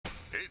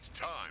It's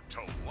time to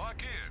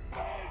lock in.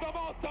 The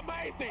most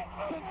amazing,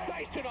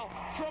 sensational,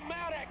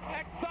 dramatic,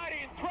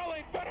 exciting,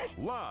 thrilling finish.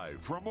 Live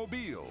from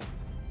Mobile,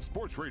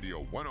 Sports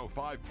Radio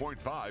 105.5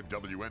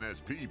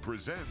 WNSP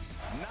presents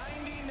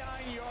 99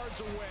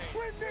 yards away.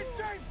 Win this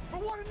game for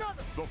one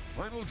another. The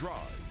Final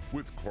Drive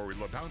with Corey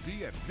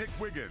LaBounty and Nick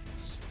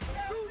Wiggins.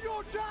 Do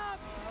your job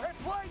and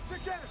play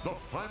together. The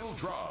Final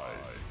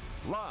Drive,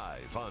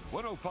 live on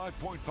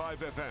 105.5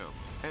 FM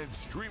and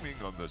streaming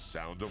on the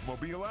Sound of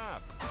Mobile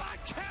app. I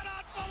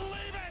cannot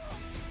believe it.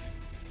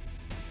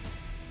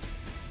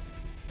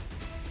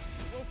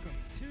 Welcome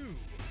to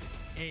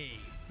a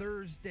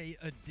Thursday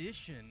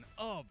edition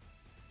of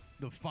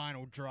The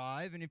Final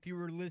Drive. And if you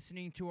were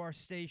listening to our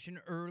station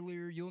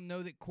earlier, you'll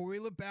know that Corey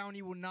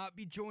LaBounty will not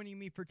be joining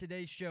me for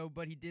today's show,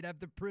 but he did have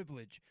the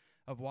privilege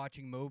of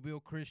watching Mobile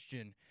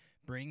Christian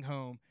bring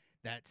home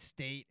that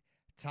state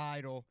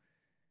title.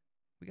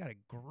 We got a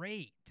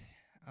great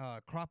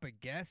crop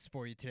of guests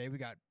for you today. We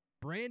got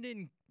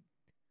Brandon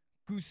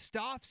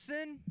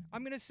Gustafson,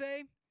 I'm going to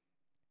say,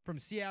 from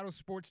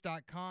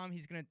SeattleSports.com.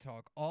 He's going to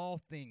talk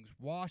all things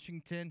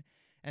Washington.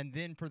 And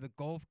then for the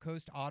Gulf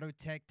Coast Auto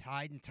Tech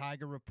Tide and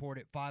Tiger Report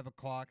at 5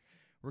 o'clock,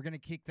 we're going to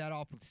kick that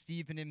off with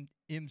Stephen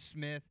M.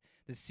 Smith,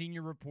 the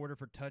senior reporter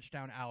for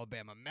Touchdown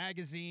Alabama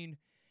Magazine.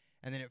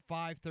 And then at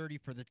 5:30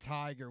 for the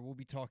Tiger, we'll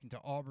be talking to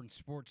Auburn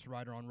sports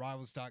writer on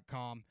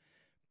Rivals.com,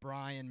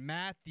 Brian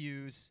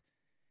Matthews.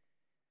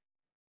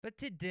 But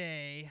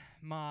today,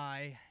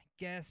 my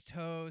guest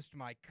host,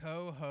 my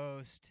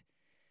co-host,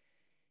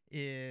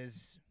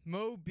 is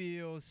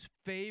Mobile's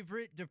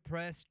favorite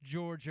depressed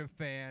Georgia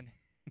fan.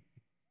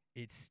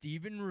 It's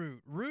Stephen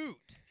Root.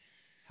 Root,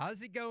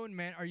 how's it going,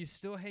 man? Are you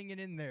still hanging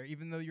in there,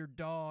 even though your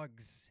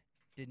dogs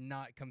did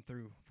not come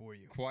through for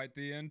you? Quite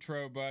the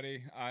intro,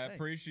 buddy. I Thanks.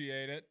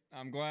 Appreciate it.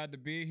 I'm glad to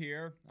be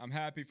here. I'm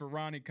happy for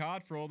Ronnie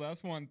Cottrell.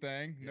 That's one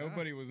thing. Yeah.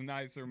 Nobody was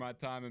nicer my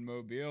time in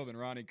Mobile than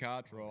Ronnie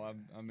Cottrell.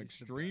 I'm He's the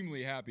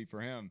extremely best. happy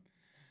for him.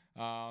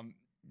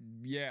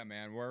 Yeah,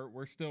 man,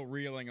 we're still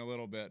reeling a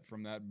little bit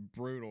from that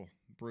brutal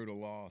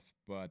loss,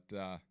 but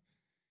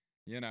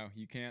you know,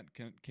 you can't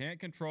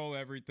control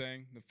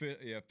everything.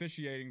 The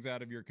officiating's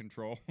out of your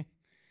control.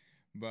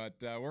 But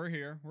we're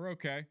here. We're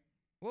okay.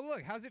 Well,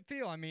 look, how's it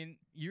feel? I mean,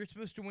 you're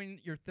supposed to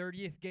win your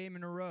 30th game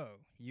in a row.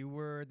 You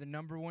were the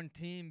number one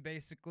team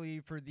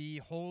basically for the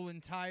whole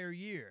entire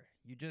year.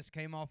 You just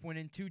came off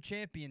winning 2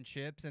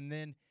 championships, and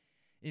then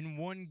in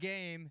one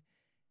game,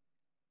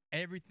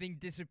 everything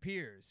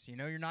disappears. You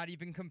know, you're not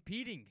even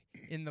competing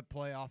in the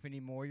playoff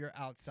anymore. You're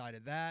outside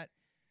of that.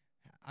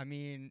 I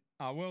mean,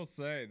 I will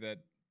say that,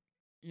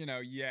 you know,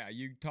 yeah,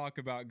 you talk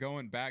about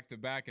going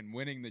back-to-back and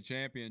winning the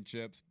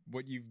championships,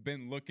 what you've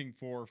been looking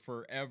for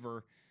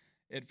forever.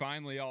 It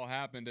finally all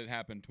happened. It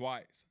happened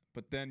twice.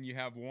 But then you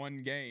have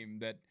one game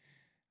that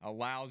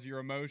allows your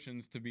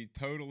emotions to be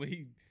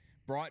totally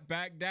brought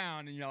back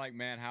down, and you're like,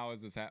 man, how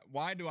is this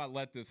why do I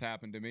let this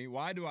happen to me?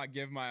 Why do I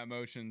give my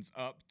emotions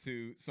up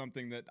to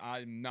something that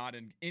I'm not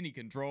in any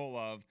control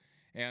of,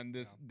 and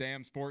this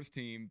damn sports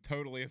team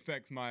totally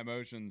affects my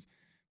emotions?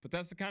 But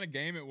that's the kind of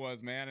game it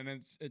was, man, and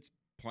it's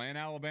playing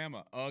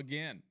Alabama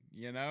again.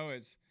 You know,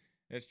 it's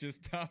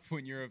just tough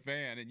when you're a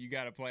fan and you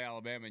got to play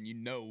Alabama and you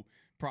know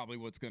probably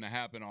what's going to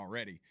happen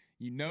already.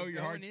 You know, so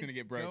your heart's going to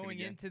get broken Going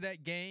again. into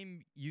that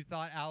game, you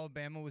thought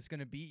Alabama was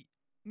going to beat?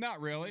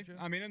 Not really.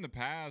 Georgia? I mean, in the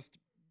past,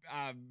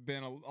 I've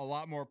been a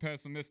lot more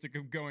pessimistic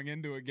of going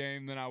into a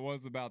game than I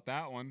was about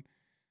that one.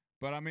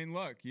 But I mean,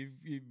 look,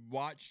 you've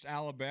watched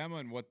Alabama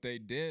and what they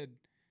did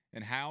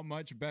and how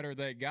much better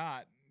they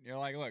got. You're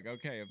like, look,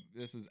 okay,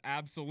 this is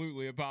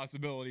absolutely a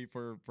possibility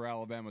for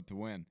Alabama to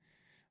win.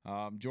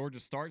 Georgia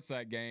starts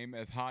that game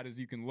as hot as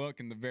you can look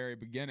in the very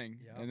beginning,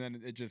 and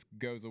then it just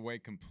goes away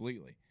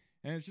completely.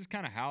 And it's just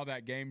kind of how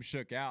that game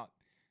shook out.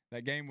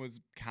 That game was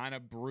kind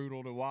of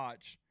brutal to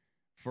watch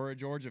for a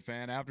Georgia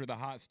fan after the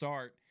hot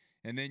start.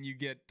 And then you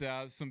get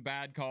some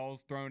bad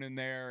calls thrown in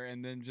there,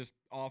 and then just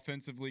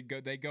offensively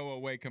they go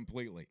away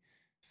completely.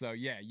 So,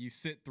 yeah, you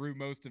sit through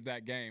most of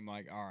that game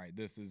like, all right,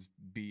 this is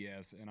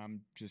BS, and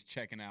I'm just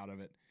checking out of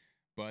it.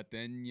 But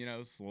then, you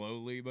know,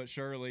 slowly but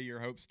surely, your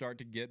hopes start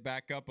to get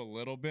back up a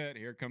little bit.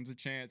 Here comes a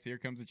chance. Here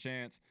comes a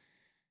chance.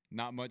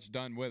 Not much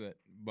done with it.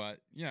 But,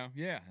 you know,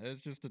 yeah, it's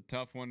just a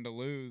tough one to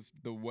lose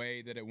the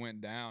way that it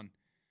went down.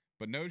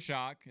 But no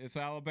shock. It's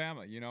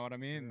Alabama. You know what I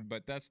mean? Sure.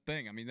 But that's the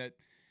thing. I mean, that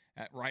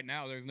right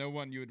now, there's no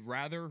one you would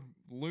rather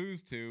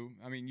lose to.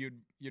 I mean,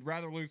 you'd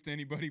rather lose to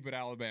anybody but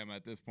Alabama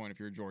at this point if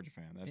you're a Georgia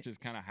fan. That's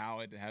just kind of how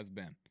it has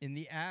been. In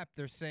the app,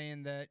 they're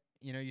saying that,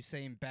 you know, you're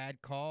saying bad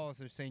calls.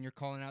 They're saying you're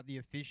calling out the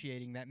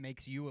officiating. That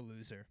makes you a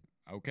loser.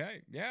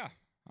 Okay, yeah.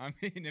 I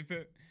mean,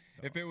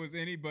 if it was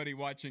anybody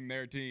watching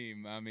their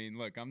team, I mean,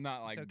 look, I'm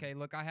not like. It's okay.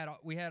 Look,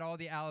 we had all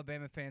the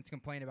Alabama fans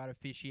complain about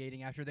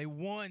officiating after they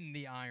won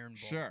the Iron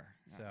Bowl. Sure.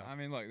 So I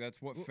mean, look,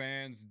 that's what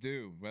fans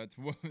do. That's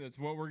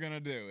what we're gonna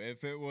do.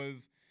 If it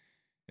was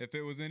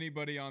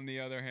anybody on the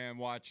other hand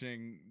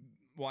watching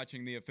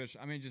the official,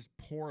 I mean, just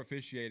poor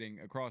officiating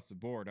across the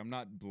board. I'm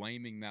not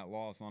blaming that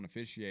loss on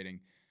officiating.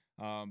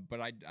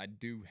 But I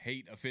do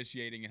hate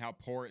officiating and how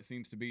poor it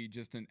seems to be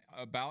just in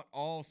about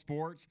all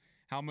sports.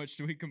 How much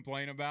do we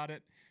complain about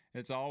it?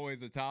 It's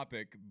always a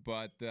topic,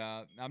 but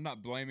I'm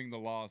not blaming the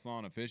loss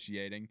on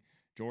officiating.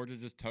 Georgia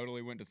just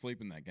totally went to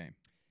sleep in that game.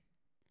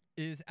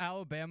 Is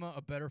Alabama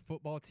a better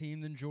football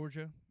team than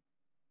Georgia?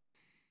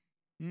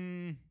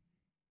 I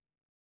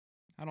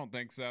don't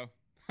think so.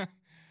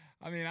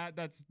 I mean,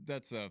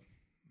 that's a.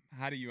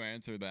 How do you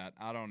answer that?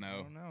 I don't know.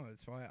 I don't know.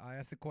 That's why I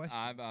asked the question.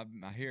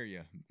 I hear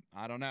you.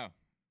 I don't know.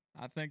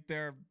 I think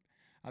they're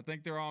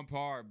on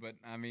par, but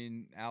I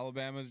mean,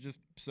 Alabama's just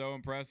so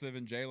impressive,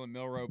 and Jalen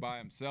Milroe by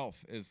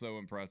himself is so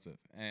impressive.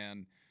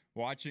 And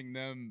watching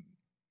them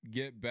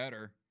get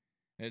better,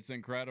 it's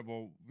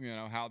incredible,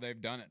 how they've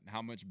done it,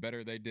 how much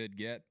better they did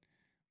get.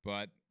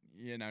 But,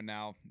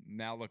 now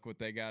look what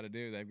they got to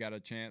do. They've got a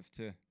chance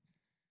to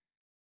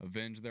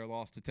avenge their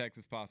loss to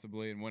Texas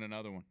possibly and win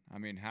another one. I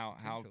mean, how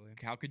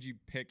could you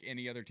pick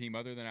any other team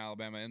other than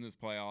Alabama in this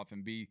playoff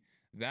and be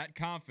that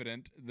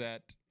confident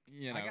that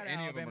I got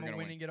any Alabama of them are going to win?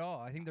 winning it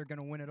all. I think they're going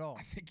to win it all.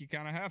 I think you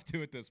kind of have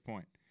to at this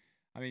point.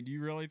 I mean, do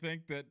you really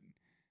think that?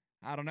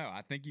 I don't know.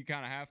 I think you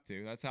kind of have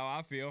to. That's how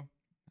I feel.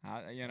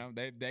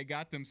 They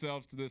got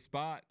themselves to this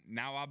spot.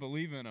 Now I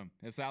believe in them.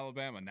 It's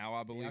Alabama. Now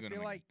I believe in them. I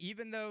feel like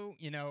even though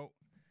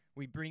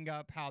we bring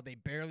up how they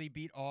barely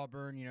beat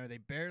Auburn, they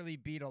barely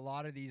beat a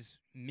lot of these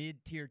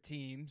mid-tier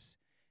teams,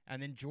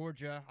 and then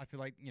Georgia, I feel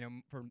like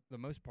for the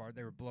most part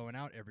they were blowing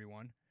out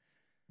everyone.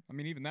 I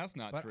mean, even that's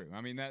not true.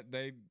 I mean, that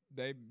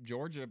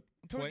Georgia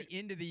toward the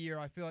end of the year,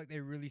 I feel like they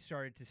really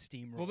started to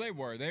steamroll.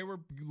 Well, they were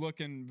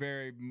looking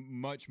very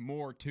much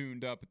more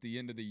tuned up at the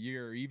end of the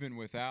year, even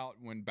without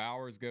when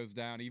Bowers goes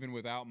down, even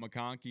without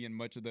McConkey in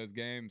much of those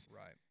games.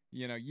 Right.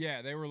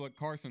 They were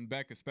Carson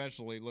Beck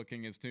especially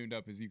looking as tuned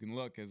up as you can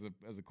look as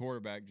a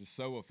quarterback, just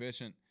so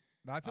efficient.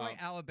 But I feel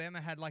like Alabama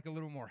had like a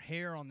little more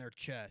hair on their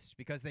chest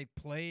because they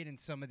played in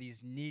some of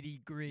these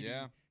nitty-gritty,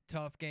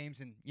 tough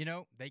games, and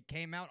they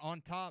came out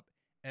on top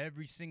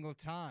every single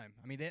time.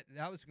 I mean,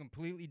 that was a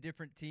completely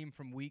different team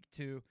from week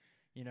 2,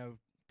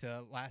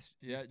 to last.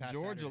 Yeah,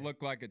 Georgia Saturday.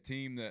 looked like a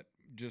team that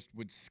just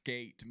would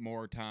skate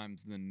more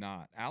times than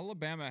not.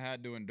 Alabama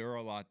had to endure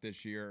a lot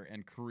this year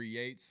and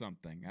create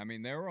something. I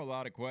mean, there were a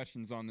lot of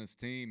questions on this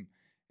team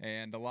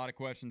and a lot of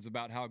questions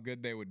about how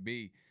good they would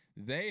be.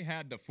 They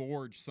had to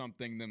forge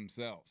something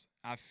themselves.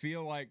 I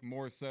feel like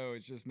more so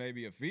it's just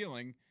maybe a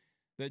feeling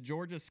that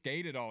Georgia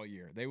skated all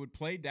year. They would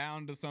play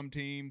down to some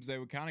teams. They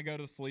would kind of go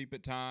to sleep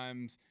at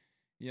times.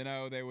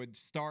 They would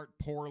start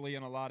poorly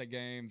in a lot of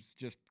games,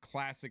 just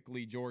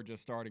classically Georgia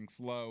starting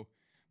slow.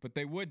 But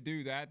they would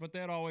do that, but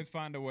they'd always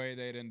find a way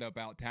they'd end up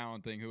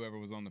out-talenting whoever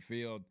was on the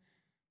field.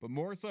 But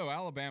more so,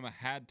 Alabama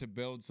had to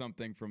build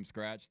something from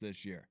scratch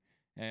this year.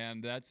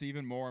 And that's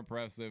even more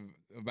impressive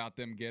about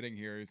them getting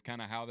here is kind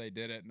of how they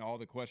did it and all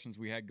the questions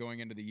we had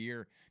going into the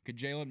year. Could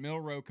Jalen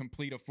Milroe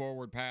complete a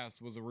forward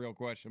pass was a real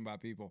question by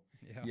people.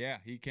 Yeah,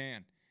 he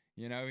can.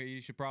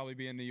 He should probably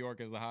be in New York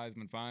as a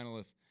Heisman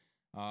finalist.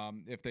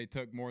 If they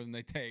took more than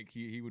they take,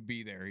 he would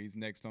be there. He's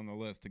next on the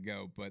list to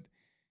go. But,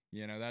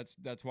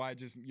 that's why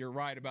you're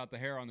right about the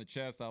hair on the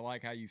chest. I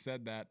like how you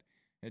said that.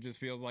 It just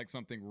feels like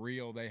something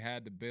real they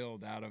had to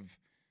build out of.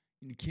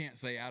 You can't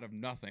say out of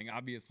nothing.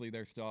 Obviously,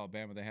 they're still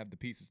Alabama. They have the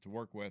pieces to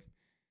work with.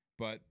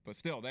 But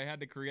still, they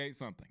had to create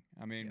something.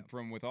 I mean,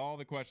 with all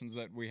the questions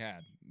that we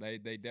had, they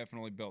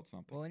definitely built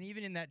something. Well, and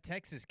even in that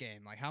Texas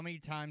game, like how many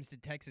times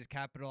did Texas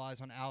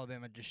capitalize on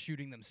Alabama just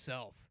shooting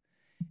themselves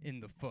in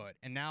the foot?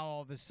 And now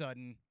all of a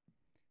sudden,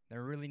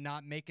 they're really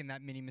not making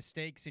that many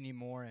mistakes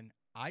anymore. And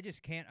I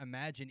just can't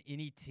imagine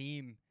any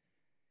team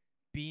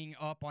being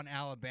up on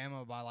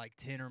Alabama by like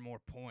 10 or more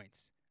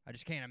points. I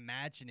just can't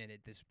imagine it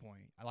at this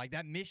point. Like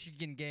that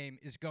Michigan game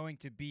is going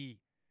to be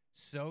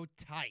so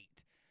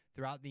tight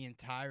throughout the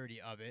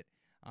entirety of it.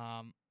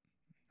 I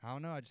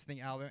don't know. I just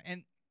think Alabama.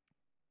 And,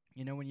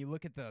 when you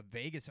look at the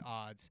Vegas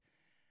odds,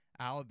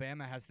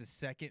 Alabama has the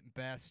second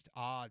best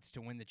odds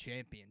to win the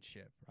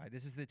championship, right?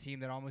 This is the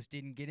team that almost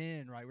didn't get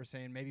in, right? We're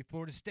saying maybe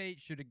Florida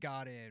State should have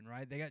got in,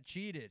 right? They got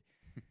cheated.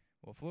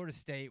 Well, Florida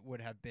State would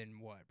have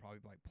been what? Probably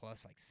like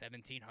plus like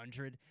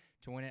 1,700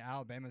 to win it.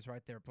 Alabama's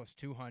right there plus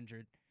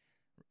 200.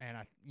 And,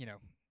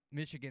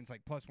 Michigan's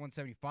like plus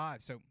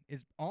 175. So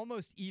it's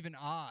almost even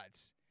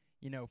odds,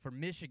 for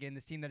Michigan,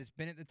 this team that has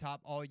been at the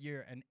top all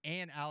year,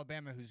 and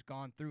Alabama who's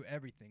gone through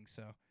everything.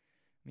 So, I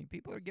mean,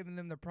 people are giving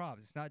them their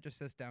props. It's not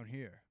just us down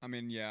here. I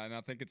mean, yeah, and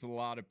I think it's a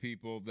lot of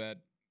people that,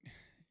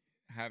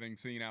 having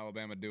seen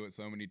Alabama do it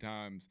so many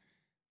times,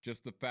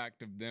 just the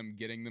fact of them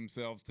getting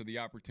themselves to the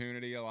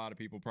opportunity, a lot of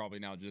people probably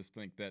now just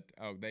think that,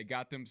 oh, they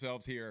got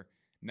themselves here,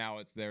 now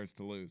it's theirs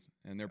to lose.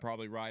 And they're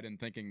probably right in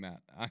thinking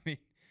that. I mean,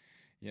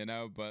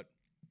 but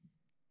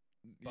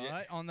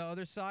yeah. On the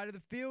other side of the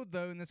field,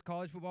 though, in this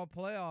college football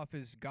playoff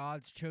is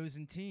God's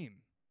chosen team.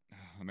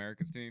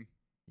 America's team?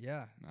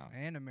 Yeah,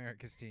 and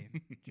America's team.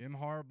 Jim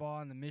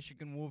Harbaugh and the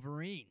Michigan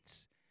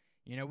Wolverines.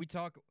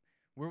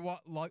 We're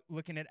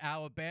looking at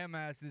Alabama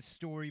as this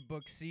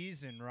storybook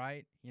season,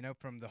 right?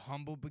 From the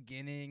humble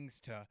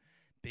beginnings to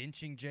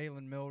benching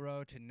Jalen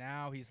Milroe to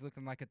now he's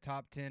looking like a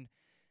top 10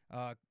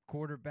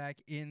 quarterback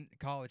in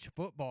college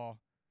football.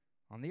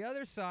 On the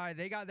other side,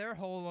 they got their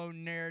whole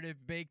own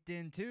narrative baked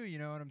in too, you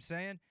know what I'm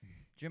saying?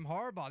 Jim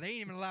Harbaugh, they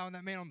ain't even allowing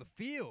that man on the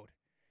field.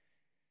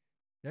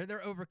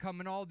 They're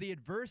overcoming all the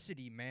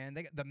adversity, man.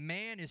 The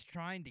man is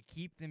trying to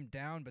keep them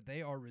down, but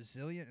they are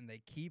resilient and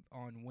they keep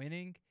on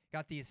winning.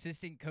 Got the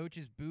assistant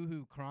coaches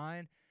boo-hoo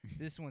crying.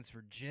 This one's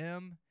for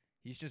Jim.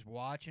 He's just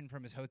watching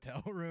from his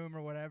hotel room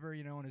or whatever,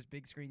 you know, on his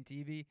big screen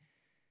TV.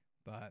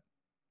 But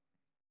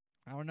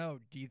I don't know.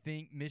 Do you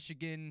think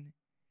Michigan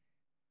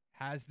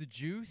has the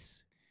juice?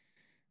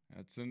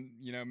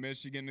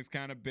 Michigan has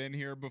kind of been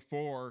here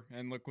before,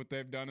 and look what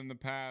they've done in the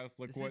past.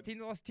 This is the team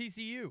that lost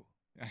TCU.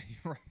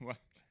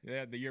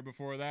 Yeah, the year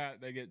before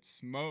that, they get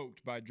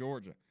smoked by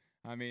Georgia.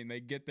 I mean, they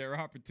get their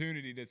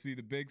opportunity to see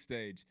the big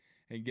stage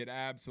and get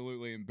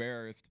absolutely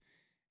embarrassed.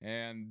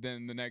 And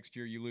then the next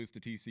year you lose to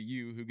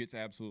TCU, who gets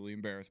absolutely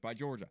embarrassed by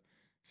Georgia.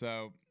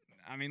 So,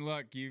 I mean,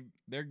 look,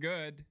 they're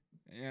good.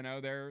 You know,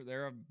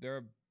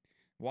 they're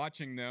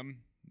watching them.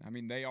 I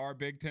mean, they are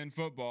Big Ten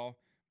football.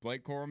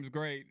 Blake Corum's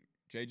great.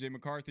 J.J.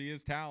 McCarthy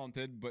is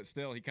talented, but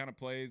still, he kind of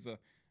plays a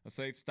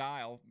safe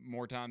style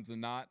more times than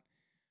not.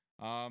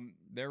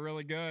 They're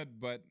really good,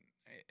 but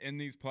in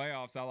these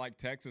playoffs, I like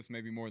Texas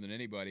maybe more than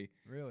anybody.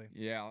 Really?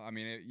 Yeah, I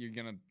mean, you're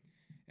gonna.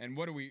 And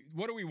what do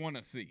we want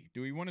to see?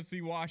 Do we want to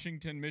see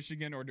Washington,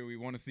 Michigan, or do we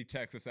want to see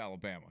Texas,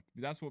 Alabama?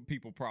 That's what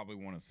people probably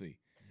want to see.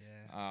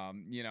 Yeah.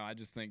 I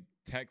just think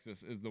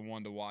Texas is the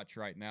one to watch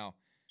right now.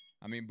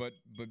 I mean, but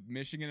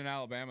Michigan and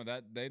Alabama,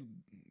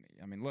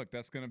 look,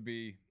 that's going to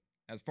be,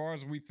 as far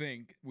as we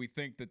think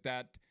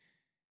that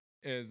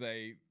is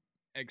a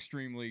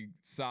extremely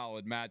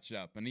solid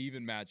matchup, an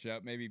even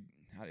matchup, maybe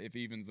if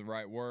even's the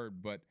right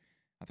word, but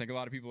I think a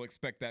lot of people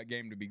expect that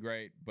game to be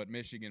great. But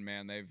Michigan,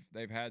 man,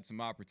 they've had some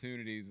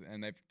opportunities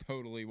and they've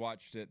totally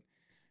watched it.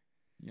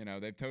 You know,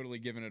 they've totally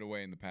given it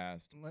away in the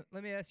past.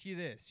 Let me ask you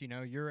this. You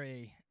know, you're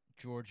a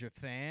Georgia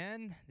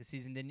fan. The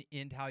season didn't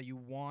end how you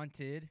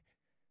wanted.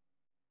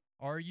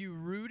 Are you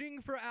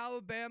rooting for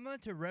Alabama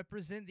to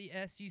represent the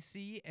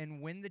SEC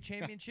and win the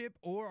championship,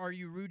 or are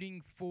you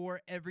rooting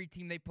for every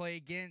team they play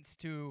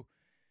against to,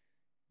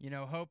 you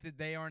know, hope that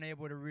they aren't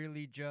able to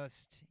really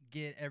just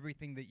get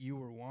everything that you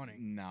were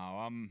wanting? No,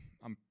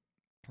 I'm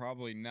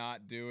probably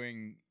not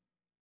doing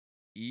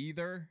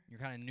either. You're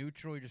kind of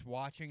neutral. You're just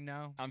watching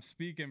now. I'm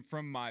speaking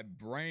from my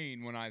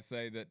brain when I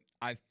say that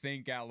I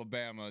think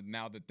Alabama,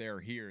 now that they're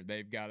here,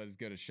 they've got as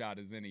good a shot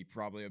as any,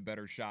 probably a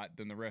better shot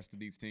than the rest of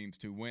these teams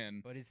to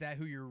win. But is that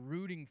who you're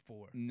rooting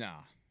for? Nah.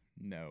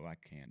 No, I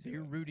can't do it. So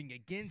you're rooting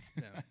against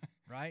them,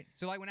 right?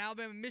 So like when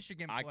Alabama and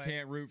Michigan play. I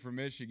can't root for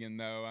Michigan,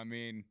 though. I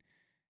mean,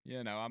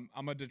 you know,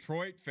 I'm a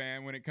Detroit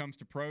fan when it comes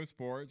to pro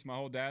sports. My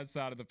whole dad's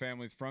side of the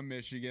family's from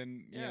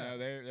Michigan. Yeah. You know,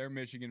 they're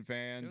Michigan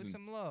fans. Show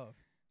some love.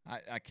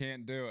 I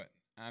can't do it.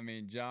 I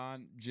mean,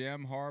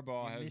 Jim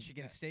Harbaugh You're has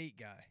Michigan State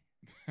guy.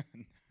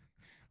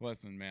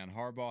 Listen, man,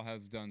 Harbaugh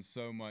has done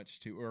so much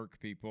to irk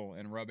people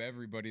and rub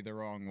everybody the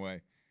wrong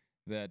way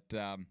that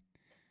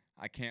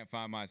I can't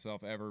find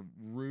myself ever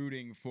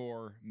rooting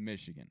for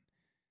Michigan.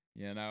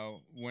 You know,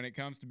 when it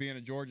comes to being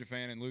a Georgia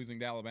fan and losing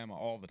to Alabama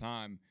all the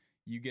time,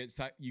 you get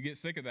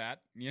sick of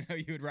that. You know,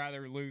 you would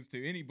rather lose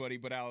to anybody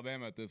but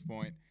Alabama at this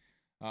point.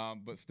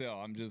 But still,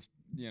 I'm just,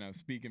 you know,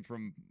 speaking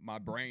from my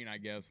brain, I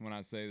guess, when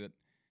I say that.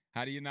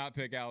 How do you not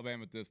pick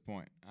Alabama at this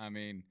point? I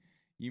mean,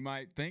 you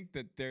might think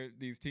that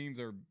these teams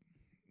are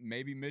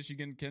maybe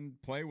Michigan can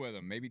play with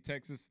them. Maybe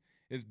Texas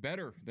is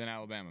better than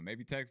Alabama.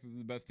 Maybe Texas is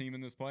the best team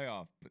in this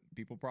playoff. But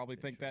people probably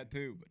think that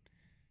too. But,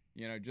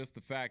 you know, just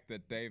the fact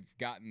that they've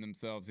gotten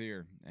themselves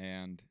here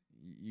and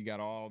you got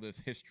all this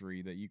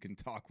history that you can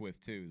talk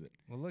with too.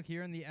 Well, look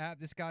here in the app.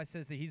 This guy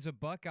says that he's a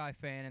Buckeye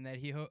fan and that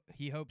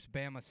he hopes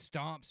Bama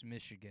stomps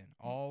Michigan.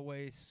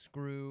 Always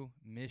screw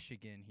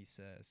Michigan, he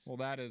says. Well,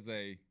 that is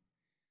a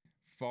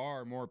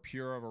far more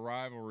pure of a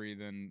rivalry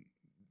than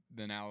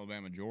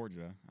Alabama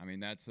Georgia. I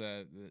mean, that's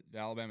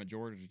Alabama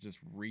Georgia is just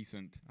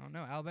recent. I don't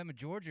know. Alabama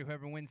Georgia,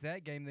 whoever wins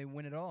that game, they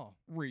win it all.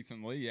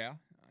 Recently, yeah.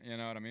 You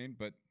know what I mean?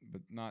 But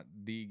not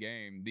the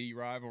game. The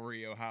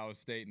rivalry, Ohio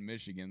State and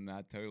Michigan.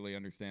 I totally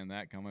understand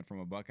that coming from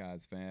a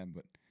Buckeyes fan.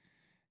 But,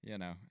 you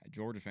know,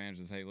 Georgia fans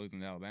just hate losing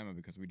to Alabama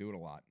because we do it a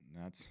lot.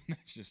 That's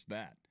just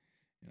that.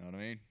 You know what I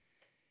mean?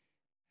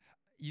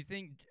 You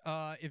think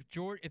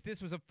if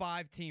this was a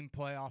 5-team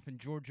playoff and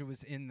Georgia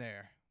was in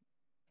there,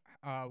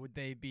 would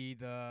they be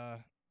the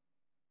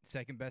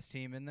second best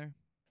team in there?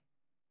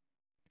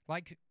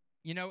 Like,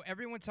 you know,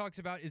 everyone talks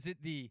about, is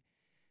it the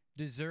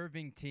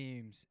deserving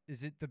teams?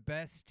 Is it the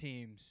best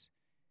teams?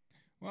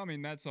 Well, I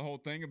mean, that's the whole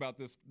thing about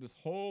this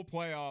whole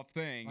playoff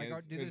thing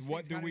is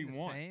what do we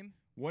want?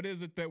 What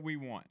is it that we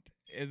want?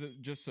 Is it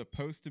just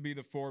supposed to be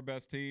the 4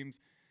 best teams?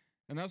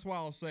 And that's why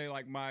I'll say,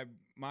 like, my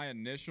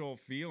initial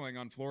feeling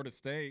on Florida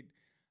State,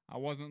 I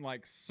wasn't,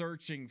 like,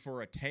 searching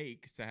for a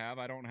take to have.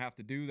 I don't have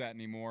to do that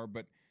anymore.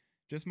 But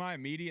just my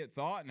immediate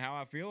thought and how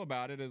I feel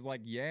about it is,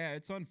 like, yeah,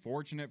 it's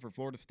unfortunate for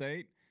Florida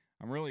State.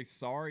 I'm really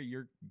sorry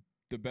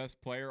the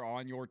best player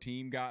on your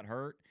team got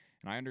hurt.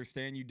 And I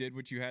understand you did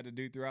what you had to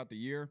do throughout the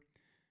year.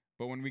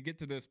 But when we get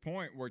to this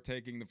point, we're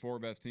taking the 4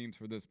 best teams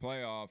for this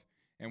playoff,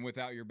 and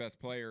without your best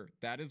player,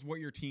 that is what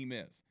your team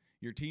is.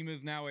 Your team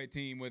is now a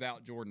team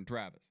without Jordan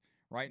Travis,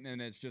 right?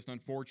 And it's just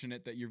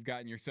unfortunate that you've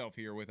gotten yourself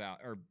here without,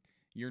 or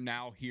you're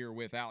now here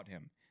without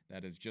him.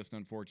 That is just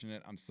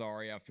unfortunate. I'm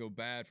sorry. I feel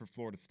bad for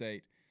Florida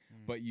State,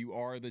 but you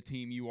are the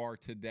team you are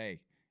today,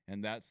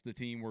 and that's the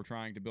team we're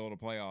trying to build a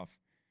playoff,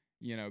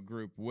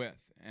 group with.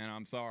 And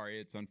I'm sorry,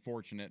 it's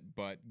unfortunate,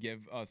 but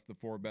give us the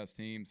 4 best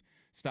teams.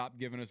 Stop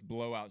giving us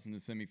blowouts in the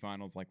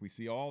semifinals like we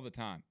see all the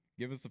time.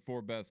 Give us the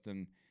 4 best,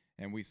 and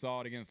we saw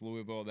it against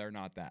Louisville. They're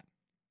not that.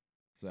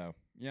 So,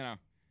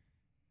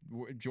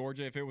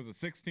 Georgia, if it was a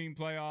 16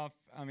 playoff,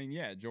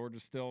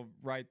 Georgia's still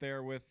right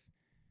there with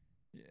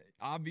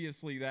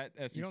obviously that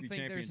SEC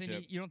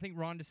championship. You don't think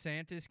Ron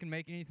DeSantis can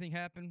make anything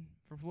happen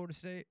for Florida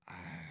State?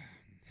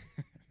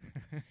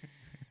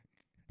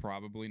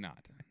 Probably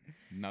not.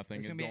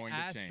 Nothing is going to change. There's going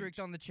to be an asterisk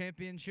on the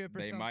championship or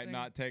something? They might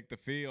not take the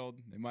field.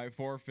 They might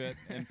forfeit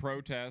and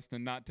protest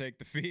and not take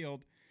the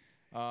field.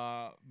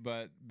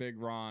 But Big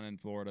Ron in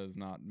Florida is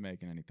not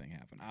making anything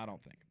happen, I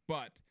don't think.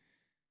 But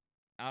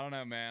I don't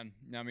know, man.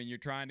 I mean, you're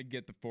trying to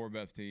get the 4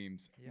 best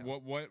teams. Yeah.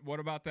 What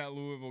about that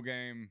Louisville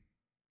game?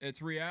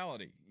 It's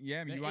reality.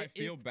 Yeah, I mean, you might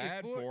feel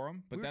bad for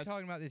them, but we were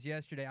talking about this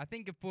yesterday. I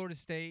think if Florida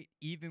State,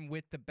 even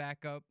with the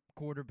backup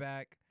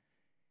quarterback,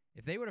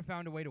 if they would have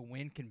found a way to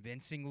win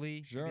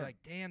convincingly, sure. Be like,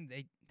 damn,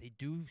 they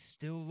do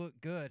still look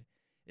good,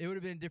 it would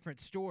have been a different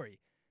story.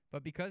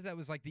 But because that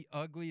was like the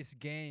ugliest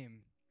game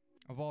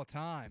of all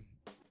time,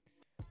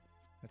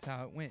 that's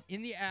how it went.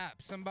 In the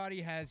app, somebody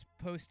has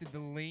posted the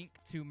link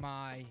to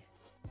my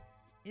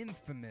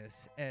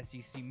infamous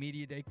SEC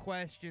Media Day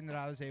question that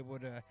I was able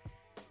to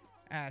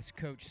ask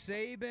Coach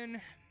Saban.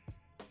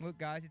 Look,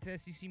 guys,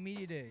 it's SEC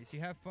Media Days.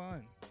 You have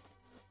fun.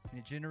 And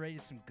it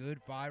generated some good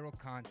viral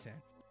content.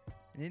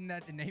 And isn't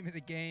that the name of the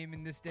game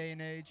in this day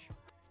and age?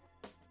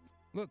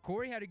 Look,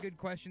 Corey had a good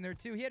question there,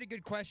 too. He had a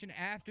good question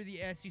after the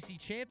SEC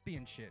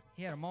championship.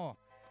 He had them all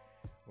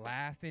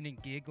laughing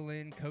and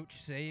giggling.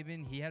 Coach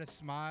Saban, he had a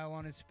smile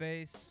on his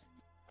face.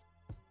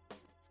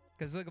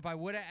 Because, look, if I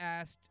would have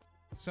asked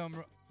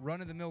some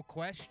run-of-the-mill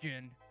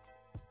question,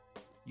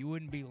 you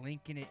wouldn't be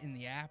linking it in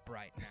the app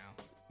right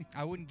now.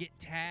 I wouldn't get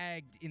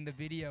tagged in the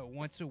video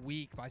once a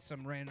week by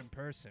some random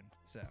person.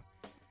 So,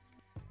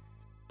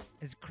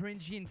 as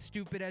cringy and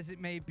stupid as it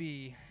may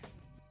be,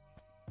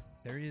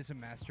 there is a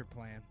master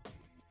plan.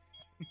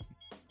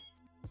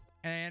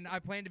 And I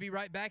plan to be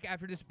right back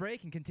after this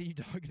break and continue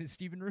talking to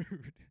Stephen Root.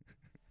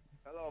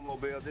 Hello,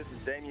 Mobile. This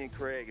is Damian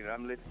Craig, and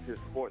I'm listening to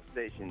Sports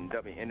Station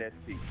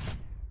WNSP.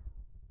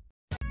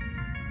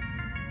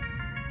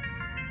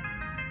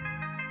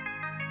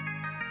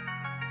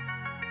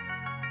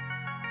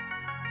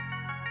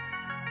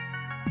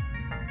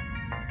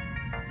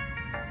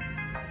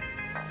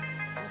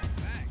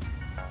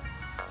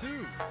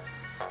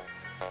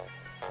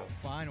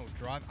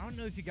 Drive. I don't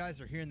know if you guys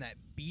are hearing that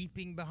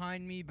beeping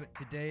behind me, but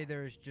today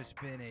there's just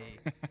been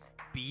a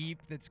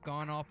beep that's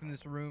gone off in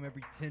this room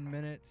every 10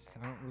 minutes.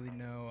 I don't really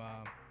know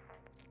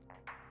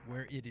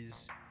where it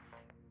is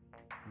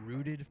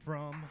rooted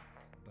from,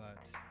 but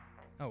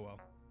oh well,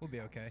 we'll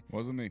be okay.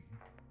 Wasn't me.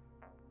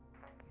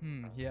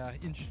 Yeah,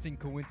 interesting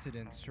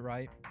coincidence,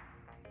 right?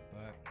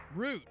 But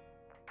Root,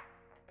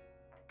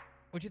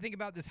 what'd you think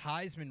about this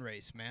Heisman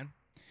race, man?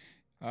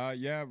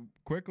 Yeah,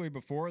 quickly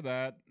before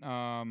that,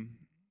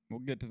 we'll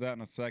get to that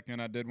in a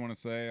second. I did want to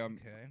say,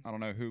 I don't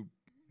know who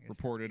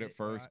reported it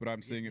first, but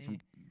I'm seeing it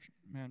from,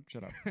 man,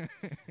 shut up.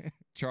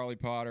 Charlie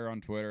Potter on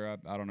Twitter.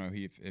 I don't know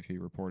if he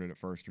reported it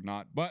first or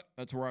not, but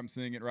that's where I'm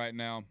seeing it right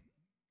now.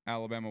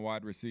 Alabama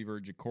wide receiver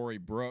Ja'Cory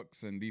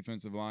Brooks and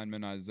defensive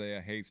lineman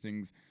Isaiah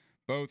Hastings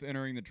both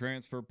entering the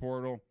transfer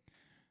portal.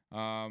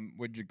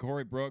 With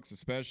Ja'Cory Brooks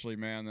especially,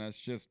 man, that's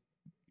just,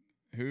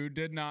 who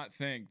did not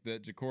think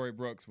that Ja'Cory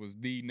Brooks was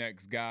the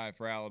next guy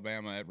for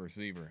Alabama at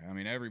receiver? I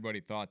mean,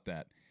 everybody thought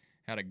that.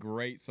 Had a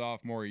great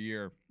sophomore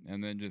year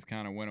and then just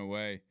kind of went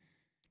away.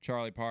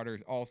 Charlie Potter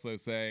also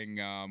saying,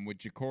 with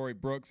Ja'Cory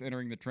Brooks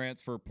entering the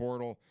transfer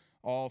portal,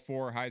 all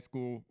 4 high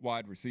school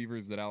wide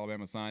receivers that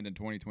Alabama signed in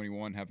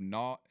 2021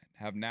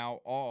 have now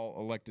all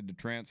elected to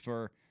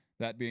transfer,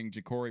 that being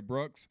Ja'Cory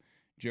Brooks,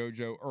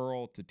 JoJo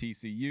Earl to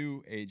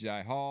TCU,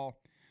 A.J. Hall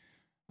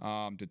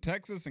to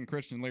Texas, and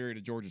Christian Leary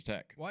to Georgia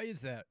Tech. Why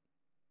is that?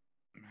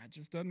 It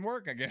just doesn't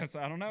work, I guess.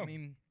 I don't know. I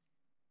mean,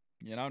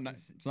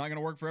 it's not going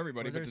to work for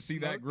everybody, but to see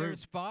that group.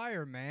 There's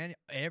fire, man.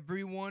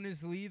 Everyone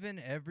is leaving.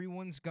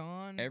 Everyone's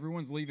gone.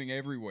 Everyone's leaving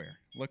everywhere.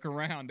 Look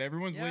around.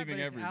 Everyone's leaving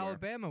but it's everywhere.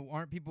 Alabama.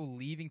 Aren't people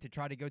leaving to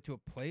try to go to a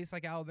place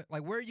like Alabama?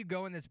 Like, where are you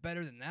going that's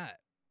better than that?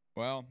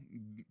 Well,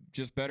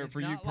 just better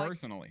for you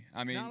personally.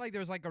 It's not like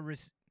there's like a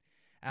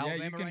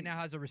Alabama right now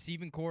has a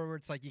receiving core where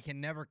it's like you can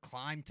never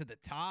climb to the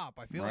top.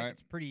 I feel like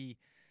it's pretty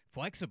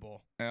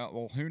flexible.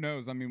 Well, who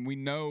knows? I mean, we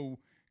know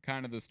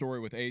kind of the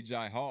story with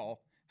A.J. Hall,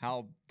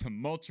 how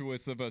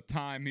tumultuous of a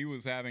time he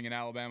was having in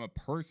Alabama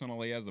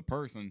personally as a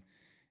person.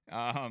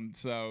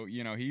 So,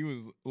 he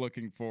was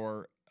looking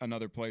for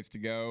another place to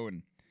go.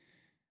 And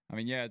I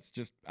mean, yeah,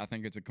 I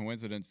think it's a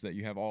coincidence that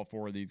you have all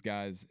 4 of these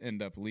guys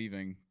end up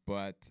leaving.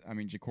 But, I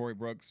mean, Ja'Cory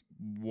Brooks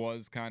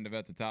was kind of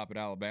at the top at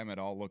Alabama. It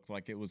all looked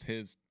like it was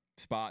his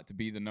spot to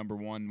be the number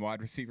 1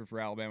 wide receiver for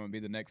Alabama and be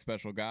the next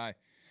special guy.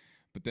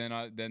 But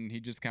then he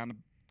just kind of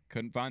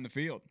couldn't find the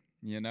field,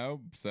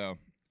 So,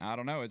 I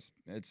don't know.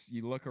 It's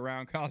you look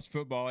around college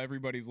football,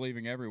 everybody's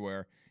leaving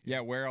everywhere. Yeah,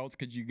 where else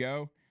could you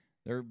go?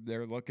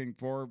 They're looking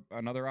for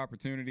another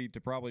opportunity to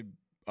probably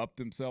up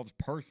themselves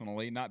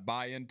personally, not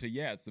buy into,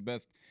 it's the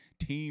best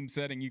team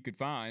setting you could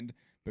find.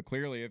 But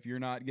clearly, if you're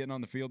not getting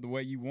on the field the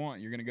way you want,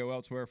 you're going to go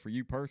elsewhere for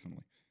you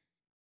personally.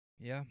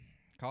 Yeah.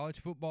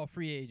 College football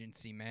free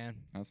agency, man.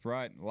 That's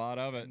right. A lot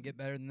of it. Doesn't get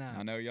better than that.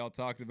 I know y'all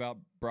talked about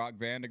Brock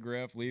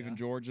Vandagriff leaving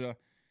Georgia.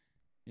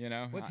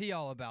 What's he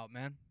all about,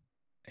 man?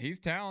 He's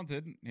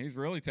talented. He's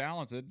really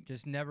talented.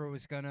 Just never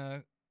was going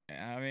to.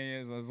 I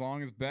mean, as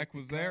long as Beck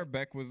was there,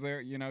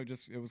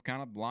 just it was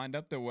kind of lined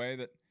up the way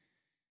that,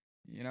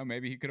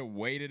 maybe he could have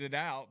waited it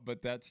out,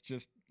 but that's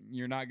just,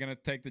 you're not going to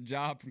take the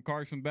job from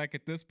Carson Beck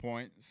at this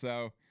point.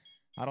 So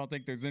I don't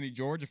think there's any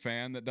Georgia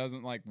fan that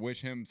doesn't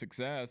wish him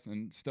success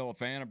and still a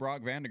fan of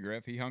Brock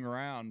Vandagriff. He hung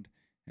around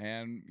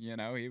and,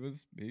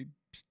 he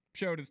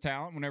showed his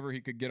talent whenever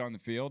he could get on the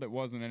field. It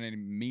wasn't in any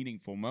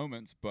meaningful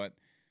moments, but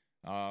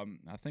I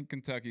think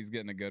Kentucky's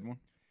getting a good one.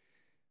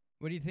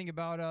 What do you think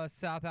about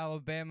South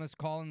Alabama's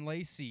Colin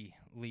Lacey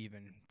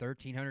leaving?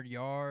 1,300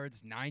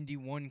 yards,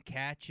 91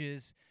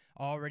 catches,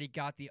 already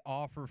got the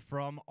offer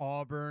from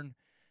Auburn.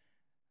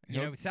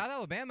 South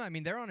Alabama, I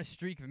mean, they're on a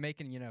streak of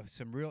making,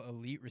 some real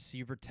elite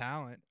receiver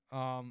talent. But,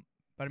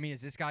 I mean,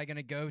 is this guy going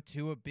to go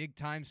to a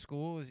big-time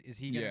school? Is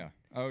he going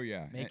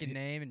to make a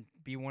name and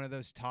be one of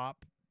those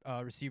top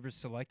receivers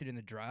selected in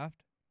the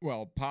draft?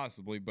 Well,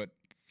 possibly, but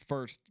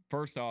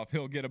first off,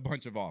 he'll get a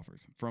bunch of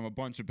offers from a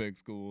bunch of big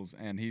schools,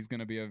 and he's going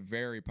to be a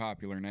very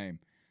popular name.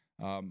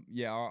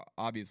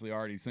 Obviously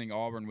already seeing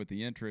Auburn with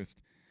the interest.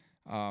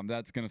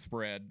 That's going to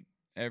spread.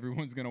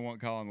 Everyone's going to want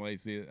Colin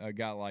Lacey, a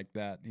guy like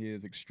that. He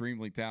is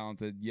extremely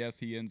talented. Yes,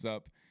 he ends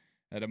up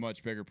at a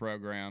much bigger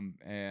program,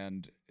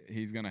 and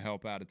he's going to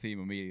help out a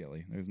team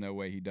immediately. There's no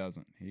way he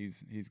doesn't.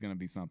 He's going to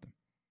be something.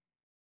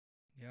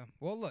 Yeah.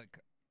 Well, look,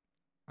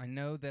 I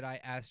know that I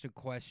asked a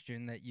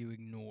question that you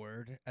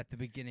ignored at the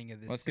beginning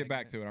of this Let's segment. get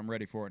back to it. I'm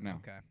ready for it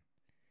now. Okay.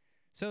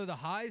 So the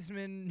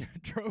Heisman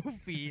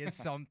Trophy is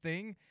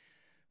something.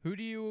 Who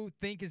do you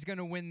think is going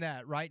to win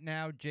that? Right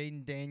now,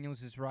 Jaden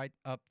Daniels is right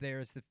up there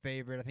as the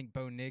favorite. I think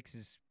Bo Nix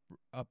is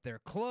up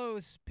there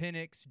close.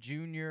 Penix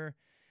Jr.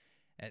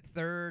 at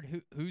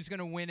third. Who's going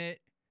to win it?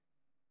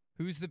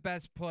 Who's the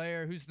best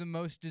player? Who's the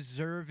most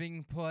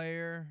deserving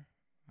player?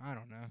 I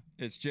don't know.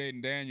 It's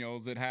Jaden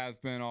Daniels. It has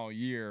been all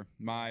year.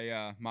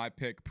 My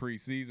pick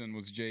preseason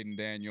was Jaden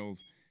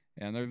Daniels,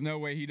 and there's no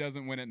way he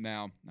doesn't win it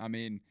now. I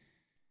mean,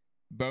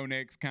 Bo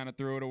Nix kind of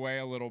threw it away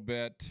a little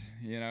bit.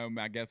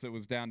 I guess it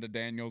was down to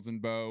Daniels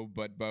and Bo,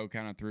 but Bo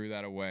kind of threw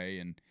that away.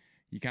 And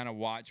you kind of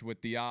watch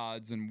with the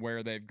odds and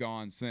where they've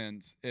gone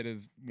since. It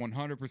is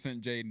 100%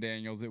 Jaden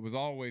Daniels. It was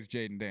always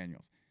Jaden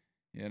Daniels.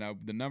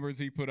 The numbers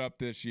he put up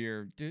this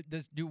year.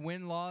 Does the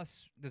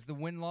win-loss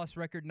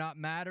record not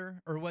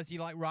matter? Or was he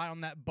right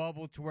on that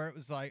bubble to where it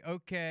was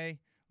okay,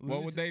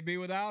 what would they be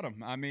without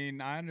him? I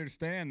mean, I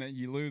understand that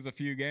you lose a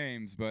few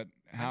games, but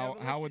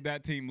how would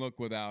that team look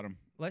without him?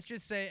 Let's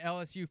just say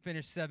LSU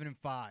finished 7-5.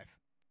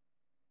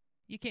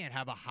 You can't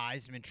have a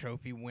Heisman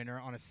Trophy winner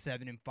on a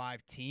 7-5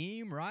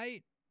 team,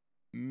 right?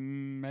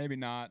 Maybe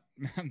not.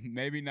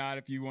 Maybe not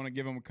if you want to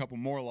give them a couple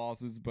more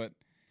losses, but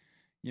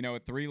a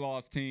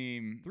 3-loss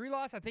team.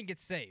 3-loss, I think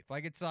it's safe.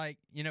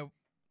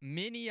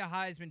 Many a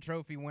Heisman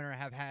Trophy winner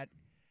have had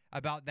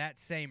about that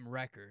same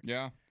record.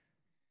 Yeah.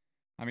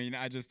 I mean,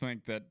 I just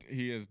think that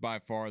he is by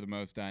far the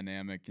most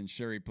dynamic. And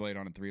sure, he played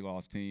on a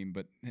 3-loss team,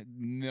 but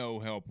no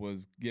help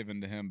was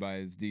given to him by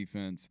his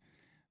defense.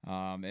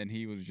 And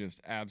he was just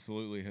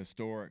absolutely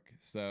historic.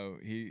 So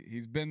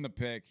he's been the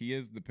pick. He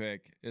is the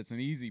pick. It's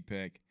an easy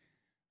pick.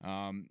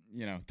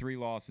 3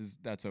 losses,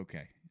 that's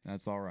okay.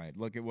 That's all right.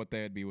 Look at what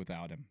they'd be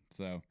without him.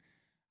 So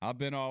I've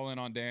been all in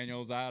on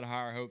Daniels. I had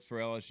higher hopes for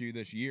LSU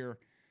this year.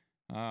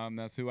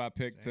 That's who I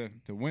picked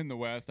to win the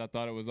West. I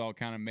thought it was all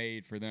kind of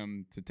made for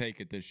them to take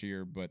it this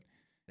year, but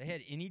they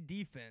had any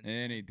defense.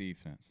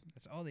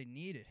 That's all they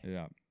needed.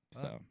 Yeah.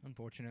 So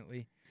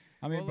unfortunately,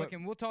 I mean,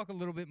 and we'll talk a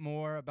little bit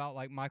more about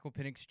Michael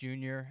Penix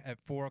Jr.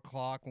 at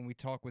 4:00 when we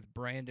talk with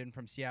Brandon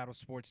from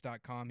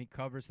SeattleSports.com. He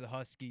covers the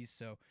Huskies,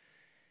 so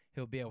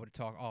he'll be able to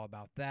talk all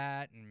about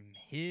that and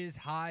his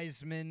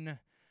Heisman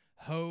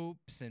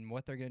hopes and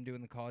what they're going to do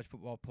in the college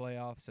football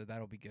playoff. So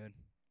that'll be good.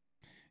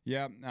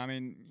 Yeah, I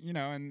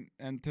mean,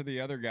 and to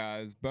the other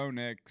guys, Bo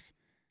Nix,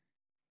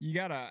 you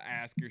got to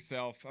ask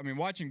yourself, I mean,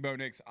 watching Bo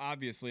Nix,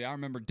 obviously, I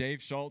remember Dave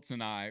Schultz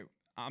and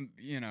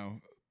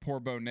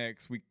poor Bo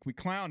Nix, we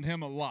clowned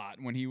him a lot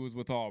when he was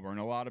with Auburn.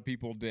 A lot of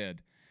people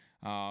did.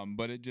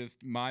 But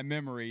my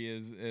memory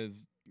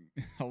is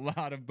a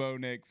lot of Bo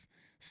Nix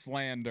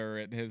slander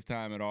at his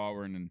time at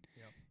Auburn and,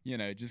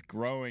 just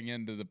growing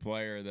into the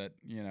player that,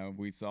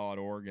 we saw at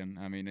Oregon.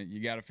 I mean,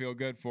 you got to feel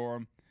good for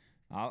him.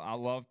 I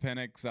love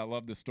Penix. I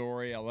love the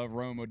story. I love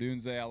Rome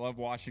Odunze. I love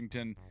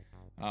Washington.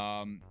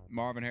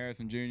 Marvin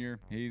Harrison Jr.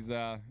 He's,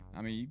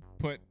 you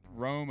put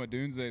Rome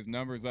Odunze's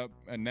numbers up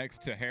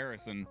next to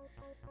Harrison.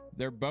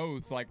 They're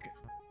both like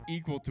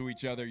equal to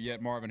each other,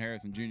 yet Marvin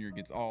Harrison Jr.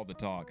 gets all the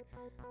talk.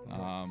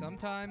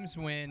 Sometimes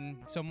when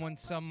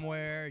someone's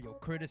somewhere, you'll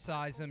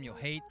criticize them, you'll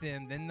hate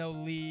them, then they'll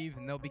leave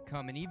and they'll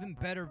become an even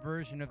better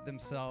version of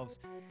themselves,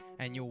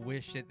 and you'll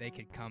wish that they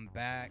could come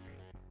back.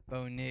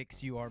 Bo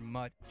Nix, you are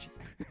much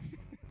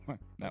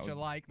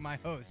alike my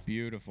host.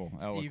 Beautiful.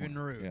 Stephen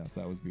Root. Yes,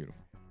 that was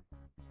beautiful.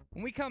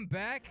 When we come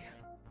back,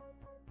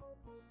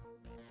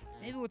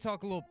 maybe we'll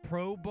talk a little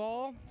pro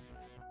ball,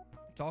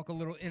 talk a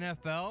little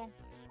NFL.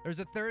 There's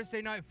a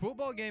Thursday night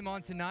football game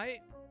on tonight.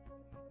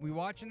 We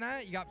watching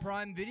that? You got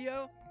Prime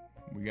Video?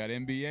 We got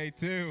NBA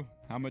too.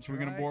 How much are we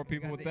going to bore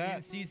people with that?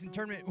 In-season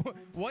tournament.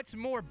 What's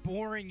more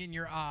boring in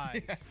your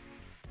eyes? Yeah.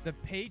 The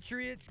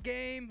Patriots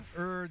game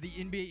or the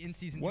NBA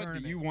in-season tournament?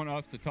 What do you want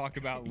us to talk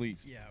about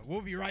least? Yeah,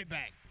 we'll be right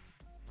back.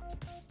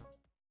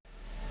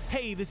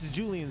 Hey, this is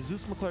Julian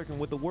Zeus McClurkin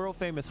with the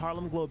world-famous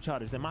Harlem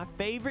Globetrotters, and my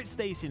favorite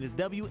station is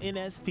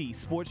WNSP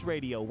Sports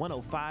Radio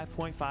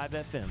 105.5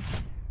 FM.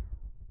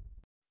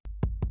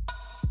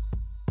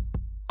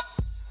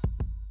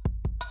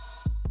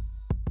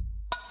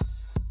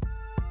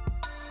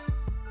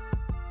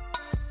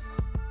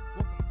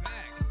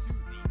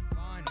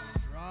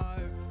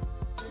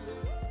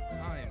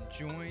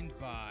 Joined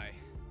by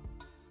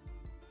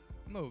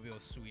Mobile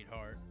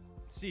sweetheart,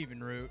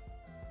 Stephen Root.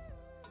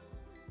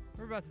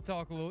 We're about to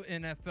talk a little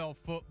NFL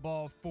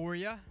football for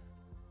you.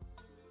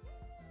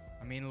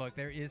 I mean, look,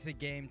 there is a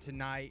game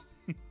tonight.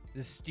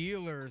 The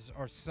Steelers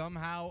are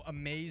somehow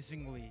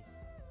amazingly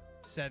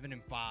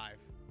 7-5. I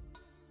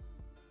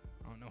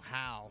don't know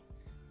how.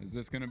 Is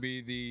this going to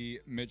be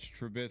the Mitch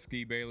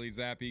Trubisky, Bailey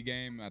Zappi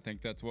game? I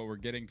think that's what we're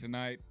getting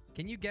tonight.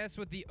 Can you guess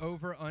what the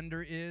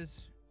over-under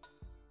is?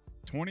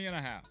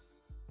 20.5.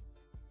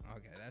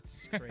 Okay,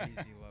 that's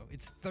crazy low.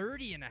 It's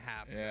 30.5.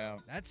 Yeah.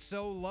 That's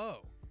so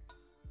low.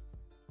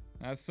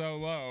 That's so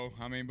low.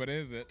 I mean, but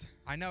is it?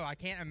 I know. I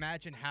can't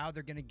imagine how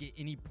they're going to get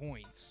any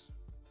points.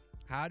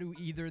 How do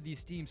either of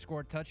these teams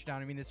score a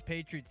touchdown? I mean, this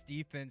Patriots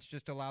defense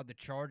just allowed the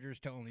Chargers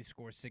to only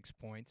score 6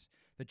 points.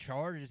 The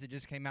Chargers, it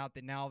just came out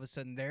that now all of a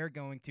sudden they're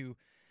going to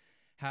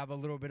have a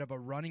little bit of a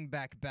running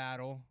back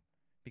battle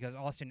because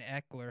Austin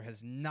Eckler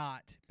has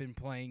not been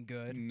playing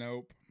good.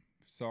 Nope.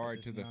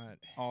 Sorry to the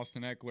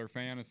Austin Eckler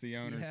fantasy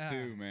owners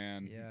too,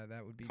 man. Yeah,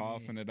 that would be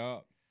coughing it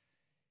up.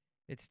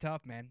 It's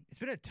tough, man. It's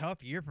been a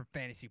tough year for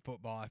fantasy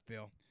football, I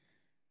feel.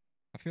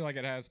 I feel like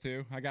it has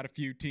too. I got a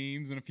few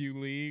teams and a few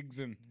leagues,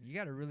 and you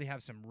got to really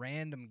have some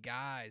random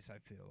guys, I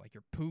feel, like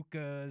your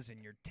Pukas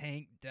and your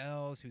Tank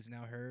Dells, who's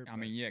now hurt. I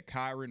mean,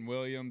 Kyron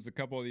Williams, a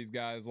couple of these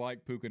guys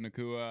like Puka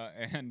Nacua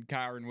and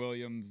Kyron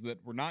Williams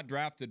that were not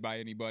drafted by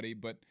anybody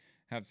but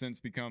have since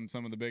become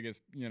some of the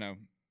biggest,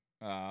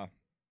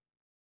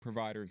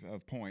 providers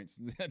of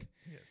points.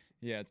 Yes.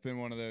 Yeah, it's been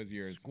one of those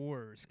years.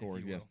 Scores.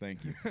 Yes,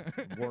 thank you.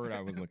 Word I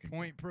was looking for.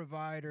 Point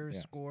provider,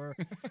 yes. Score,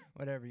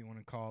 whatever you want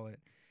to call it.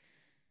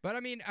 But I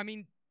mean,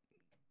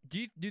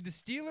 do the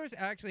Steelers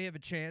actually have a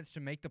chance to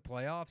make the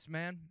playoffs,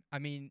 man? I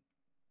mean,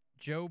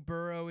 Joe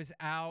Burrow is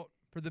out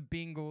for the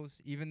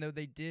Bengals, even though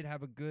they did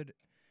have a good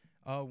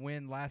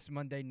win last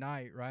Monday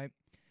night, right?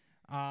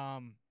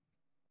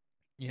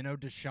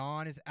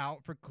 Deshaun is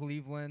out for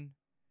Cleveland,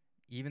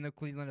 even though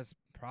Cleveland is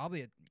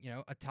probably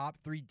a top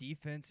 3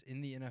 defense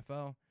in the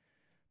NFL.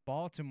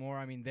 Baltimore,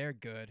 I mean, they're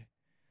good.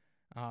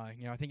 I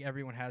think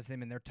everyone has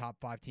them in their top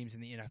 5 teams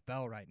in the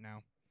NFL right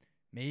now.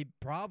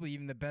 Probably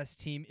even the best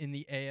team in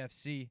the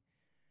AFC.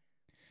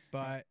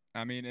 But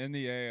I mean, in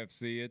the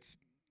AFC,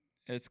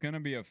 it's going to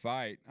be a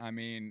fight. I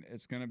mean,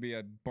 it's going to be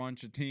a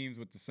bunch of teams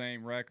with the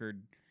same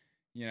record,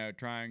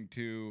 trying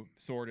to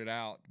sort it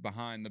out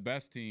behind the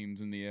best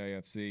teams in the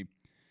AFC.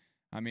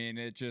 I mean,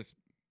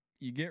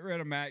 you get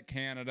rid of Matt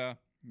Canada.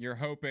 You're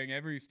hoping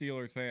every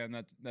Steelers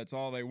fan that's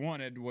all they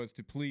wanted was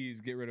to please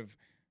get rid of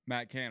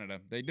Matt Canada.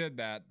 They did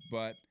that,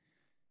 but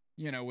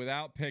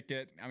without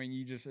Pickett, I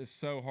mean, it's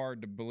so hard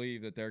to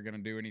believe that they're going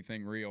to do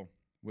anything real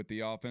with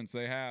the offense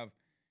they have.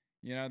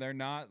 They're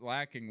not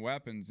lacking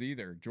weapons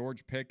either.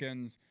 George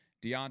Pickens,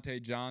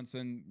 Deontay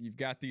Johnson, you've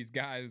got these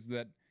guys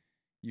that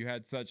you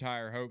had such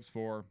higher hopes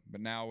for,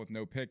 but now with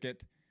no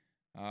Pickett,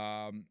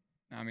 I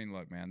mean,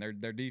 look, man,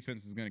 their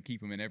defense is going to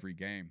keep them in every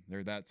game.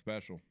 They're that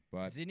special.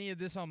 But is any of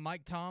this on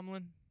Mike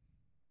Tomlin?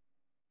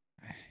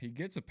 He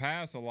gets a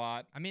pass a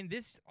lot. I mean,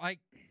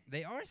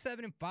 they are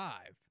 7-5.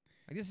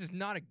 This is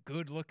not a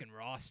good-looking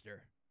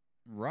roster.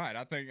 Right.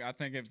 I think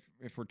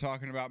if we're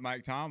talking about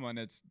Mike Tomlin,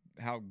 it's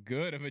how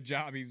good of a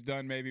job he's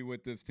done maybe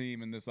with this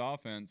team and this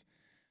offense.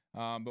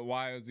 But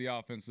why is the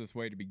offense this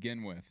way to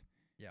begin with?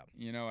 Yeah.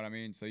 You know what I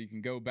mean? So you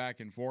can go back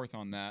and forth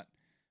on that.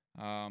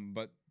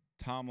 But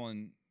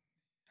Tomlin,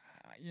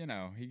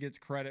 he gets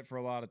credit for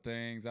a lot of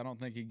things. I don't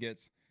think he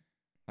gets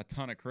a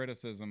ton of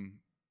criticism.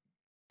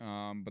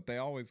 But they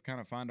always kind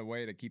of find a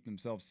way to keep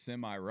themselves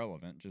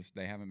semi-relevant. Just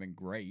they haven't been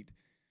great.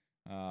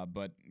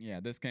 But, yeah,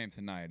 this game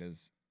tonight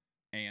is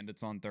and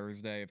it's on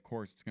Thursday, of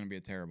course it's going to be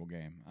a terrible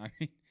game. I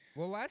mean,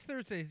 Well, last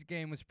Thursday's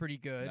game was pretty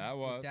good. That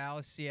was. With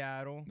Dallas,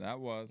 Seattle. that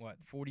was. What,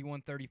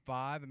 41-35?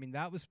 I mean,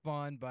 that was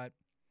fun, but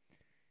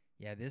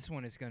yeah, this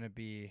one is going to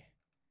be.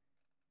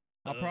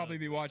 I'll probably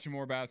be watching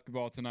more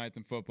basketball tonight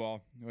than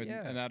football,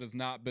 and that has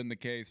not been the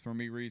case for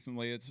me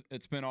recently.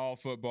 It's been all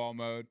football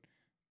mode,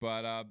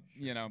 but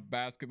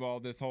basketball,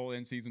 this whole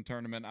in-season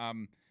tournament,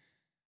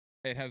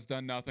 it has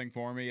done nothing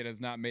for me. It has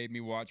not made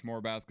me watch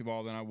more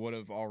basketball than I would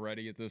have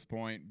already at this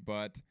point.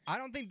 But I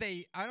don't think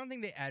they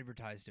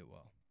advertised it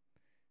well,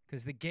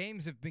 because the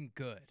games have been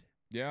good.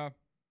 yeah,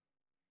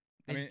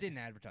 They just didn't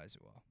advertise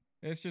it well.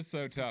 it's just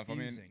so tough.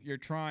 confusing. I mean, you're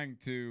trying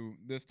to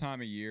this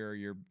time of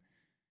year.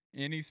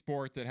 Any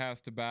sport that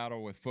has to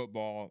battle with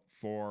football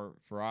for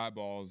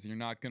eyeballs, you're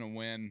not going to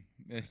win.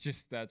 It's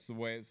just that's the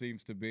way it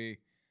seems to be.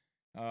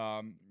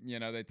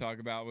 They talk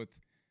about with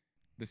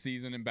the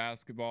season in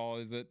basketball,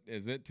 is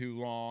it too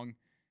long?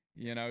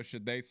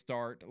 Should they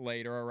start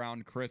later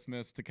around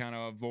Christmas to kind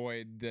of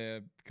avoid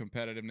the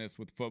competitiveness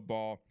with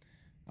football?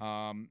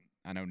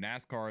 I know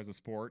NASCAR is a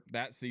sport.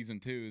 That season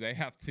too, they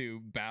have to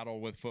battle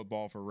with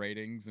football for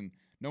ratings, and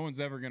no one's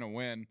ever going to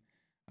win.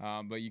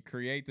 But you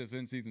create this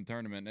in-season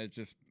tournament, it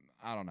just,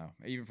 I don't know.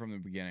 Even from the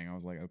beginning, I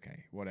was like,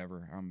 okay,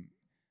 whatever.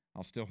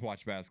 I'll still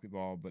watch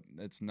basketball, but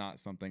it's not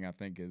something I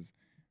think is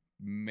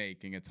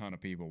making a ton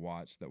of people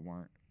watch that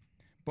weren't.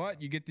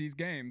 But you get these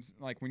games,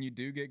 like when you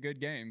do get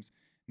good games,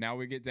 now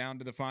we get down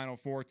to the Final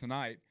Four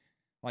tonight.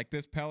 Like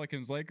this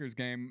Pelicans-Lakers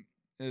game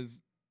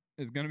is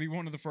going to be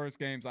one of the first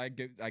games I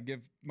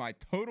give my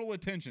total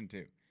attention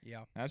to.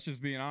 Yeah. That's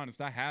just being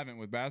honest. I haven't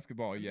with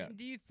basketball yet. mean,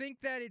 do you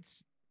think that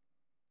it's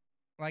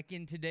like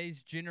in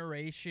today's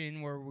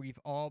generation where we've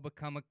all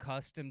become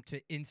accustomed to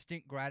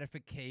instant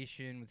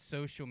gratification with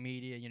social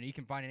media? You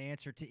can find an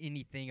answer to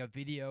anything, a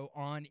video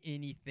on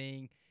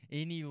anything,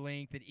 any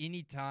length, at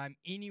any time,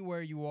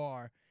 anywhere you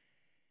are.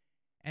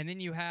 And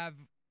then you have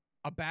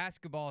a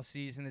basketball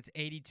season that's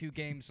 82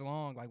 games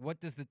long. Like,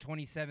 what does the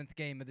 27th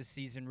game of the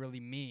season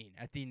really mean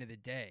at the end of the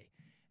day?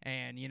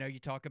 And, you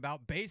talk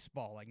about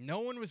baseball. Like, no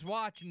one was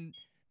watching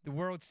the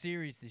World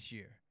Series this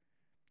year.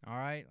 All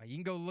right? Like, you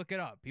can go look it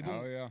up.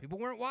 People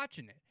weren't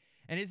watching it.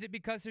 And is it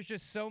because there's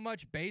just so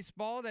much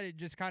baseball that it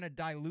just kind of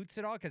dilutes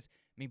it all? Because,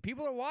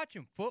 people are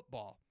watching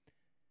football.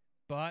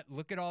 But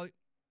look at all,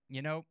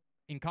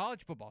 in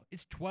college football,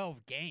 it's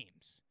 12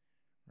 games,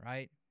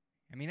 right?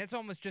 That's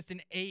almost just an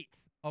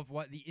eighth of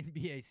what the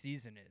NBA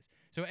season is.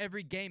 So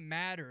every game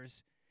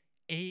matters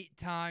 8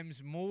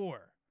 times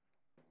more,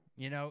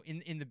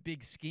 in the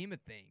big scheme of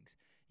things.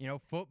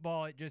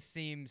 Football, it just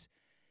seems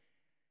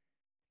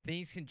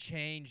things can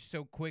change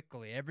so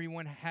quickly.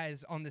 Everyone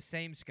has on the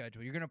same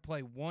schedule. You're going to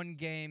play one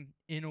game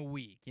in a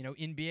week.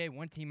 NBA,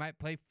 one team might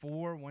play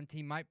 4, one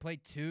team might play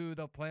 2.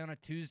 They'll play on a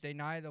Tuesday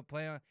night. They'll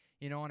play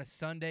on a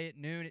Sunday at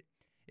noon.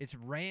 It's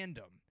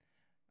random.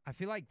 I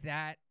feel like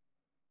that,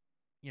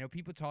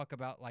 people talk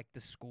about like the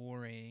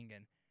scoring,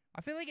 and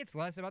I feel like it's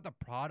less about the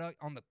product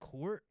on the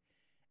court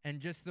and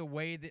just the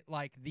way that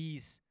like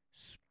these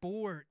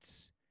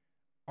sports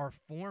are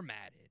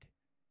formatted.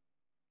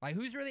 Like,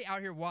 who's really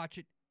out here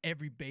watching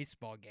every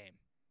baseball game,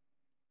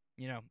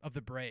 of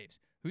the Braves?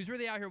 Who's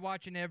really out here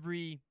watching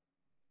every,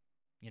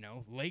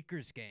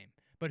 Lakers game?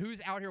 But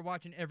who's out here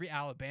watching every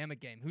Alabama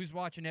game? Who's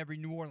watching every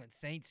New Orleans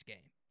Saints game?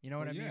 You know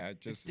what I mean? Yeah,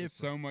 it's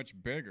so much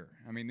bigger.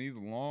 These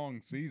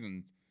long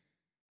seasons,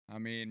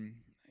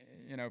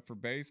 for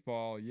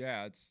baseball,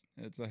 yeah,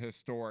 it's a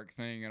historic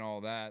thing and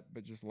all that,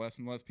 but just less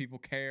and less people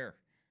care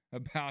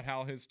about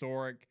how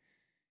historic,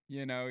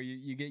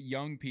 you get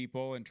young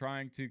people and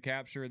trying to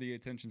capture the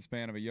attention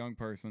span of a young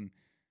person.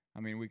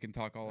 We can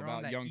talk all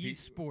about young people.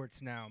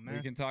 Sports now, man.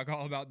 We can talk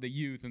all about the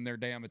youth and their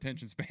damn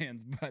attention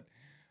spans, but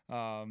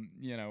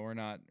we're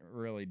not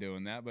really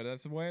doing that. But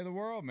that's the way of the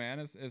world, man.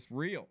 It's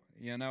real.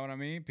 You know what I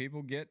mean?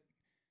 People get,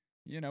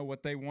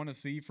 what they want to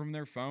see from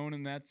their phone,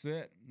 and that's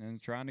it. And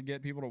it's trying to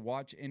get people to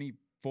watch any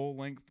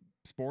full-length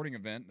sporting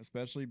event,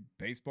 especially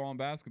baseball and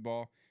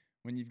basketball,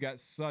 when you've got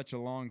such a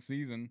long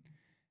season.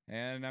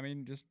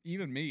 And just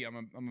even me, I'm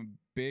a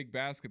big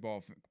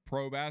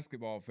pro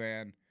basketball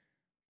fan.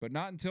 But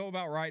not until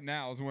about right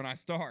now is when I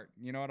start.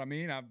 You know what I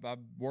mean? I'm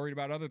worried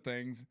about other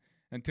things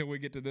until we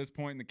get to this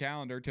point in the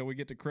calendar, till we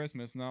get to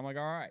Christmas. And then I'm like,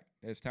 all right,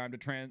 it's time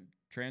to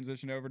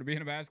transition over to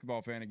being a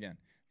basketball fan again.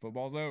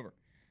 Football's over.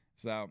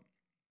 So,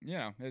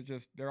 it's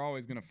just they're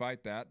always going to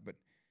fight that. But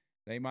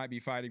they might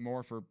be fighting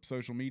more for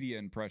social media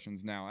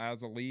impressions now.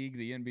 As a league,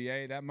 the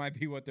NBA, that might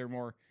be what they're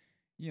more,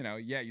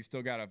 you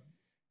still got to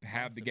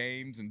have the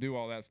games and do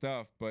all that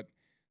stuff. But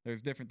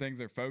there's different things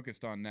they're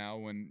focused on now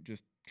when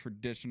just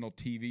traditional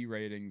TV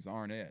ratings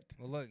aren't it.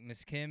 Well, look,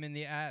 Miss Kim in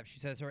the app, she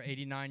says her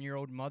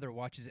 89-year-old mother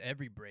watches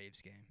every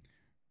Braves game.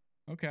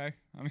 Okay.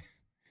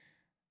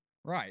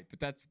 Right. But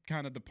that's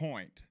kind of the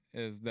point,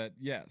 is that,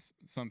 yes,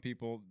 some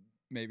people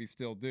maybe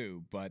still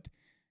do. But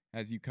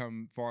as you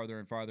come farther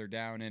and farther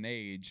down in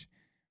age,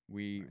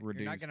 we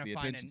reduce the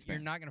attention span.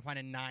 You're not going to find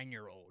a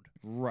 9-year-old.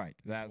 Right.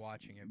 That's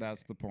watching it.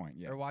 That's the point,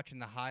 yeah. They're watching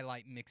the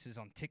highlight mixes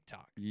on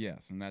TikTok.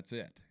 Yes, and that's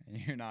it.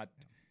 You're not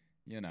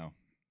you're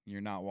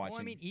not watching.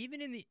 Well, I mean,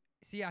 even in the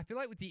I feel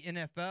like with the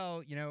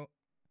NFL,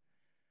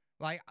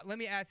 like, let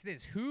me ask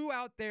this: who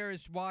out there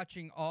is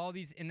watching all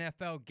these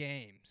NFL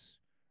games?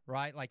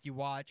 Right? Like you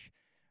watch.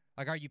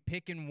 Like, are you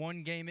picking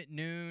one game at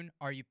noon?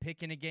 Are you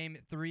picking a game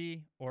at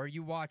 3? Or are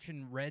you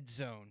watching Red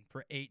Zone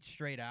for 8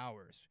 straight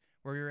hours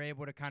where you're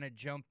able to kind of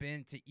jump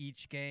into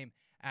each game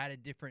at a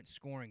different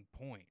scoring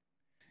point?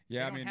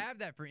 Yeah, they don't have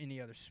that for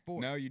any other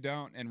sport. No, you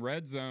don't. And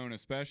Red Zone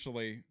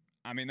especially,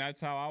 I mean, that's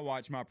how I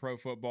watch my pro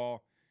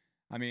football.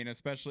 I mean,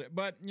 especially,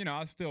 but,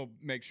 I still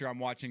make sure I'm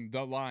watching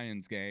the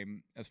Lions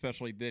game,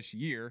 especially this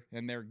year,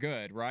 and they're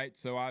good, right?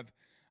 So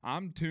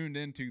I'm tuned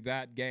into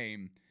that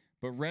game.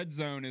 But Red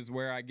Zone is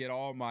where I get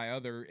all my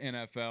other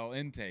NFL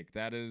intake.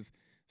 That is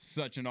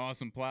such an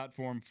awesome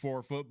platform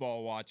for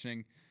football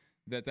watching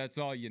that's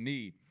all you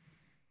need.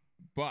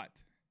 But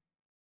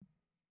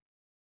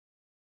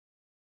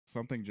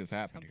something just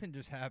happened. Something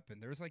just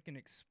happened. There was like an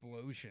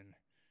explosion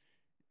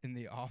in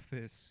the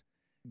office.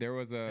 There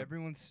was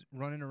everyone's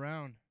running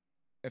around.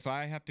 If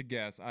I have to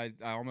guess, I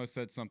almost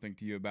said something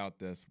to you about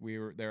this. We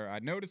were there. I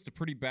noticed a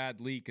pretty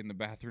bad leak in the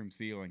bathroom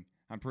ceiling.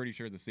 I'm pretty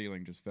sure the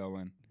ceiling just fell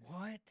in.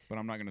 What? But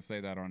I'm not going to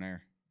say that on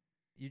air.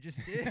 You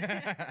just did.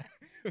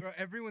 Bro,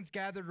 everyone's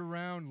gathered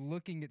around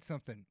looking at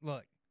something.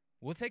 Look,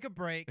 we'll take a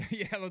break.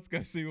 Yeah, let's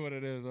go see what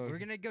it is. We're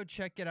gonna go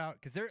check it out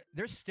because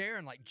they're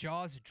staring like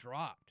jaws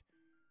dropped.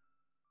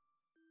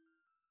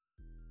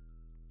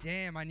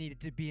 Damn, I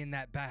needed to be in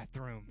that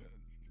bathroom.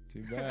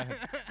 Too bad.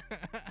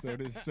 so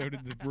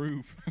did the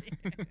roof.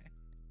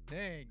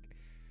 Dang.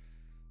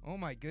 Oh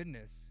my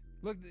goodness.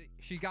 Look,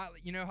 she got,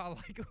 how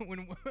like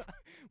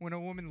when a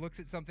woman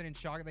looks at something in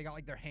shock, they got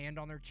like their hand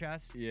on their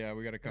chest. Yeah,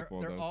 we got a couple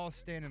of those. They're all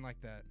standing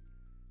like that.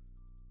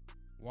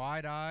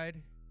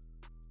 Wide-eyed.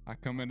 I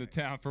come into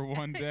town for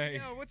one day.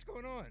 Yeah, what's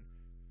going on?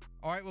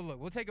 All right, well, look,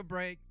 we'll take a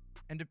break,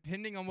 and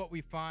depending on what we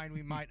find,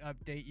 we might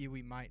update you,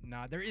 we might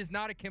not. There is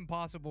not a Kim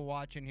Possible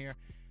watch in here.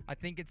 I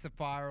think it's a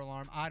fire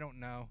alarm. I don't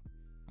know.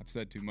 I've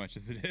said too much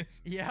as it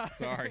is. Yeah.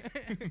 Sorry.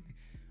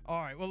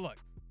 All right, well, look.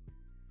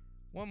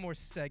 One more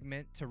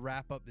segment to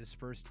wrap up this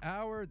first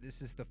hour.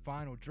 This is the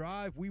final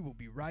drive. We will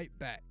be right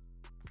back.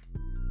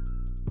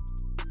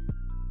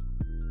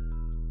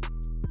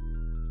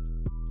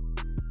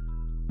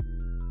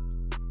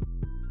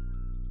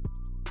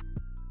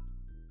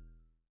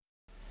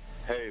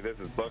 Hey, this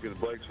is Buckets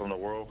Blakes from the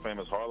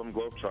world-famous Harlem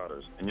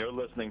Globetrotters, and you're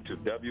listening to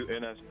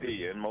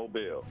WNSP in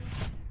Mobile.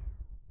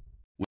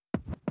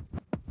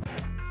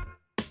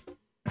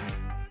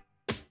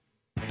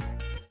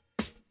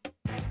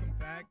 Welcome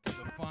back to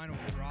the final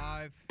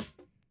drive.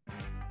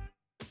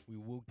 We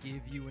will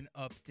give you an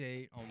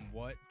update on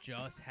what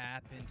just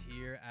happened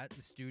here at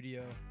the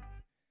studio.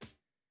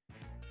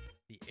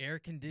 The air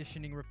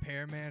conditioning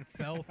repairman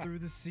fell through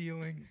the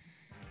ceiling.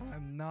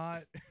 I'm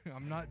not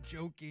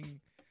joking.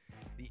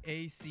 The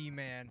AC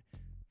man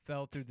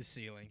fell through the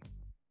ceiling.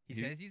 He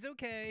says he's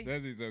okay.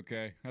 Says he's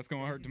okay. That's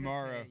going to hurt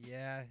tomorrow. Okay.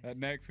 Yeah. That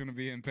neck's going to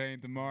be in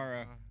pain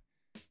tomorrow.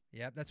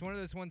 Yep, that's one of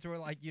those ones where,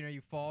 like,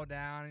 you fall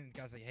down and the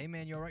guy's like, hey,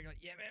 man, you all right? You're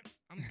like, yeah, man,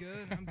 I'm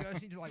good. I'm good. I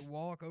just need to, like,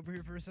 walk over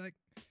here for a sec.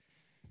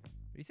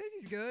 But he says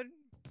he's good.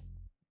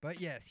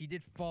 But, yes, he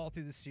did fall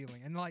through the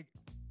ceiling. And, like,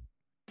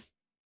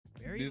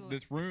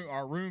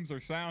 our rooms are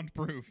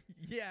soundproof.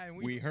 Yeah. And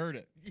we heard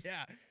it.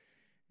 Yeah,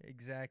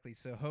 exactly.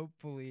 So,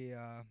 hopefully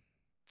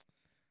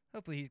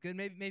he's good.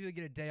 Maybe he'll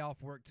get a day off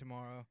work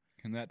tomorrow.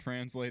 Can that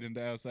translate into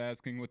us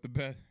asking what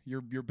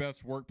your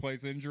best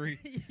workplace injury?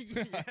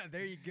 Yeah,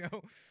 there you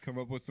go. Come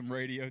up with some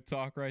radio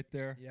talk right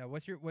there. Yeah,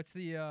 what's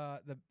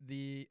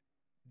the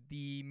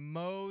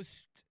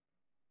most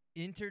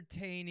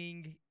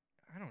entertaining?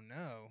 I don't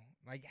know.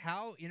 Like,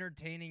 how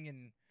entertaining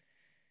and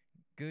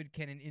good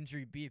can an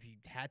injury be if you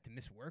had to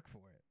miss work for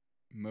it?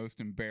 Most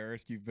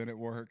embarrassed you've been at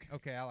work?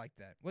 Okay, I like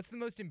that. What's the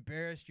most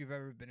embarrassed you've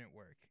ever been at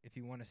work, if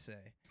you want to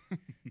say?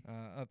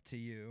 Up to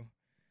you.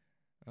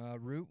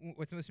 Root,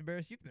 what's the most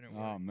embarrassed you've been at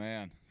work? Oh,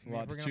 man. It's a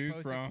lot to choose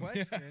from.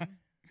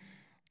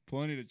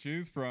 Plenty to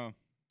choose from.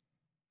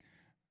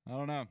 I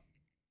don't know.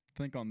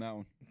 Think on that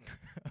one.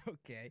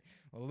 Okay.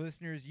 Well,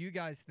 listeners, you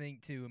guys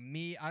think too.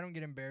 Me, I don't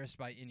get embarrassed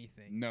by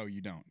anything. No,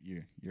 you don't.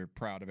 You're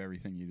proud of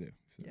everything you do.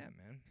 So. Yeah,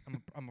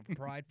 man. I'm a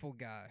prideful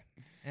guy,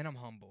 and I'm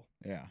humble.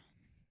 Yeah.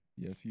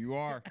 Yes, you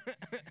are.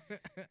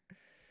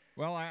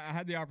 Well, I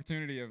had the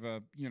opportunity of,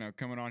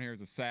 coming on here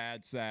as a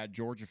sad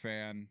Georgia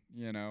fan.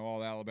 All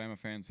the Alabama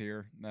fans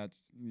here.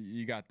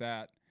 You got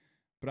that.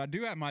 But I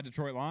do have my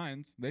Detroit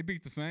Lions. They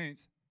beat the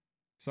Saints.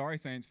 Sorry,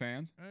 Saints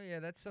fans. Oh, yeah,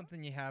 that's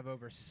something you have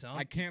over some.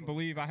 I can't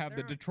believe I have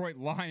the Detroit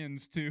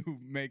Lions to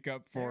make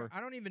up for.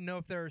 I don't even know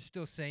if there are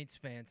still Saints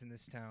fans in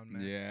this town,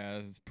 man. Yeah,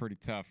 it's pretty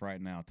tough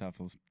right now.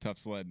 Tough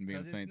sledding being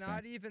a Saints fan.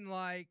 It's not even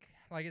like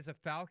as a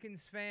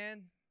Falcons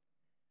fan,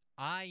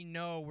 I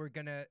know we're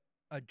going to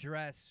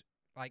address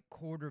like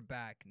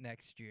quarterback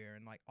next year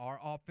and like our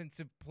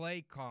offensive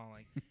play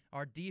calling.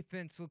 Our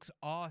defense looks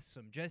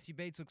awesome. Jesse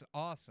Bates looks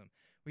awesome.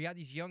 We got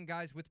these young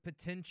guys with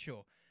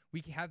potential.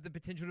 We have the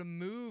potential to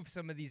move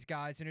some of these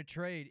guys in a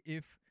trade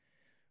if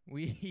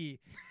we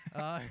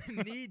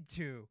need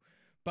to.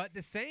 But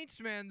the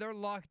Saints, man, they're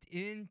locked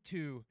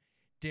into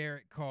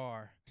Derek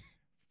Carr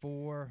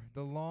for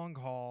the long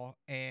haul,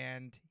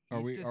 and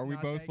Are we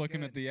both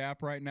looking at the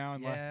app right now?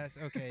 And yes,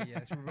 okay,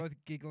 yes. We're both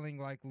giggling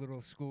like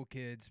little school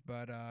kids,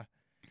 but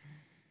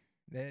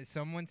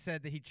someone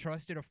said that he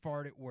trusted a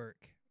fart at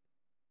work.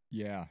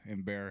 Yeah,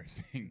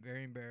 embarrassing.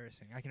 Very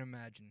embarrassing. I can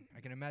imagine.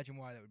 I can imagine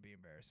why that would be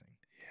embarrassing.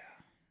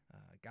 Yeah.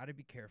 Got to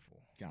be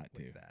careful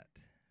with that.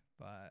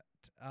 But,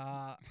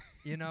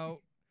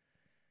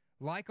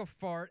 like a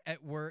fart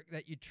at work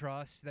that you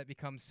trust that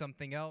becomes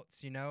something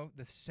else,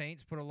 the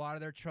Saints put a lot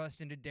of their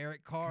trust into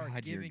Derek Carr.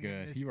 God, you're giving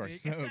good. Him this You are big,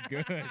 so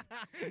good.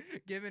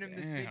 Giving him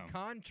this big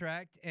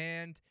contract.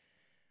 And,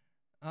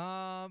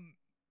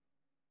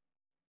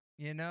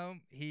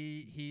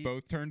 he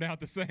both turned out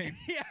the same.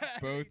 Yeah,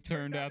 both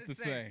turned out the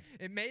same.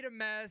 It made a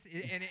mess,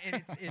 and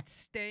it's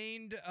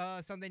stained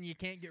something. You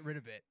can't get rid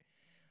of it.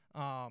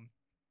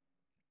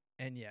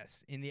 And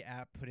yes, in the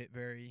app, put it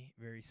very,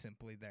 very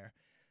simply there.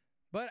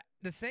 But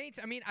the Saints,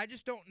 I mean, I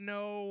just don't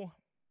know.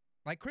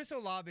 Like, Chris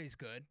Olave is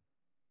good.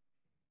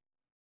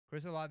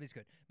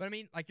 But, I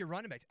mean, like, your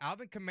running backs.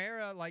 Alvin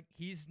Kamara, like,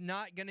 he's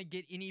not going to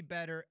get any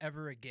better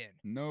ever again.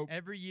 Nope.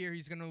 Every year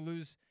he's going to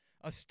lose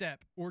a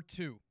step or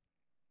two.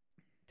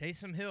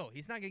 Taysom Hill,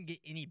 he's not going to get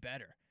any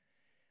better.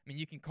 I mean,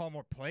 you can call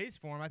more plays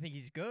for him. I think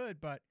he's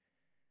good, but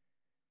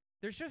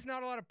there's just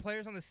not a lot of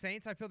players on the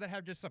Saints, I feel, that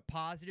have just a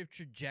positive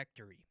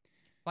trajectory.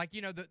 Like,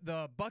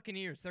 the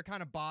Buccaneers, they're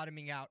kind of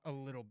bottoming out a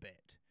little bit.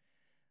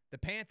 The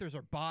Panthers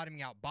are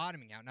bottoming out.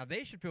 Now,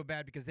 they should feel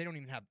bad because they don't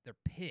even have their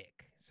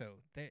pick. So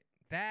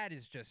that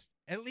is just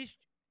at least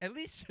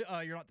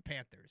you're not the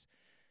Panthers.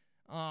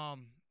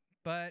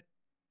 But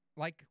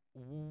like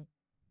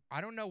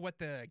I don't know what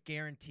the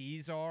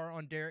guarantees are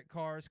on Derek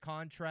Carr's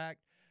contract,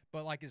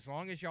 but like as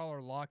long as y'all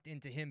are locked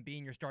into him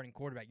being your starting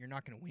quarterback, you're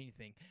not going to win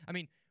anything. I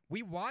mean,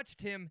 we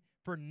watched him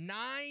for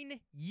 9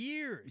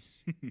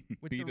 years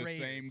with the Raiders. Be the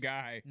same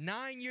guy.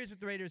 9 years with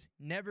the Raiders,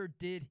 never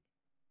did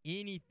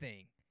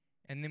anything.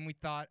 And then we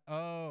thought,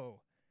 Drew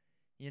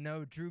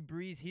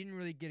Brees, he didn't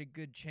really get a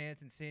good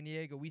chance in San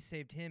Diego. We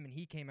saved him, and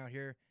he came out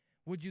here.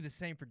 We'll do the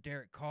same for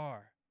Derek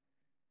Carr.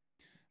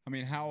 I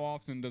mean, how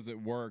often does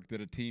it work that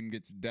a team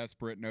gets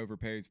desperate and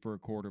overpays for a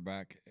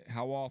quarterback?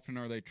 How often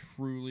are they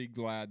truly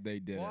glad they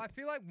did it? Well, I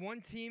feel like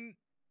one team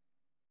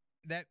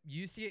that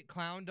used to get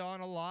clowned on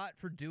a lot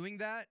for doing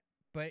that,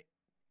 but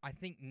I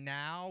think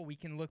now we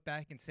can look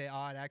back and say, it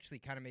actually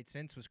kind of made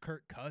sense, was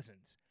Kirk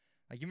Cousins.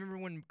 Like, you remember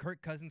when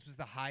Kirk Cousins was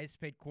the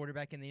highest paid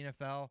quarterback in the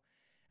NFL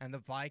and the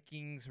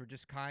Vikings were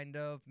just kind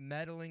of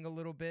meddling a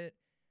little bit?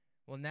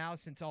 Well, now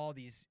since all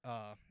these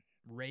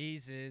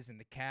raises and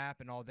the cap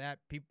and all that,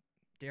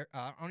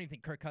 I don't even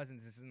think Kirk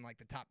Cousins is in like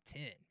the top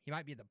 10. He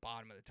might be at the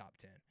bottom of the top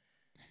 10.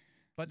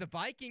 But the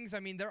Vikings,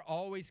 I mean, they're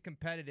always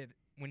competitive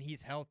when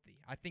he's healthy.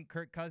 I think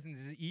Kirk Cousins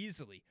is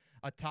easily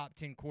a top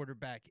 10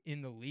 quarterback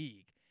in the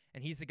league.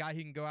 And he's a guy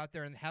who can go out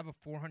there and have a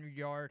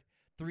 400-yard,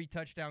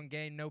 3-touchdown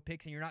game, no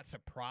picks, and you're not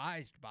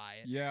surprised by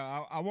it.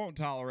 Yeah, I won't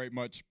tolerate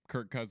much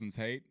Kirk Cousins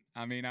hate.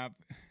 I mean,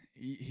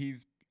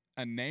 he's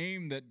a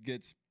name that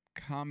gets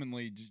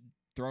commonly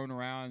thrown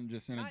around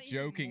just in not a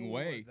joking anymore,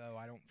 way. Though,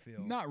 I don't feel.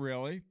 Not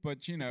really,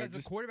 but, because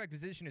the quarterback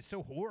position is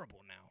so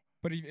horrible now.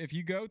 But if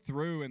you go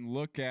through and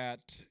look at,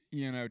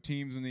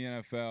 teams in the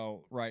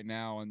NFL right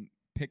now and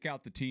pick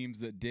out the teams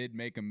that did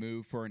make a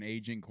move for an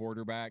aging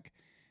quarterback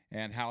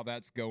and how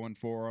that's going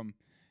for them,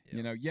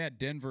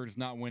 Denver's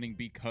not winning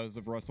because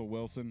of Russell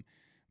Wilson,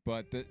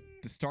 but to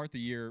start the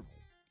year,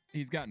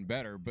 he's gotten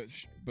better, but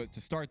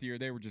to start the year,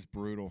 they were just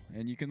brutal.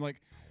 And you can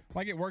like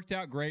it worked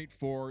out great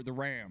for the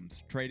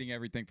Rams, trading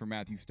everything for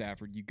Matthew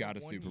Stafford. You got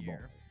a Super Bowl.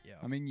 Yeah.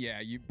 I mean,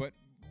 but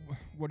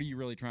what are you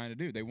really trying to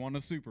do? They won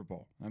a Super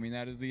Bowl. I mean,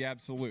 that is the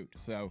absolute.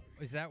 So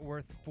is that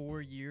worth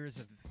 4 years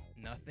of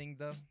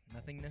nothingness?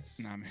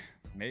 I mean,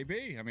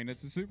 maybe. I mean,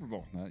 it's a Super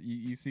Bowl.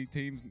 You see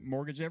teams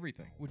mortgage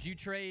everything. Would you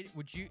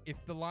if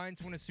the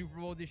Lions win a Super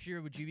Bowl this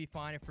year, would you be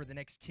fine if for the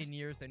next 10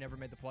 years they never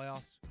made the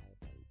playoffs?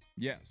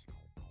 Yes.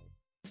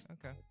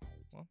 Okay.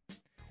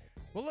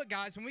 Well, look,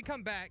 guys, when we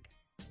come back,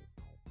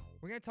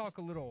 we're going to talk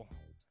a little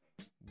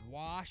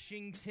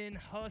Washington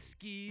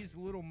Huskies, a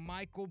little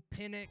Michael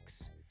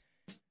Penix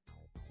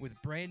with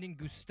Brandon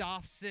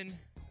Gustafson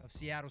of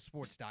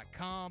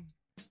SeattleSports.com.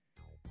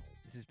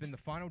 This has been The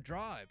Final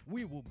Drive.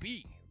 We will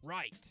be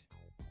right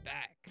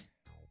back.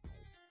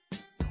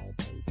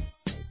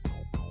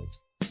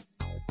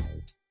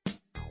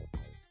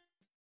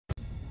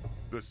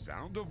 The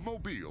Sound of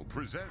Mobile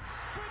presents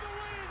For the win!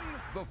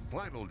 The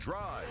Final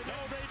Drive No,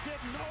 they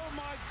didn't. Oh,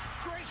 my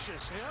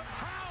gracious. Yep.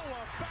 How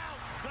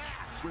about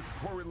that? with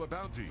Corey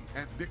LaBounty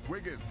and Nick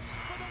Wiggins.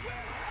 For the win!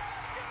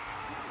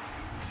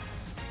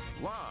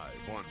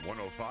 Live on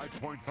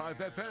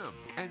 105.5 FM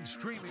and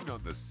streaming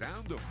on the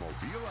Sound of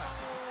Mobile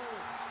app.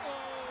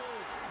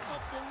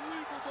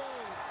 Unbelievable!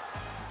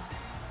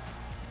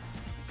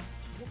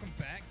 Welcome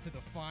back to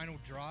The Final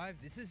Drive.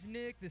 This is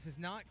Nick. This is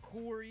not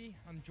Corey.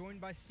 I'm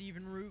joined by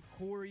Stephen Root.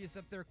 Corey is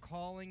up there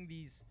calling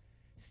these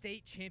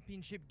state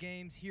championship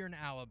games here in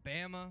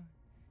Alabama.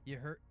 You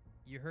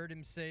You heard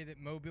him say that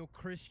Mobile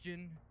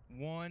Christian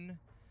won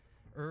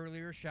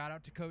earlier. Shout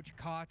out to Coach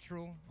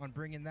Cottrell on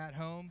bringing that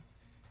home.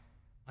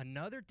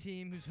 Another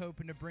team who's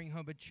hoping to bring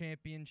home a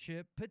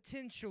championship,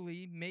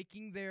 potentially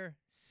making their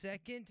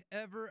second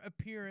ever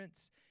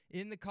appearance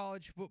in the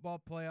college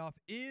football playoff,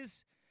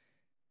 is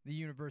the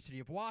University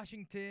of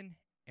Washington.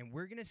 And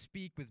we're going to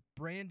speak with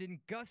Brandon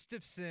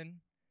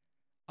Gustafson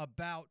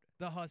about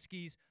the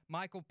Huskies,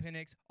 Michael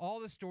Penix, all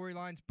the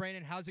storylines.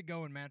 Brandon, how's it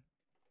going, man?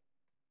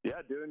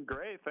 Yeah, doing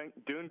great.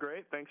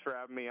 Thanks for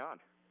having me on.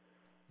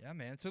 Yeah,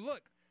 man. So,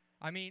 look,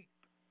 I mean,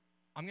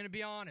 I'm going to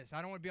be honest.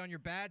 I don't want to be on your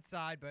bad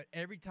side, but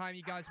every time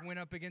you guys went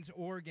up against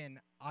Oregon,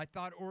 I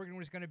thought Oregon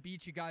was going to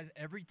beat you guys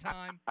every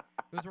time.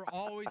 Those were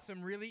always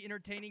some really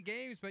entertaining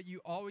games, but you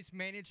always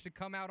managed to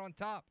come out on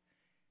top.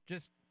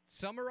 Just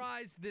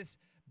summarize this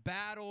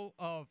battle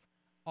of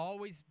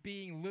always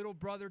being little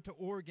brother to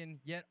Oregon,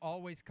 yet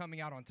always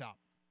coming out on top.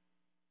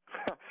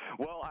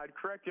 Well, I'd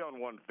correct you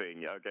on one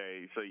thing.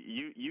 Okay, so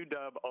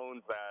UW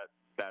owns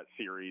that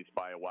series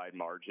by a wide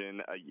margin.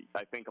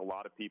 I think a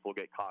lot of people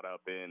get caught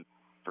up in,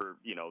 for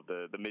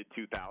the mid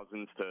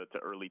 2000s to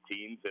early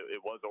teens.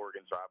 It was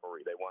Oregon's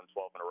rivalry. They won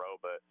 12 in a row,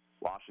 but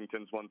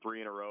Washington's won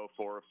 3 in a row,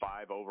 4 or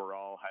 5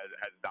 overall.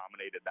 Has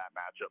dominated that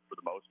matchup for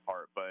the most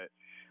part. But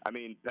I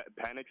mean,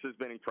 Penix has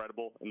been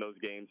incredible in those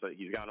games.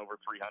 He's gone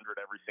over 300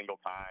 every single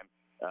time.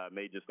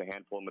 Made just a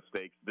handful of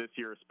mistakes. This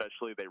year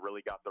especially, they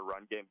really got the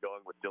run game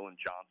going with Dylan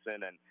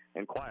Johnson.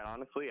 And quite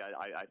honestly,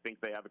 I think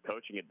they have a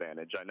coaching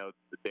advantage. I know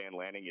that Dan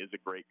Lanning is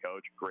a great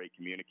coach, great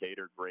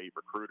communicator, great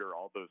recruiter,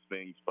 all those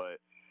things. But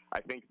I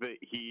think that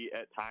he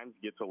at times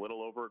gets a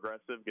little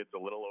over-aggressive, gets a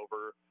little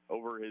over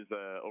his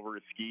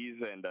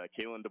skis, and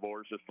Kalen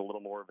DeBoer is just a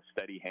little more of a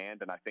steady hand,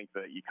 and I think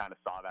that you kind of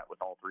saw that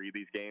with all 3 of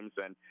these games.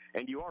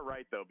 And you are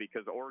right, though,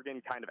 because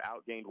Oregon kind of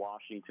outgained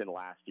Washington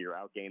last year,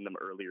 outgained them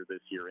earlier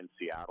this year in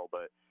Seattle,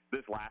 but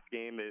this last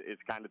game is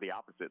kind of the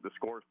opposite. The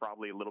score is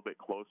probably a little bit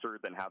closer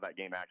than how that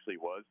game actually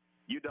was.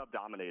 UW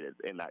dominated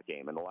in that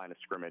game, in the line of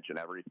scrimmage and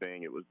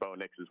everything. It was Bo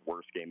Nix's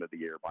worst game of the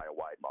year by a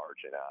wide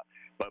margin.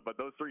 But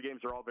those 3 games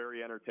are all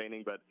very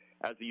entertaining. But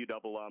as a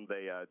UW alum,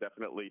 they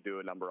definitely do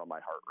a number on my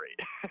heart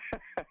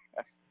rate.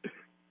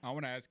 I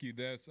want to ask you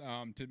this,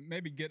 to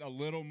maybe get a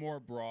little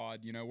more broad.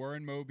 We're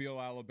in Mobile,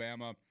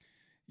 Alabama.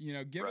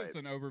 Give us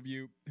an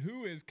overview.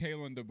 Who is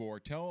Kalen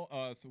DeBoer? Tell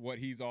us what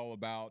he's all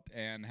about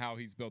and how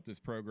he's built this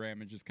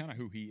program and just kind of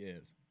who he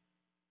is.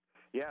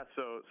 Yeah,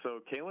 so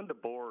Kalen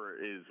DeBoer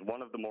is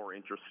one of the more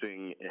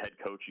interesting head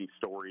coaching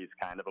stories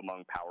kind of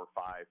among Power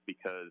 5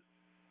 because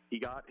he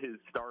got his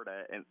start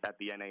at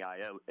the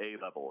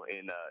NAIA level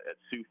at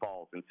Sioux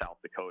Falls in South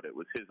Dakota. It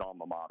was his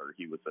alma mater.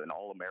 He was an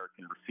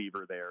All-American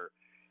receiver there.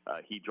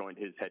 He joined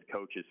his head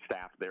coach's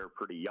staff there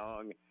pretty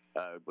young,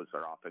 was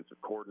their offensive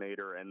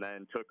coordinator, and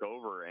then took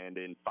over and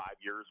in 5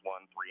 years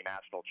won 3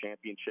 national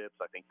championships.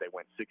 I think they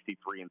went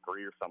 63-3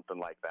 or something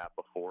like that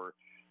before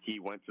he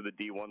went to the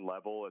D1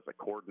 level as a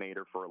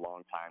coordinator for a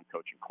long time,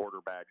 coaching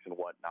quarterbacks and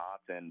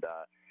whatnot. And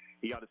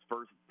he got his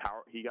first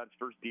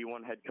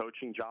D1 head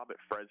coaching job at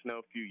Fresno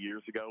a few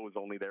years ago. Was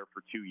only there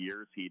for 2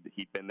 years. He'd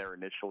been there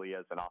initially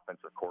as an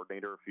offensive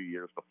coordinator a few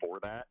years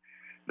before that.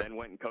 Then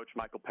went and coached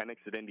Michael Penix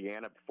at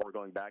Indiana before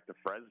going back to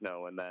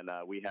Fresno. And then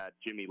we had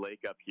Jimmy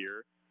Lake up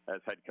here as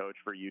head coach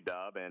for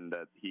UW, and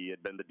he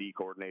had been the D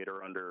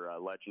coordinator under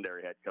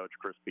legendary head coach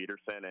Chris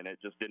Peterson, and it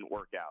just didn't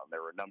work out.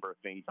 There were a number of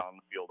things on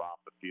the field, off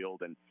the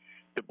field, and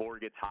DeBoer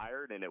gets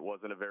hired, and it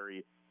wasn't a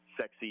very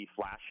sexy,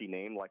 flashy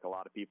name like a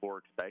lot of people were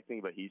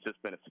expecting, but he's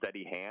just been a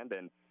steady hand.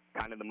 And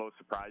kind of the most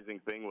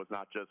surprising thing was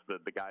not just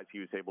the guys he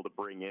was able to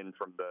bring in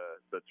from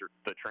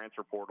the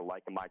transfer portal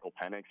like a Michael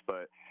Penix,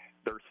 but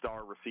their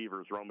star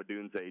receivers, Roma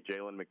Dunze,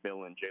 Jalen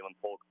McMillan, Jalen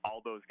Polk,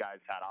 all those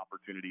guys had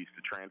opportunities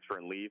to transfer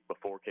and leave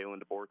before Kalen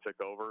DeBoer took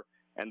over,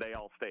 and they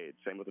all stayed.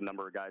 Same with a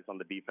number of guys on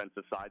the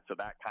defensive side, so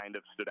that kind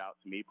of stood out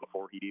to me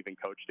before he'd even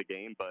coached a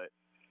game. But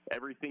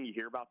everything you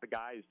hear about the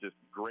guy is just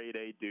grade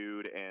A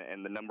dude,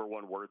 and the number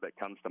one word that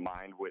comes to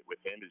mind with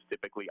him is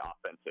typically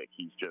authentic.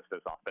 He's just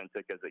as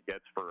authentic as it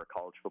gets for a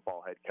college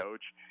football head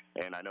coach,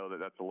 and I know that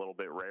that's a little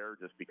bit rare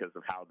just because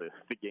of how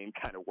the game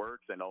kind of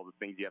works and all the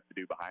things you have to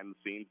do behind the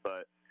scenes,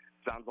 but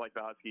sounds like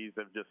the Huskies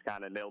have just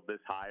kind of nailed this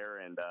hire,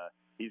 and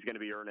he's going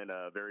to be earning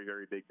a very,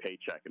 very big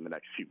paycheck in the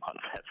next few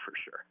months, that's for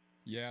sure.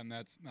 Yeah, and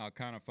I'll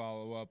kind of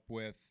follow up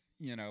with,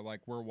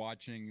 like we're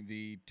watching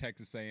the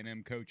Texas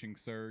A&M coaching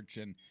search,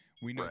 and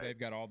we know they've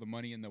got all the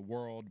money in the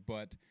world,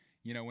 but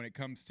when it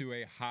comes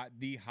to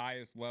the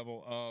highest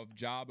level of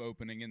job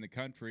opening in the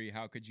country,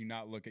 how could you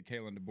not look at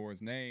Kalen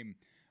DeBoer's name?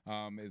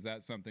 Is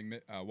that something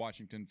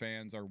Washington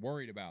fans are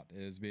worried about,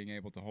 is being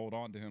able to hold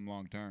on to him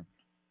long term?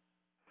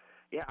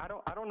 Yeah, I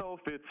don't know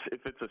if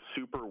it's a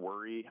super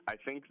worry. I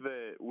think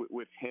that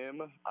with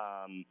him,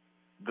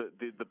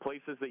 the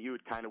places that you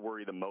would kind of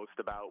worry the most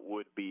about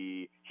would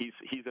be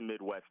he's a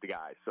Midwest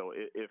guy. So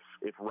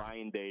if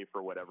Ryan Day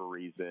for whatever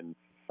reason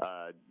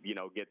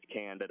gets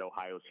canned at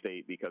Ohio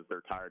State because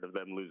they're tired of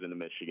them losing to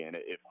Michigan,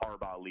 if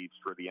Harbaugh leaves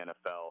for the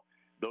NFL,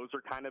 those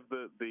are kind of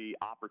the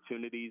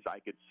opportunities I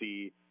could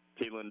see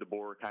Kalen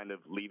DeBoer kind of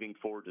leaving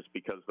for, just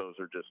because those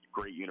are just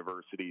great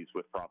universities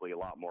with probably a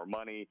lot more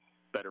money,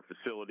 better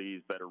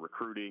facilities, better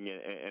recruiting,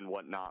 and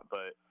whatnot.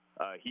 But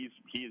he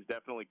is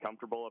definitely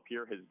comfortable up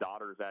here. His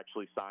daughter is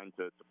actually signed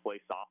to play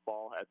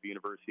softball at the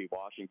University of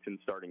Washington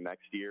starting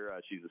next year.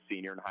 She's a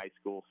senior in high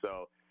school,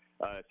 so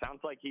it sounds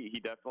like he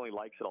definitely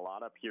likes it a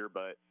lot up here.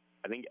 But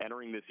I think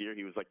entering this year,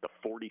 he was like the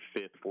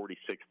 45th,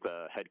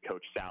 46th head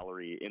coach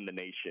salary in the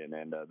nation,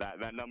 and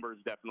that number's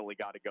definitely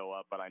got to go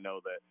up. But I know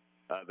that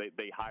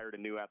they hired a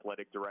new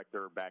athletic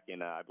director back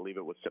in, I believe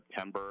it was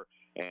September,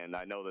 and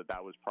I know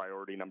that was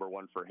priority number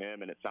one for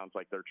him, and it sounds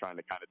like they're trying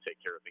to kind of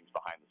take care of things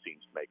behind the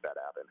scenes to make that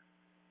happen.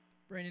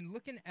 Brandon,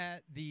 looking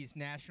at these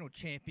national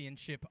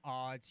championship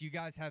odds, you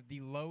guys have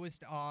the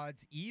lowest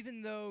odds,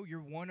 even though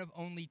you're one of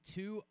only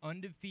 2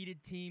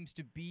 undefeated teams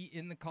to be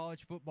in the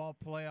college football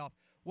playoff.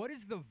 What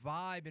is the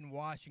vibe in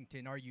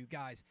Washington? Are you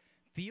guys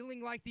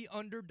feeling like the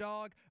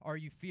underdog? Are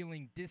you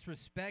feeling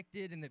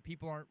disrespected and that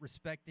people aren't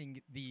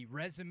respecting the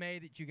resume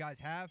that you guys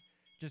have?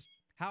 Just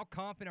how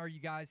confident are you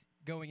guys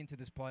going into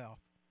this playoff?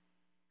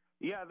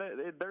 Yeah,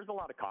 there's a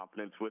lot of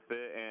confidence with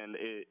it, and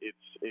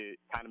it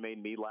kind of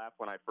made me laugh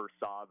when I first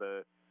saw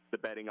the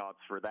betting odds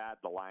for that,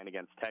 the line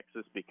against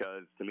Texas,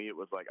 because to me it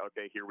was like,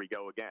 okay, here we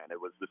go again. It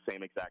was the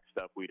same exact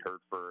stuff we'd heard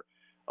for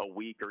a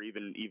week or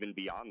even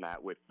beyond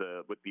that with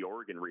the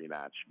Oregon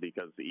rematch,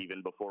 because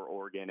even before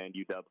Oregon and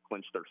UW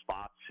clinched their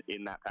spots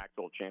in that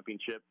Pac-12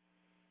 championship,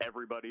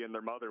 everybody and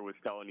their mother was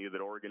telling you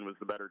that Oregon was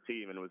the better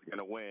team and was going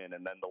to win,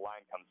 and then the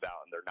line comes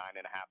out and they're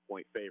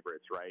 9.5-point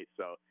favorites, right?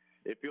 So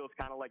it feels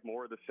kind of like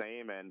more of the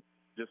same, and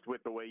just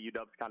with the way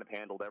UW's kind of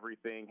handled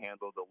everything,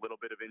 handled a little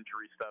bit of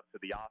injury stuff to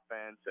the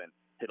offense, and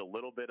hit a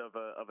little bit of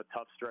a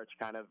tough stretch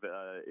kind of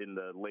in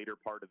the later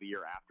part of the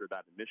year after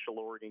that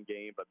initial Oregon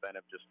game, but then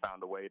have just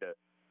found a way to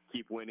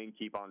keep winning,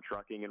 keep on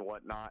trucking and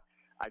whatnot.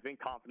 I think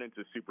confidence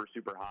is super,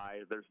 super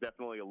high. There's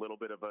definitely a little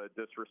bit of a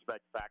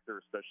disrespect factor,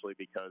 especially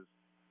because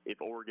if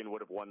Oregon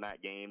would have won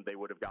that game, they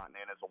would have gotten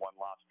in as a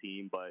one-loss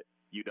team, but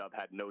UW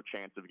had no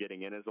chance of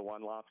getting in as a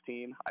one-loss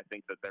team. I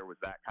think that there was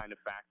that kind of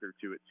factor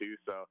to it too.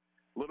 So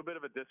a little bit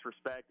of a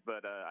disrespect,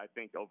 but I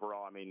think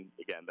overall, I mean,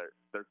 again,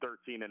 they're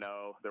 13-0.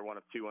 They're one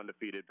of 2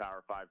 undefeated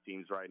Power 5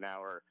 teams right now,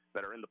 or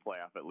that are in the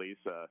playoff at least.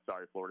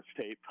 Sorry, Florida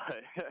State,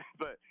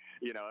 but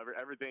you know,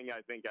 everything.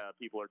 I think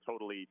people are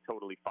totally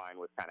fine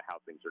with kind of how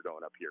things are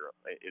going up here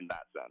in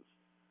that sense.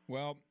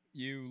 Well,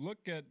 you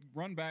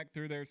run back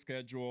through their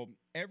schedule.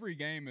 Every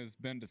game has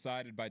been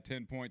decided by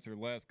 10 points or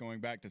less going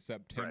back to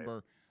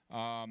September.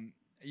 Right.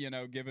 You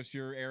know, give us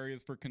your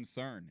areas for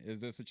concern.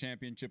 Is this a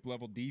championship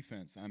level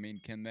defense? I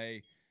mean, can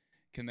they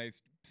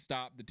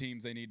stop the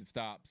teams they need to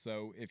stop?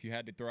 So if you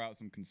had to throw out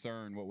some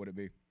concern, what would it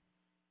be?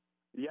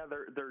 Yeah,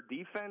 their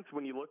defense,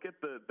 when you look at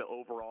the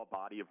overall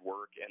body of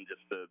work and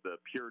just the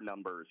pure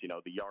numbers, you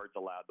know, the yards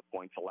allowed, the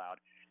points allowed,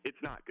 it's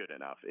not good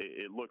enough.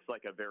 It looks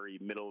like a very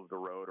middle of the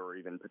road or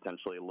even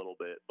potentially a little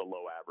bit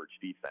below average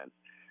defense.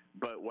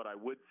 But what I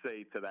would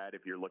say to that,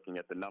 if you're looking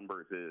at the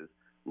numbers, is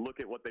look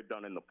at what they've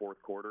done in the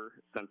fourth quarter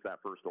since that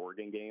first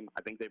Oregon game.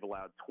 I think they've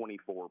allowed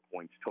 24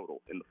 points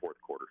total in the fourth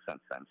quarter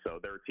since then. So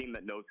they're a team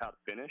that knows how to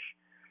finish.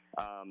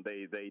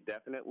 They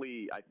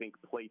definitely, I think,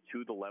 play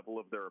to the level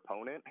of their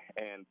opponent,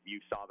 and you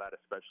saw that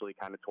especially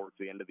kind of towards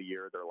the end of the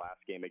year. Their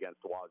last game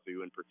against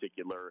Wazoo in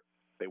particular,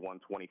 they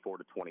won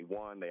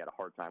 24-21. They had a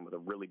hard time with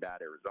a really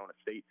bad Arizona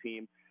State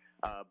team,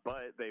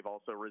 but they've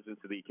also risen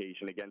to the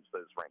occasion against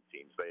those ranked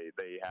teams.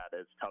 They had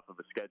as tough of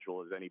a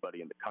schedule as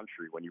anybody in the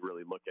country when you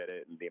really look at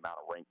it and the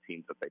amount of ranked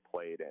teams that they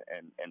played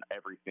and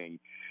everything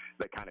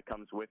that kind of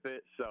comes with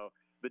it. So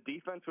the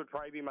defense would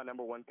probably be my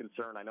number one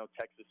concern. I know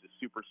Texas is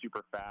super,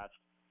 super fast.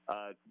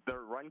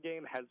 Their run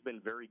game has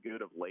been very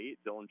good of late.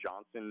 Dylan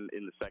Johnson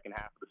in the second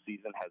half of the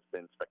season has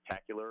been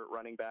spectacular at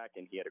running back,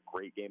 and he had a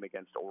great game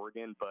against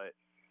Oregon. But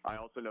I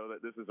also know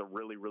that this is a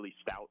really, really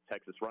stout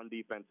Texas run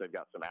defense. They've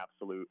got some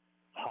absolute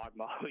hog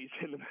mollies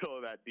in the middle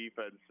of that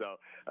defense.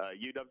 So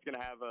UW's going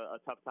to have a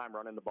tough time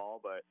running the ball,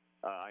 but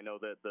I know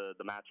that the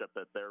matchup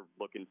that they're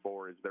looking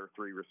for is their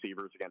 3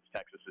 receivers against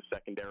Texas's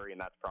secondary,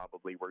 and that's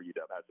probably where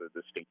UW has a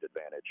distinct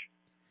advantage.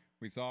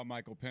 We saw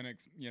Michael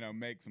Penix, you know,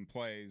 make some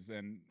plays,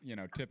 and, you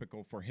know,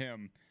 typical for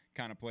him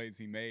kind of plays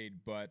he made.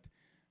 But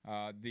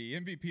the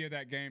MVP of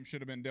that game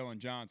should have been Dylan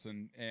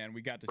Johnson, and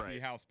we got to see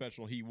how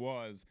special he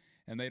was.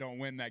 And they don't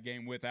win that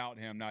game without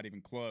him, not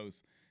even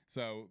close.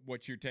 So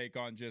what's your take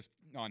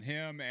on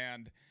him?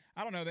 And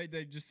I don't know,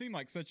 they just seem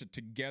like such a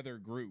together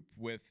group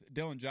with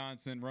Dylan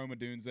Johnson, Rome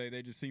Odunze.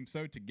 They just seem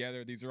so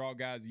together. These are all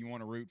guys you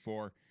want to root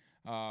for.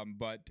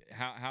 But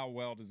how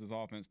well does this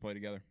offense play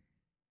together?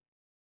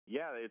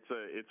 Yeah,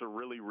 it's a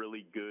really,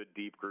 really good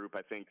deep group.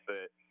 I think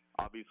that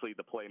obviously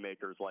the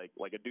playmakers like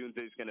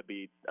Odunze is going to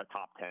be a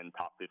top 10,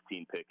 top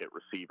 15 pick at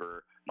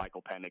receiver.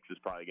 Michael Penix is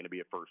probably going to be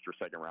a first or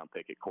second round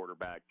pick at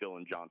quarterback.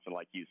 Dylan Johnson,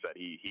 like you said,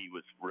 he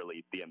was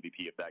really the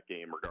MVP of that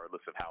game,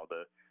 regardless of how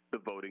the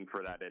voting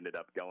for that ended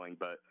up going.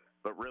 But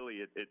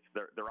really, it's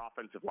their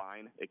offensive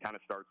line. It kind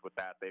of starts with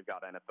that. They've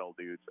got NFL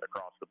dudes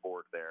across the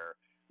board there.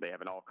 They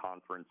have an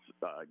all-conference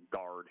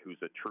guard who's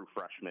a true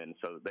freshman.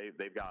 So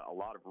they've got a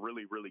lot of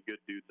really, really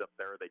good dudes up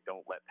there. They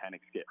don't let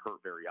Penix get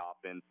hurt very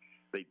often.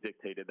 They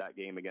dictated that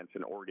game against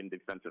an Oregon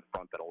defensive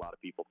front that a lot of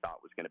people thought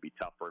was going to be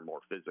tougher and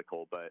more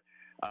physical. But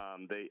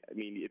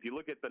if you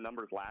look at the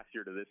numbers last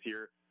year to this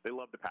year, they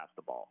love to pass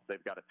the ball.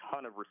 They've got a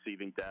ton of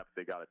receiving depth.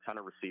 They've got a ton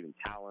of receiving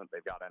talent.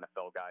 They've got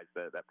NFL guys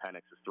that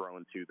Penix is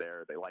throwing to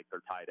there. They like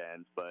their tight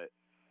ends. But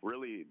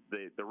really,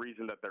 the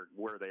reason that they're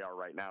where they are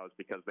right now is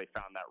because they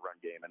found that run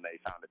game, and they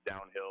found a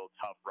downhill,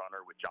 tough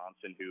runner with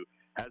Johnson, who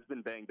has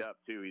been banged up,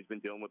 too. He's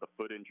been dealing with a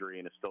foot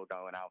injury and is still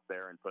going out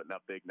there and putting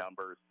up big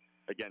numbers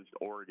against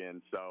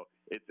Oregon. So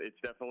it's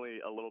definitely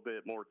a little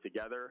bit more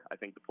together. I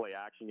think the play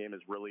action game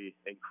has really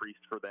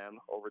increased for them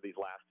over these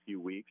last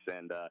few weeks,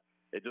 and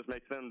it just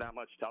makes them that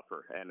much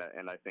tougher. And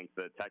I think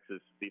that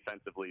Texas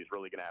defensively is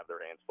really going to have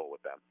their hands full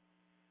with them.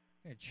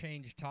 Going to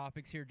change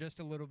topics here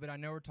just a little bit. I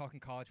know we're talking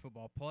college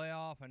football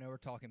playoff. I know we're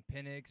talking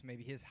Penix,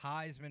 maybe his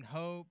Heisman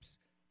hopes.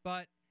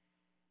 But,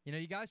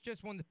 you guys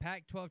just won the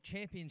Pac-12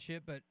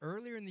 championship, but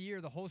earlier in the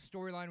year, the whole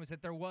storyline was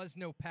that there was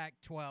no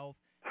Pac-12.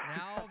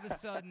 Now, all of a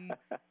sudden,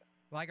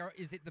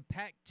 is it the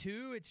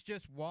Pac-2? It's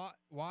just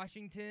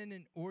Washington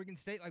and Oregon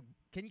State?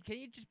 Can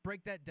you just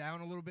break that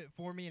down a little bit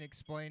for me and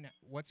explain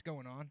what's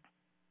going on?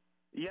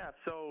 Yeah,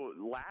 so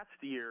last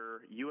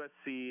year,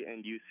 USC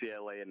and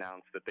UCLA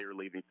announced that they were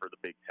leaving for the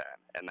Big Ten,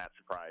 and that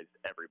surprised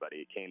everybody.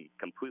 It came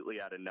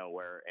completely out of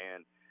nowhere,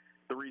 and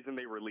the reason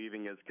they were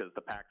leaving is because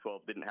the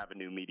Pac-12 didn't have a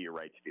new media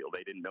rights deal.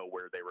 They didn't know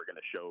where they were going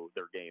to show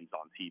their games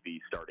on TV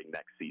starting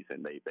next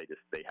season.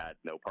 They had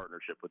no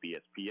partnership with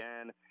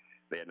ESPN.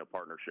 They had no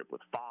partnership with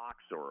Fox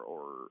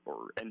or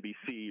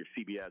NBC or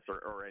CBS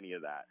or any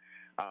of that.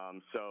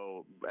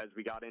 So as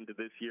we got into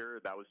this year,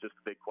 that was just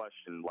a big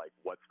question,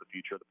 what's the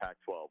future of the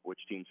Pac-12? Which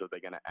teams are they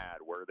going to add?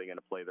 Where are they going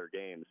to play their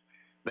games?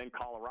 Then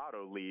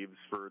Colorado leaves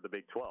for the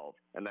Big 12.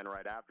 And then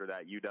right after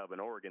that, UW and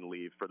Oregon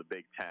leave for the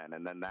Big 10.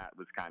 And then that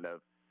was kind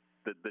of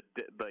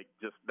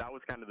that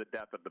was kind of the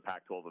death of the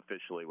Pac-12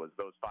 officially, was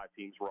those five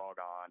teams were all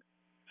gone.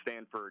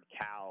 Stanford,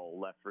 Cal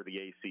left for the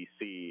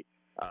ACC.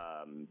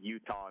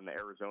 Utah and the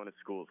Arizona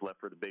schools left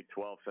for the Big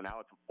 12. So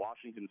now it's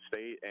Washington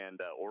State and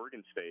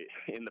Oregon State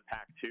in the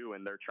Pac-2,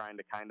 and they're trying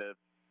to kind of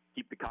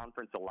keep the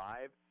conference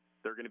alive.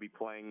 They're going to be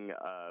playing,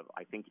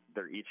 I think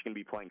they're each going to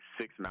be playing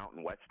 6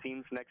 Mountain West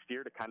teams next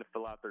year to kind of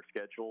fill out their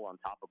schedule on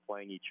top of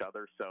playing each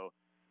other. So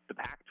the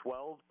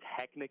Pac-12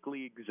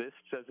 technically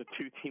exists as a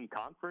 2-team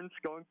conference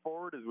going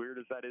forward, as weird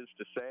as that is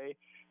to say,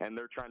 and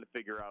they're trying to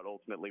figure out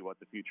ultimately what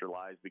the future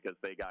lies, because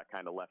they got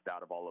kind of left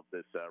out of all of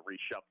this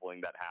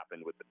reshuffling that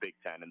happened with the Big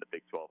 10 and the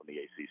Big 12 and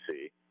the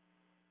ACC.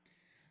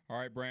 All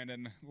right,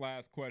 Brandon,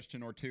 last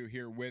question or two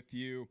here with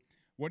you.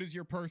 What is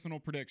your personal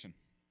prediction?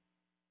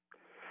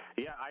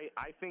 Yeah,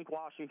 I think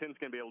Washington's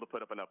going to be able to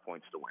put up enough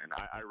points to win.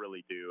 I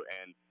really do,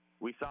 and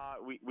we saw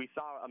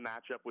a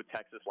matchup with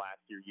Texas last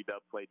year.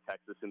 UW played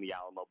Texas in the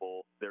Alamo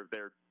Bowl. They're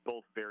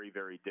both very,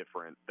 very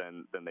different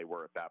than they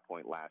were at that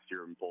point last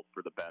year, and both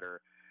for the better.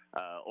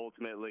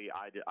 Ultimately,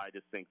 I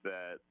just think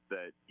that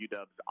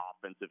UW's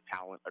offensive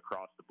talent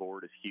across the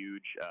board is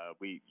huge.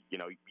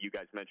 You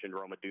guys mentioned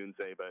Roma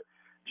Dunze, but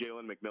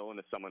Jalen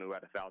McMillan is someone who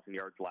had 1,000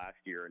 yards last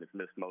year and has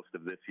missed most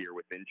of this year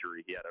with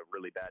injury. He had a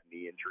really bad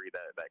knee injury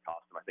that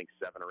cost him, I think,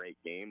 7 or 8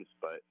 games,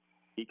 but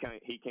he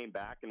came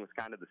back and was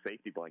kind of the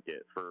safety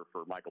blanket for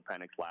Michael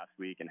Penix last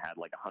week, and had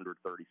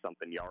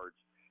 130-something yards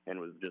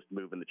and was just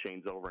moving the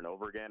chains over and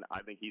over again.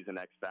 I think he's an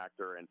X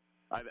factor, and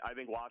I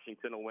think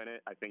Washington will win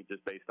it. I think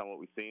just based on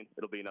what we've seen,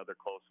 it'll be another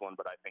close one,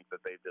 but I think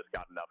that they've just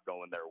got enough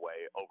going their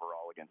way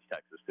overall against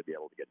Texas to be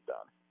able to get it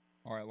done.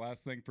 All right,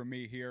 last thing from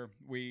me here.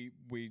 We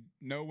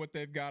know what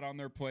they've got on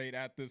their plate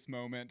at this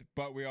moment,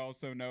 but we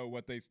also know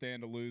what they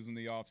stand to lose in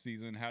the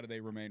offseason. How do they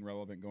remain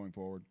relevant going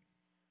forward?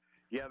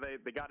 Yeah,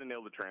 they got to nail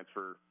the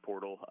transfer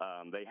portal.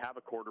 They have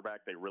a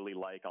quarterback they really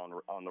like on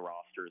the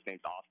roster. His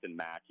name's Austin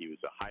Mack. He was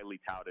a highly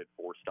touted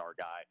 4-star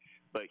guy,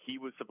 but he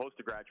was supposed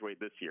to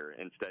graduate this year.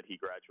 Instead, he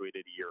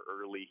graduated a year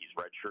early. He's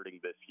redshirting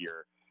this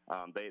year.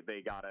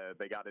 They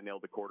gotta nail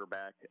the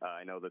quarterback.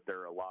 I know that there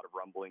are a lot of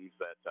rumblings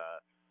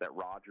that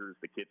Rogers,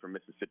 the kid from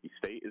Mississippi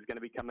State, is going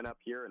to be coming up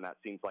here, and that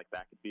seems like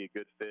that could be a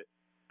good fit.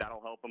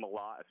 That'll help them a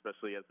lot,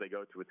 especially as they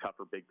go to a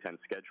tougher Big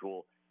Ten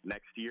schedule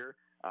next year.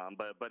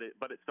 But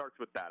it starts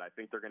with that. I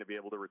think they're going to be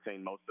able to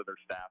retain most of their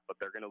staff, but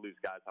they're going to lose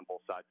guys on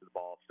both sides of the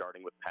ball,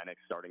 starting with Penix,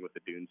 starting with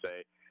the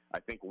Dunze. I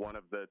think one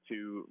of the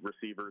 2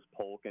 receivers,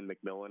 Polk and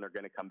McMillan, are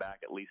going to come back,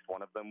 at least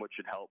one of them, which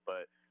should help.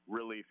 But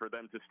really, for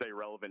them to stay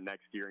relevant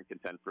next year and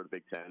contend for the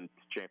Big Ten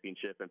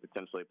championship and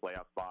potentially a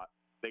playoff spot,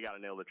 they got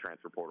to nail the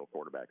transfer portal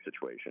quarterback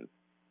situation.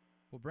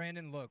 Well,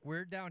 Brandon, look,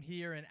 we're down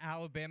here in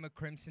Alabama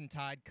Crimson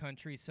Tide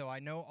country, so I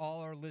know all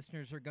our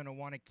listeners are going to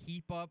want to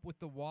keep up with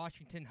the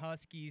Washington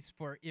Huskies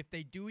for if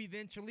they do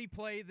eventually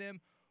play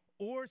them,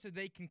 or so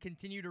they can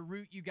continue to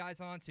root you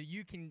guys on so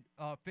you can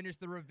finish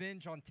the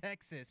revenge on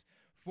Texas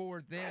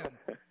for them.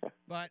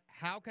 But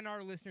how can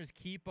our listeners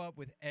keep up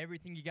with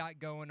everything you got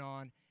going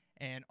on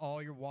and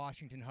all your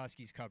Washington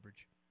Huskies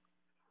coverage?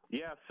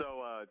 Yeah,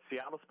 so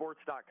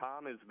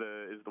SeattleSports.com is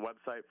the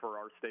website for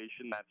our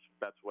station. That's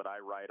what I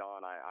write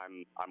on.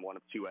 I'm one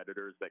of two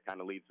editors that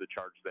kind of leads the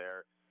charge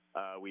there.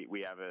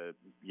 We have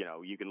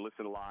you can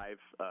listen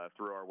live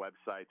through our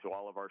website to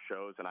all of our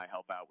shows, and I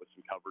help out with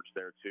some coverage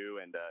there too.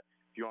 And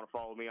if you want to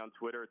follow me on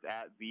Twitter, it's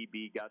at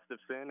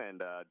 @VBGustafson,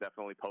 and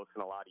definitely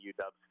posting a lot of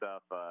UW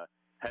stuff.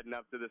 Heading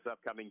up to this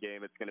upcoming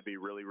game, it's going to be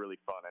really, really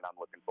fun, and I'm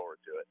looking forward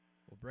to it.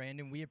 Well,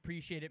 Brandon, we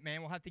appreciate it, man.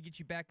 We'll have to get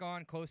you back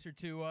on closer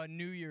to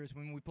New Year's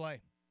when we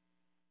play.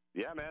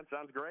 Yeah, man,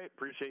 sounds great.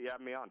 Appreciate you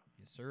having me on.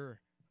 Yes, sir.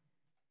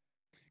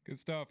 Good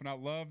stuff, and I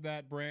love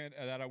that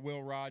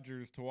Will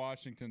Rogers to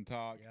Washington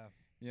talk. Yeah.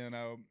 You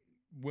know,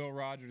 Will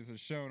Rogers has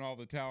shown all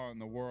the talent in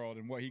the world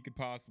and what he could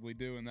possibly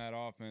do in that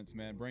offense,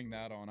 man. Bring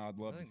that on. I'd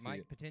love to see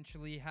might it.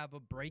 potentially have a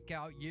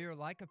breakout year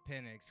like a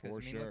Penix.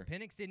 For sure. Look,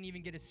 Penix didn't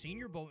even get a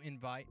Senior Bowl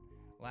invite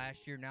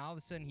last year. Now all of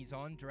a sudden he's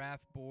on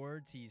draft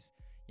boards. He's,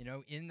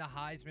 in the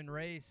Heisman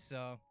race.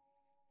 So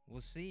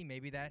we'll see.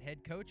 Maybe that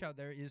head coach out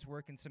there is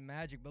working some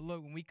magic. But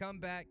look, when we come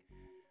back,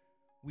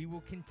 we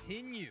will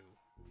continue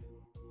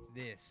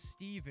this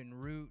Stephen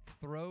Root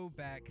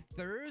Throwback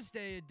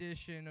Thursday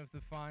edition of the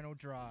Final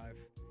Drive.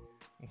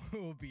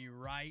 We'll be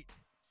right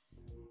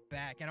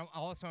back. And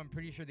I'm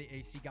pretty sure the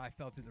AC guy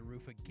fell through the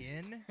roof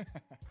again.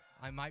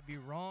 I might be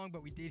wrong,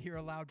 but we did hear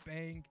a loud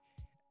bang.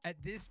 At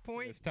this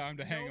point, it's time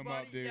to hang him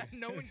up, dude. Yeah,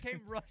 no one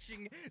came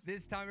rushing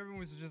this time. Everyone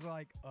was just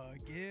like,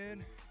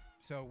 again.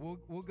 So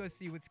we'll go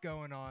see what's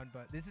going on.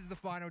 But this is the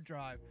Final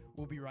Drive.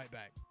 We'll be right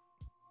back.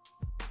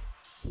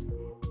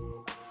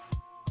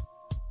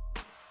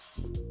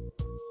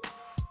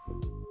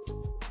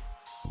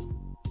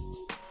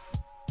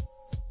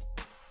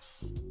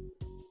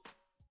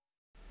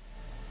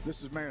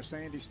 This is Mayor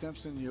Sandy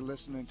Stimson. You're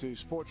listening to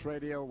Sports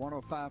Radio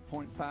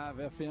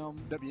 105.5 FM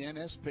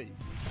WNSP.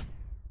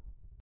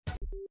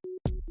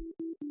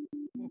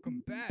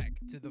 Welcome back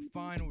to the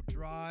Final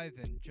Drive,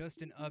 and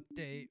just an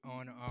update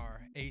on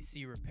our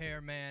AC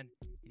repairman.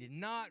 He did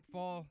not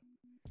fall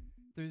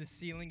through the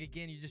ceiling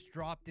again. He just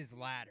dropped his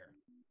ladder.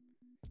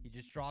 He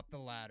just dropped the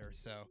ladder,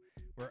 so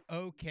we're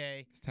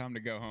okay. It's time to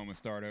go home and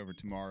start over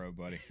tomorrow,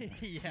 buddy.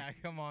 Yeah,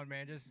 come on,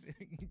 man. Just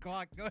go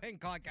ahead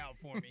and clock out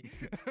for me.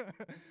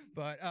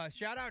 But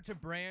shout out to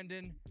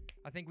Brandon.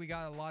 I think we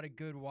got a lot of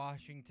good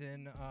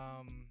Washington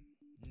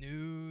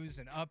news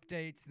and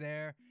updates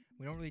there.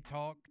 We don't really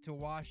talk to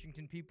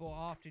Washington people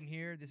often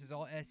here. This is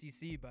all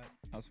SEC, but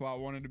that's why I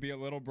wanted to be a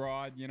little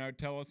broad.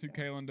 Tell us who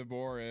Kalen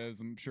DeBoer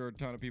is. I'm sure a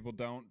ton of people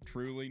don't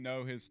truly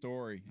know his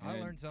story. I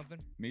learned something.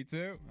 Me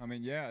too. I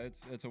mean, yeah,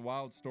 it's a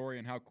wild story,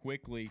 and how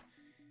quickly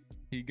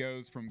he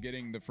goes from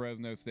getting the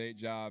Fresno State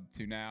job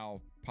to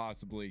now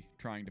possibly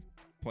trying to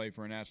play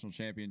for a national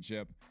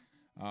championship.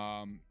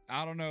 I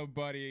don't know,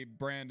 buddy,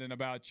 Brandon,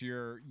 about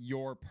your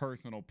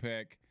personal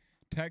pick.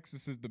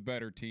 Texas is the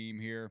better team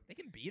here. They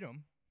can beat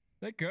them.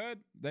 They could.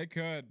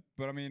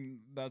 But, I mean,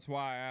 that's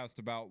why I asked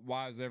about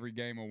why is every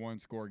game a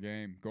one-score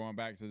game going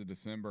back to the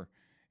December.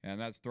 And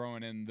that's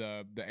throwing in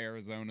the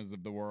Arizonas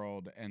of the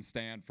world and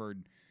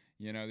Stanford.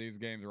 These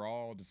games are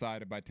all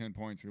decided by 10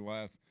 points or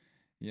less.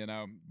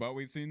 But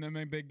we've seen them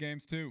in big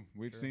games too.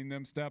 We've seen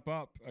them step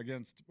up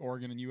against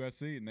Oregon and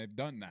USC, and they've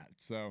done that.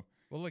 So,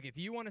 well, look, if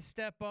you want to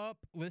step up,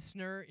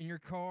 listener, in your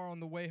car on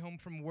the way home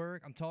from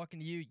work, I'm talking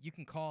to you. You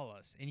can call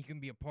us, and you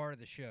can be a part of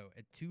the show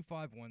at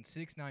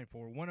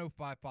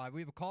 251-694-1055.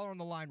 We have a caller on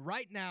the line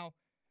right now.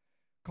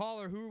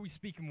 Caller, who are we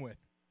speaking with?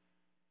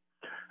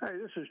 Hey,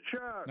 this is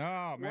Chuck.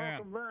 Oh, man.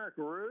 Welcome back,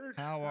 Rude.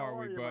 How are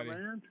we, you, buddy?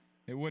 Man?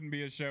 It wouldn't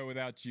be a show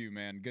without you,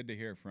 man. Good to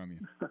hear from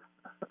you.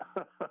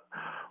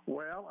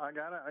 Well, I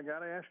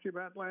gotta ask you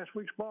about last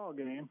week's ball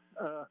game.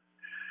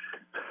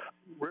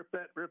 Rip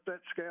that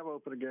scab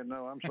open again.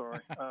 No, I'm sorry.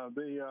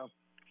 But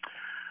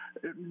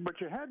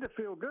you had to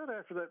feel good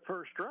after that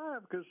first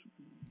drive because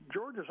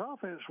Georgia's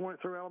offense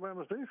went through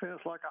Alabama's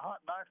defense like a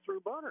hot knife through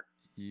butter.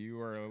 You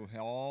were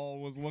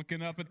always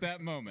looking up at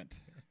that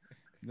moment.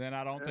 Then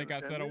I don't think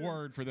I said a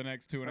word for the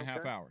next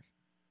 2.5 hours.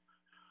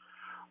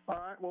 All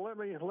right. Well, let's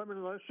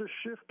just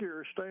shift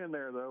gears. Stay in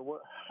there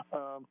though.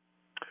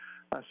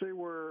 I see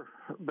where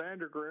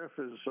Vandergriff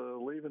is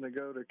leaving to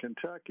go to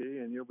Kentucky,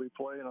 and you'll be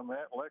playing them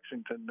at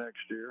Lexington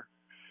next year.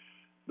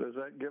 Does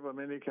that give them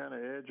any kind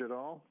of edge at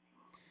all?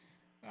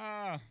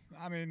 I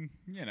mean,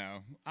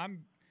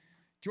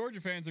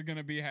 Georgia fans are going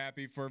to be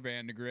happy for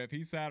Vandergriff.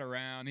 He sat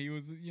around. He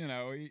was,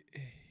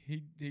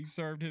 he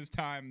served his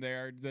time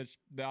there. The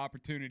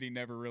opportunity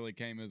never really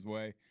came his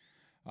way.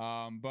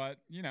 But,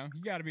 you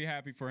got to be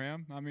happy for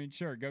him. I mean,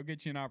 sure, go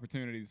get you an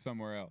opportunity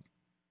somewhere else.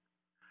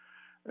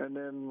 And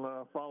then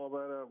follow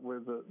that up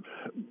with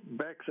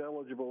Beck's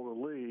eligible to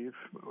leave.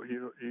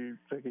 You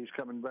think he's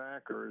coming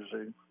back, or is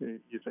you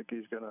think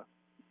he's going to?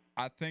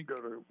 I think go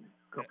to a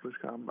couple of his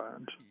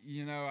combines.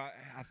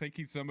 I think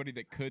he's somebody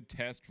that could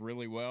test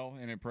really well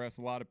and impress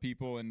a lot of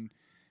people and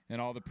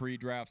all the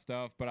pre-draft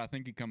stuff. But I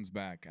think he comes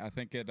back. I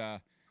think it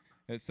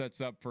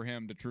sets up for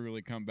him to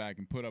truly come back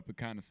and put up the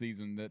kind of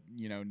season that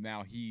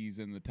now he's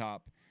in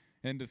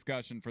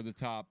discussion for the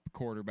top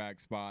quarterback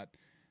spot.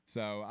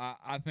 So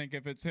I think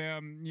if it's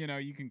him,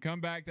 you can come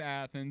back to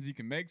Athens. You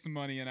can make some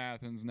money in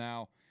Athens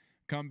now.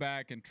 Come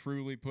back and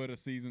truly put a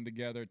season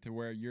together to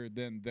where you're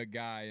then the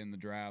guy in the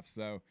draft.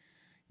 So,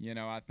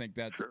 I think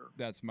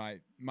that's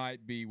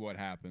might be what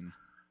happens.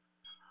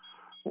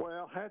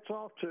 Well, hats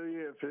off to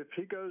you. If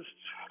he goes,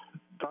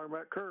 talking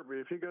about Kirby,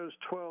 if he goes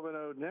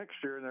 12-0 next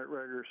year in that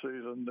regular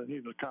season, then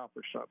he's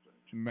accomplished something.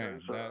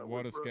 Man,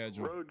 what a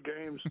schedule. Road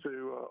games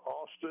to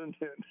Austin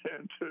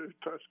and to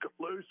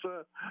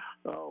Tuscaloosa.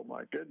 Oh,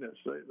 my goodness.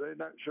 They're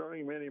not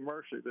showing him any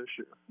mercy this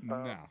year.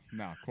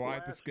 No,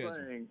 quite the schedule.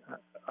 Thing,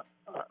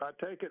 I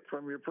take it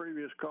from your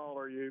previous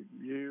caller, you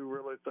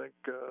really think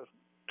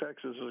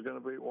Texas is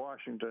going to beat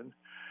Washington.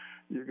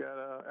 You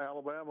got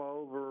Alabama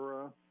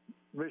over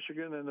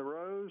Michigan in the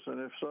Rose, and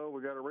if so,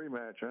 we got a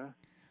rematch, huh?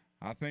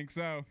 I think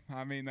so.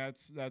 I mean,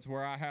 that's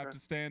where I have to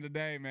stand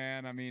today,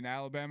 man. I mean,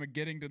 Alabama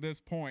getting to this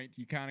point,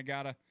 you kind of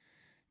got to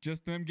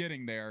just them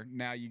getting there.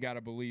 Now you got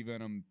to believe in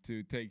them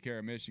to take care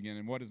of Michigan.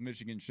 And what has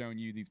Michigan shown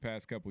you these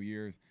past couple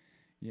years?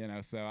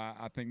 So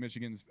I think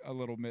Michigan's a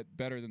little bit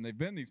better than they've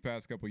been these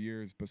past couple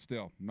years, but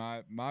still,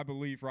 my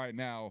belief right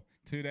now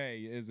today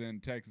is in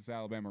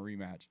Texas-Alabama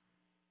rematch.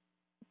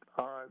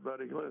 All right,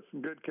 buddy.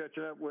 Listen, good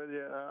catching up with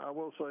you. I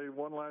will say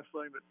one last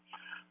thing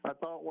that I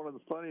thought one of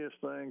the funniest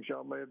things,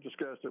 y'all may have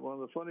discussed it, one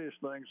of the funniest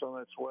things on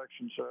that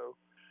selection show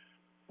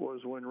was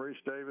when Reese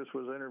Davis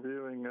was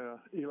interviewing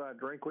Eli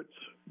Drinkwitz.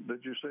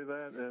 Did you see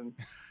that? And,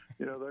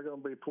 they're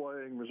going to be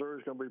playing,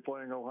 Missouri's going to be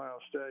playing Ohio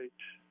State.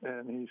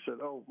 And he said,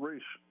 oh,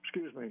 Reese,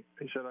 excuse me.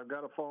 He said, I've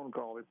got a phone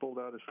call. He pulled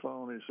out his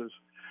phone. He says,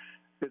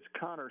 it's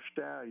Connor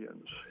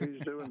Stallions. He's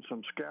doing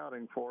some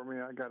scouting for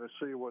me. I got to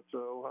see what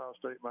Ohio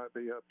State might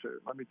be up to.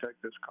 Let me take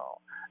this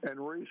call. And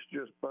Reese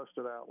just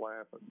busted out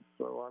laughing.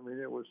 So, I mean,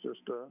 it was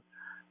just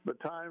the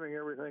timing,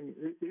 everything.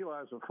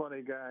 Eli's a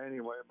funny guy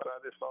anyway, but I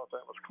just thought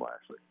that was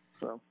classic.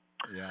 So,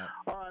 yeah.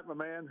 All right, my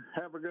man.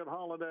 Have a good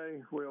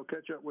holiday. We'll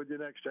catch up with you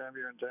next time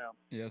you're in town.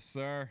 Yes,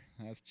 sir.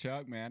 That's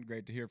Chuck, man.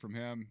 Great to hear from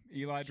him.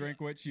 Eli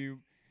Drinkwitz, you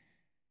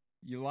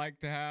like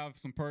to have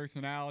some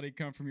personality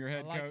come from your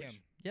head coach? Him.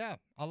 Yeah,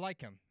 I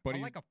like him. But I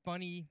like a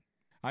funny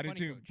I do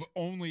too, coach. but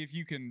only if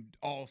you can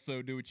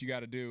also do what you got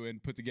to do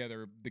and put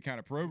together the kind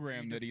of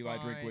program that Eli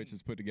Drinkwitz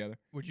has put together.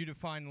 Would you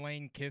define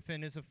Lane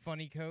Kiffin as a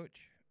funny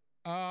coach?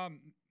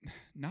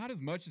 Not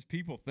as much as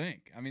people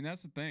think. I mean,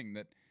 that's the thing,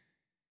 that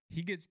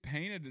he gets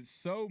painted as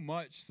so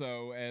much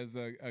so as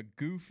a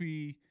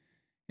goofy,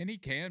 and he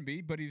can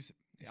be, but he's.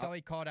 That's how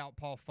he called out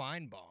Paul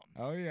Feinbaum.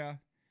 Oh, yeah.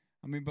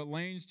 I mean, but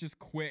Lane's just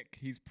quick.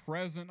 He's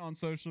present on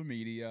social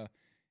media,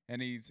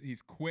 and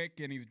he's quick,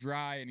 and he's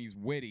dry, and he's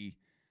witty.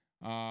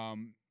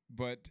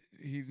 But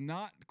he's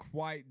not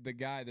quite the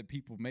guy that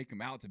people make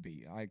him out to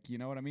be. Like, you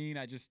know what I mean?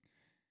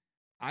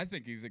 I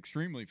think he's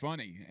extremely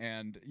funny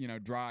and,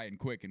 dry and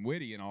quick and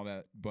witty and all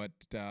that. But,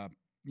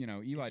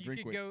 Eli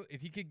Drinkwitz.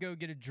 If you could go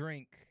get a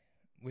drink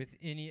with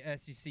any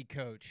SEC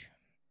coach,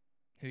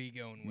 who are you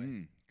going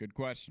with? Good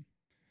question.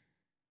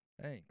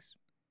 Thanks.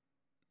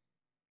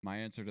 My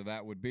answer to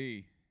that would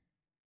be,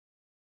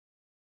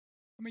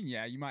 I mean,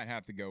 yeah, you might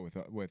have to go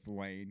with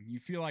Lane. You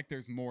feel like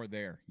there's more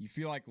there. You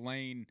feel like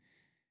Lane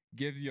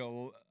gives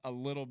you a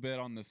little bit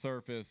on the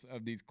surface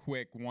of these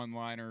quick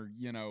one-liner,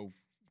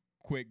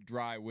 quick,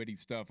 dry, witty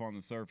stuff on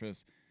the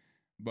surface.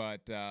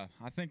 But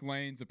I think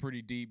Lane's a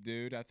pretty deep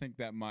dude. I think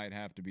that might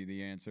have to be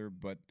the answer.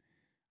 But,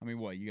 I mean,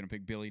 what, you going to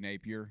pick Billy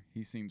Napier?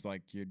 He seems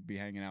like you'd be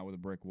hanging out with a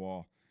brick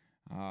wall.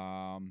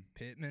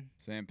 Pittman.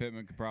 Sam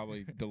Pittman could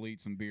probably delete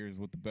some beers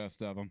with the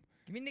best of them.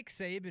 Give me Nick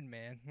Saban,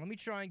 man. Let me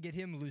try and get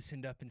him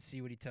loosened up and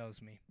see what he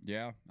tells me.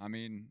 Yeah, I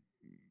mean,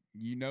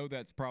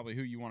 that's probably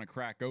who you want to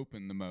crack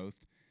open the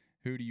most.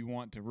 Who do you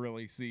want to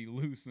really see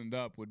loosened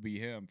up would be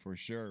him for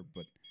sure.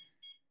 But,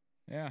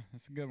 yeah,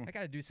 that's a good one. I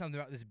got to do something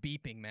about this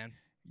beeping, man.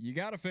 You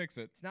got to fix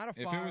it. It's not a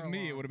fire alarm. If it was me,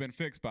 alarm. it would have been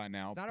fixed by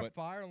now. It's not a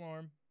fire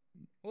alarm.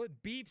 Well, it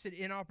beeps at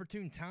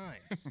inopportune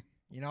times.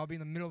 I'll be in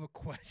the middle of a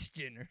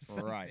question or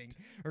something. Right.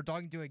 Or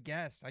talking to a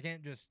guest. I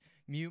can't just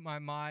mute my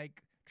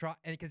mic.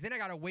 Because then I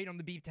got to wait on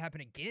the beep to happen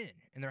again.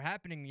 And they're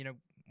happening,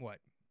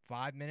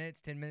 5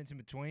 minutes, 10 minutes in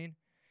between.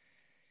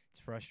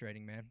 It's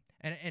frustrating, man.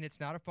 And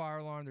it's not a fire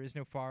alarm. There is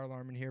no fire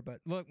alarm in here.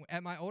 But look,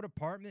 at my old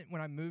apartment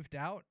when I moved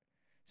out,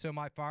 so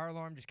my fire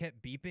alarm just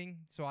kept beeping.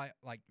 So I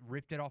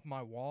ripped it off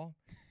my wall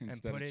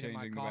and put it in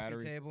my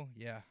coffee table.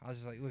 Yeah, I was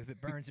just like, look, if it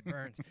burns, it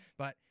burns.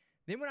 But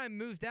then when I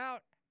moved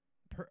out,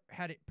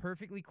 had it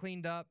perfectly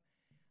cleaned up,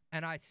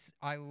 and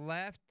I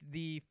left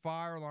the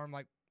fire alarm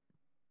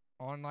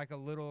on a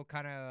little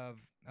kind of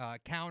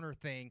counter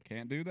thing.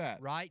 Can't do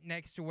that. Right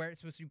next to where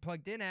it's supposed to be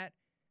plugged in at,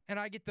 and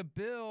I get the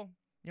bill.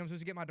 I'm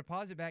supposed to get my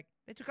deposit back.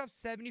 They took off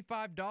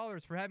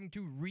 $75 for having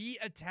to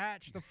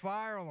reattach the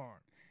fire alarm.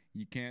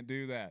 You can't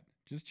do that.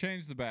 Just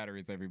change the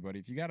batteries, everybody.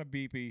 If you got a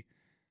beepy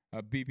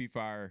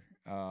fire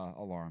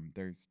alarm,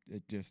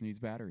 it just needs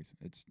batteries.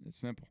 It's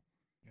simple.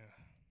 Yeah,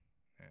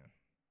 man.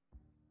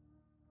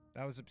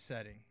 That was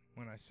upsetting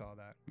when I saw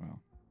that. Wow.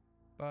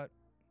 But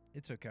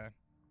it's okay.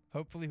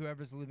 Hopefully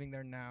whoever's living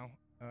there now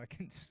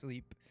can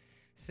sleep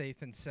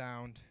safe and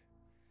sound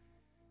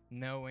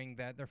knowing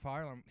that their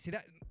fire alarm. See,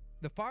 that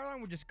the fire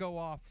alarm would just go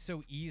off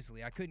so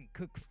easily. I couldn't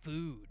cook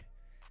food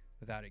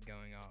without it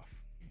going off,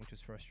 which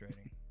was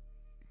frustrating.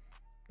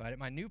 But at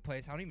my new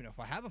place, I don't even know if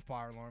I have a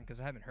fire alarm because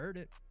I haven't heard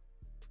it.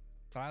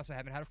 But I also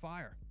haven't had a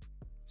fire.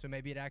 So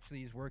maybe it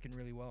actually is working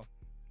really well.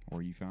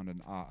 Or you found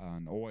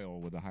an oil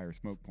with a higher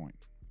smoke point.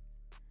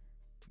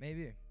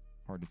 Maybe.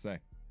 Hard to say.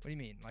 What do you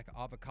mean? Like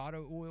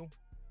avocado oil?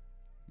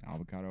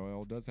 Avocado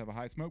oil does have a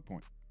high smoke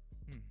point.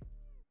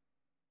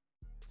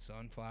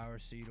 Sunflower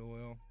seed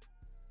oil.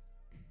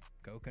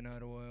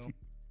 Coconut oil.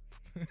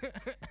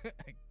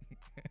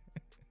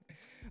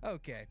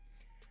 Okay.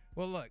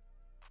 Well, look.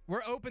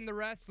 We're open the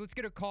rest. Let's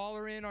get a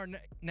caller in our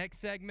next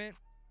segment.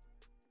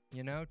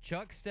 You know,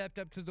 Chuck stepped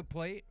up to the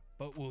plate,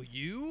 but will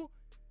you?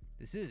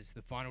 This is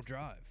the final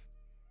drive.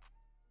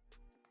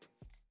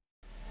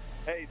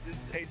 Hey, this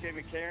is AJ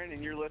McCarron,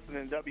 and you're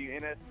listening to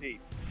WNSP.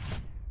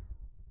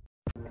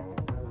 Welcome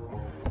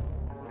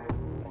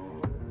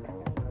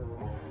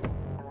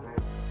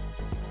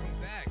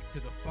back to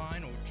the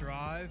final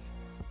drive.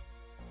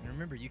 And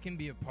remember, you can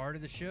be a part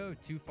of the show,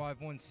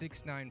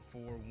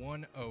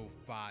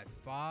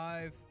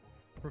 251-694-1055.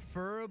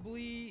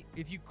 Preferably,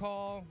 if you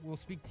call, we'll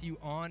speak to you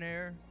on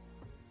air.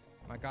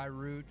 My guy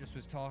Root just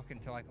was talking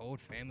to like an old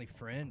family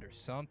friend or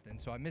something,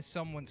 so I missed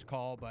someone's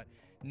call, but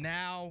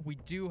now we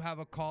do have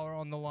a caller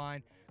on the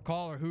line.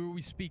 Caller, who are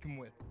we speaking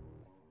with?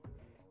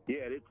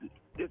 Yeah, this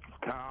is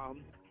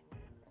Tom.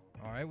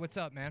 All right, what's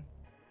up, man?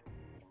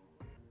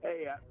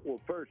 Hey,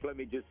 well, first, let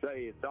me just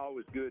say it's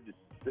always good to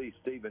see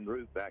Stephen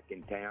Root back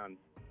in town.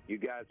 You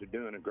guys are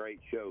doing a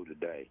great show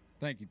today.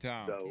 Thank you,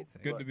 Tom. So,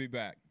 good to be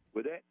back.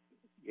 With that,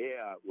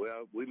 yeah,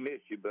 well, we miss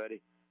you,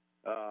 buddy.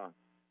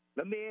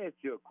 Let me ask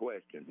you a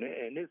question,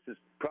 and this is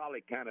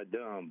probably kind of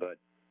dumb, but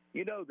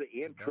you know the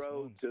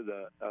intro to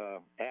the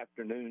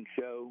afternoon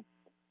show,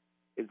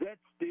 is that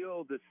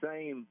still the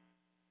same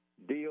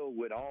deal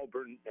with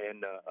Auburn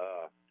and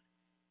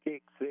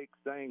Kick Six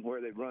thing where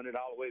they run it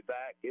all the way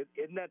back?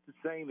 Isn't that the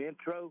same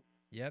intro?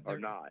 Yep. Or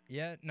not?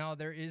 Yeah, no,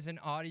 there is an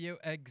audio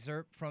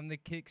excerpt from the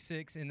Kick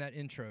Six in that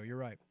intro. You're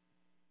right.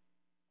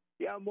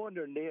 Yeah, I'm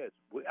wondering this.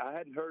 I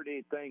hadn't heard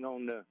anything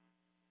on the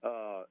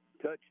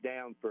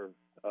touchdown for,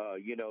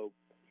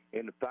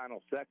 in the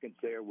final seconds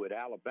there with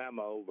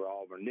Alabama over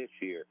Auburn this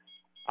year.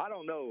 I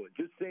don't know. It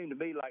just seemed to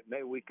me like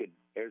maybe we could.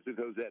 There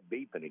goes that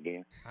beeping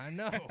again. I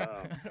know.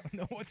 I don't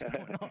know what's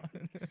going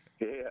on.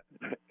 Yeah.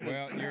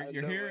 Well,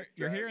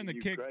 you're hearing the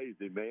kick.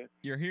 Crazy, man.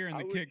 You're hearing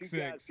the Kick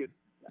Six.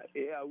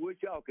 I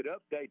wish y'all could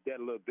update that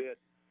a little bit.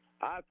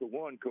 I, for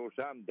one, of course,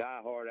 I'm a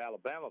diehard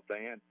Alabama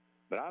fan,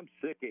 but I'm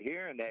sick of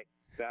hearing that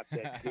about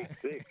that Kick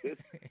Six.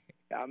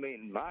 I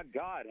mean, my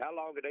God, how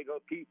long are they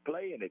going to keep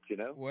playing it, you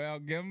know? Well,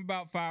 give them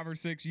about 5 or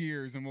 6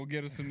 years, and we'll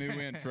get us a new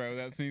intro.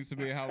 That seems to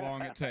be how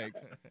long it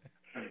takes.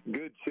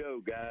 Good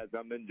show, guys.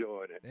 I'm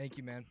enjoying it. Thank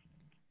you, man.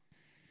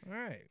 All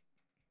right.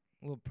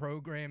 A little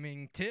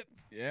programming tip.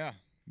 Yeah.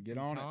 Get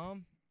on it.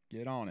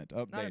 Get on it.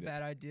 Update it. Not a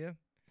bad idea.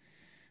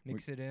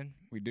 Mix it in.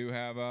 We do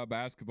have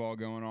basketball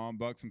going on,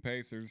 Bucks and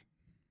Pacers.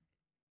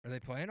 Are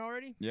they playing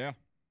already? Yeah.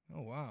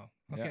 Oh, wow.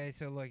 Okay,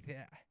 so, like,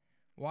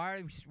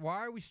 why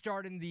are we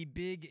starting the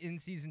big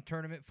in-season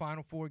tournament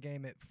Final Four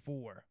game at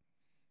 4?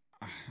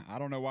 I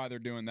don't know why they're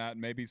doing that.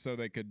 Maybe so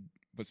they could,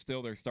 but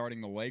still they're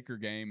starting the Laker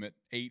game at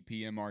 8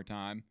 p.m. our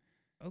time.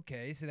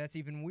 Okay, so that's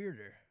even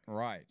weirder.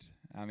 Right.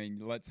 I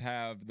mean, let's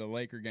have the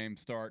Laker game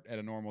start at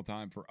a normal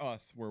time for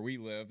us where we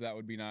live. That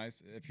would be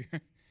nice.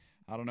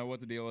 I don't know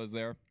what the deal is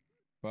there,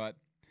 but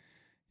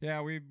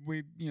yeah, we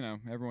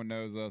everyone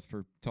knows us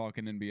for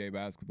talking NBA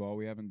basketball.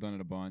 We haven't done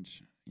it a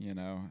bunch.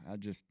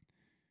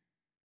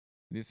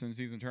 This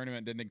in-season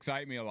tournament didn't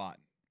excite me a lot.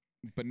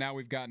 But now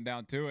we've gotten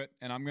down to it,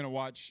 and I'm going to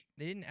watch.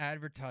 They didn't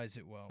advertise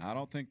it well. I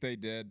don't think they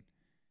did.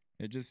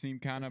 It just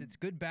seemed kind of. It's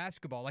good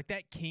basketball. Like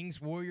that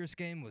Kings-Warriors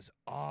game was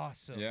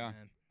awesome, yeah.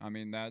 man. I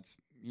mean, that's,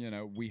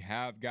 we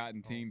have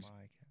gotten teams. Oh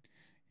my God.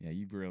 Yeah,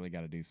 you've really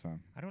got to do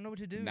something. I don't know what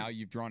to do. Now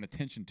you've drawn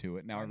attention to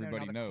it. Now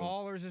everybody now knows. The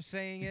callers are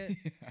saying it.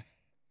 Yeah.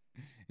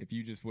 If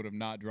you just would have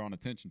not drawn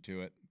attention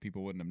to it,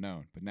 people wouldn't have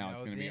known. But now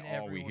it's going to be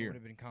all we hear. Everyone would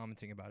have been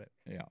commenting about it.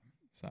 Yeah,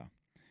 so.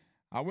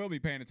 I will be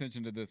paying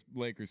attention to this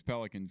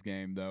Lakers-Pelicans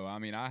game, though. I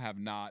mean, I have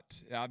not.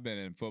 I've been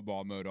in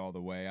football mode all the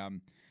way. I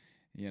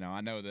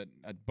know that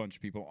a bunch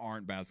of people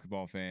aren't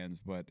basketball fans,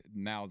 but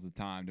now's the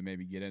time to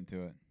maybe get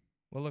into it.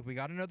 Well, look, we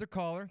got another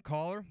caller.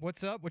 Caller,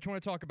 what's up? What you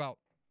want to talk about?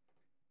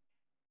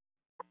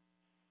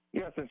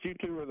 Yeah, since you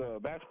two are the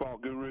basketball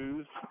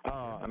gurus,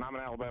 and I'm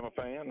an Alabama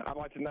fan, I'd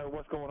like to know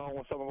what's going on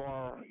with some of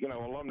our,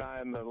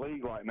 alumni in the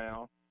league right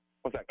now.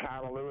 What's that,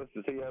 Kyler Lewis?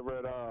 Is he over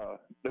at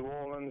New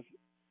Orleans?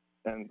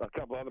 And a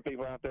couple other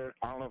people out there.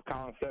 I don't know if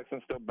Colin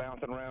Sexton's still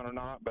bouncing around or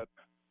not, but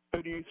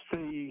who do you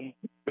see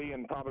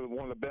being probably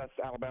one of the best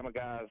Alabama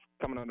guys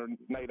coming under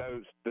Nate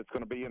Oates that's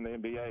going to be in the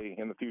NBA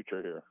in the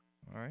future here?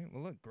 All right.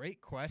 Well, look, great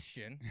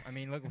question. I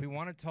mean, look, if we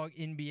want to talk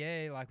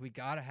NBA, like, we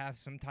got to have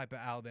some type of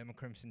Alabama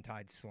Crimson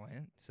Tide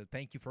slant. So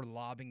thank you for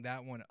lobbing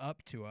that one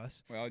up to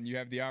us. Well, and you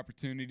have the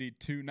opportunity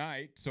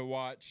tonight to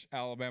watch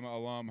Alabama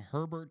alum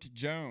Herbert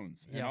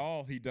Jones and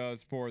all he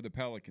does for the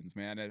Pelicans,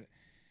 man.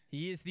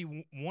 He is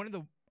one of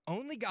the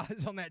only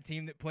guys on that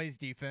team that plays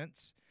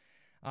defense.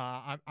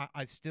 I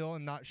still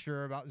am not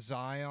sure about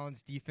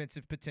Zion's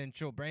defensive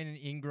potential. Brandon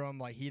Ingram,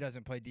 like, he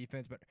doesn't play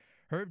defense. But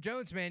Herb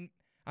Jones, man,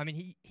 I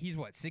mean, he's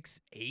what,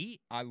 6'8"?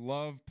 I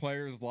love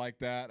players like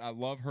that. I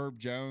love Herb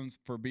Jones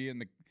for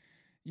being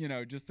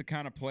just the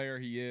kind of player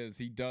he is.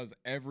 He does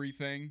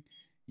everything.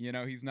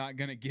 He's not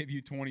going to give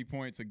you 20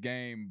 points a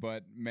game,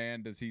 but,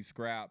 man, does he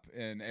scrap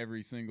in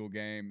every single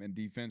game. And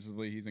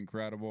defensively, he's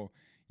incredible.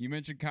 You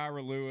mentioned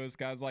Kyra Lewis,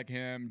 guys like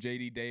him,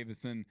 J.D.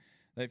 Davison.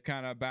 They've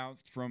kind of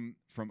bounced from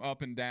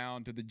up and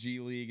down to the G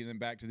League and then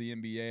back to the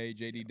NBA.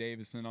 J.D.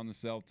 Davison on the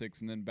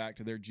Celtics and then back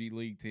to their G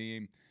League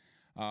team.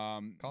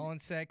 Colin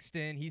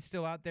Sexton, he's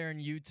still out there in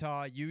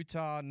Utah.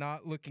 Utah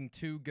not looking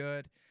too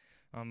good.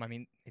 I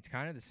mean, it's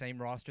kind of the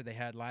same roster they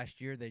had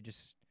last year. They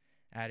just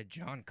added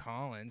John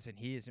Collins, and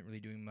he isn't really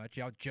doing much.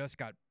 Y'all just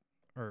got,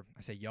 or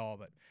I say y'all,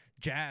 but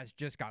Jazz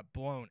just got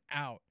blown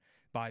out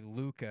by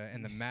Luka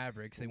and the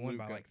Mavericks. They won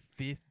by like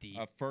 50.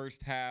 A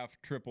first half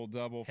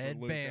triple-double for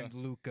Luka. Headband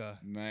Luka.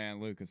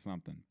 Man, Luka's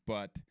something.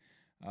 But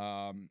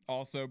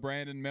also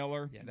Brandon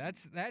Miller. Yeah,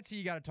 that's who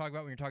you got to talk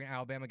about when you're talking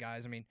Alabama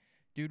guys. I mean,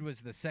 dude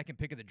was the second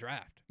pick of the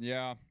draft.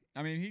 Yeah.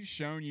 I mean, he's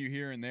shown you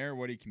here and there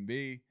what he can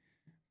be,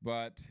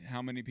 but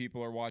how many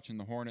people are watching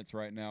the Hornets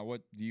right now?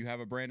 What do you have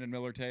a Brandon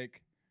Miller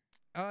take?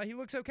 He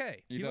looks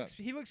okay. He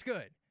looks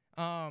good.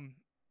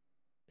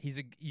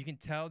 You can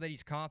tell that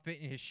he's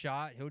confident in his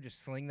shot. He'll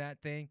just sling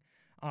that thing.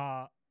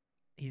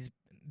 He's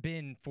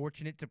been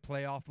fortunate to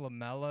play off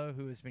LaMelo,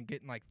 who has been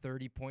getting like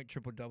 30-point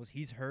triple-doubles.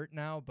 He's hurt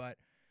now, but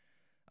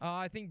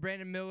I think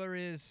Brandon Miller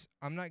is,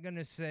 I'm not going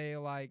to say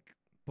like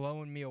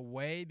blowing me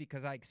away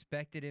because I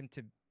expect him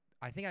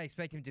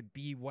to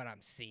be what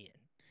I'm seeing.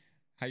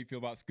 How you feel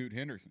about Scoot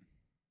Henderson?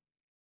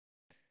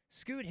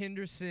 Scoot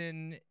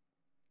Henderson,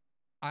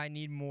 I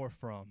need more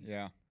from.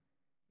 Yeah.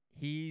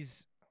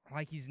 He's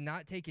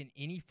not taking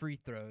any free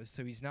throws,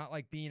 so he's not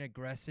like being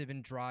aggressive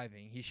and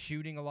driving. He's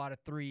shooting a lot of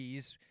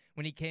threes.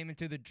 When he came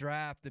into the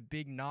draft, the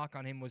big knock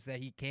on him was that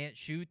he can't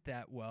shoot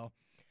that well.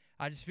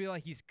 I just feel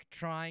like he's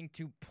trying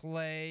to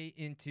play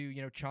into,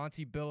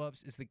 Chauncey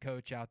Billups is the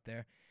coach out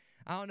there.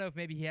 I don't know if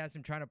maybe he has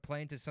him trying to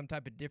play into some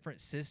type of different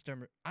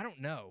system. I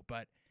don't know,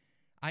 but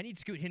I need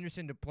Scoot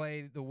Henderson to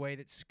play the way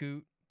that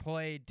Scoot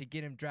played to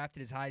get him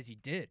drafted as high as he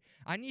did.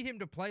 I need him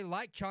to play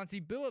like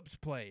Chauncey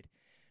Billups played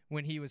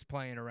when he was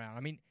playing around.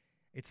 I mean,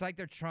 it's like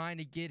they're trying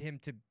to get him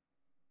to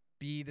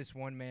be this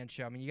one-man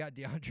show. I mean, you got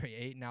DeAndre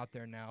Ayton out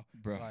there now.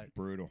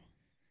 Brutal.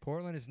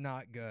 Portland is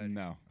not good.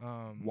 No.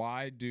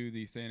 Why do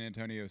the San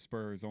Antonio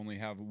Spurs only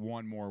have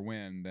one more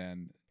win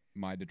than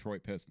my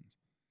Detroit Pistons?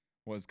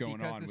 What's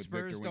going on with Victor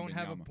Wembanyama? Because the Spurs don't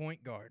have a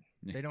point guard.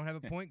 They don't have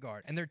a point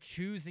guard. And they're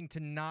choosing to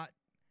not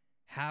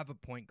have a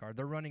point guard.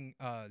 They're running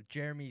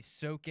Jeremy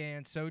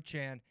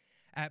Sochan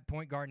at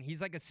point guard, and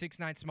he's like a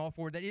 6'9" small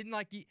forward. He's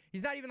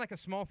not even like a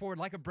small forward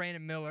like a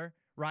Brandon Miller,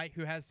 right,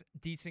 who has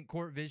decent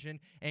court vision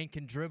and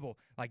can dribble.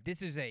 Like,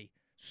 this is a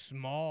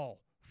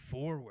small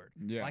forward.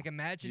 Yeah. Like,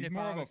 imagine he's if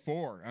more I of was, a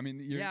four. I mean,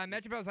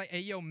 imagine if I was like,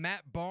 hey, yo,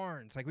 Matt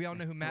Barnes. Like, we all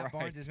know who Matt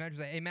Barnes is. Imagine if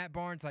I was like, hey, Matt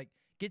Barnes, like,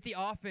 get the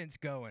offense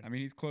going. I mean,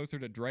 he's closer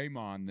to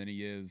Draymond than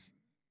he is,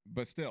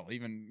 but still,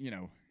 even,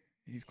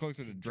 he's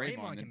closer to Draymond.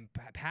 Draymond can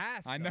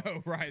pass. I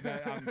know, right?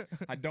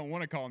 I don't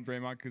want to call him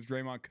Draymond because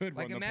Draymond could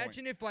run the point.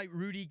 Imagine if, like,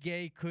 Rudy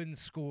Gay couldn't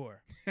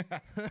score.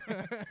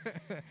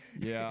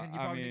 Yeah,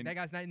 I mean, that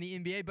guy's not in the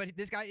NBA, but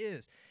this guy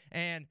is.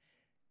 And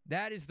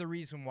that is the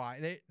reason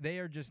why. They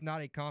are just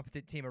not a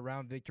competent team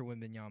around Victor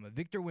Wembanyama.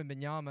 Victor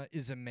Wembanyama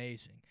is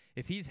amazing.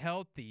 If he's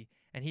healthy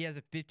and he has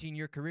a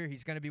 15-year career,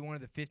 he's going to be one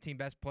of the 15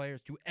 best players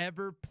to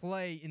ever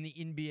play in the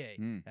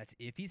NBA. That's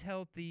if he's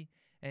healthy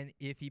and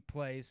if he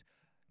plays,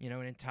 an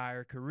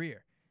entire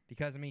career.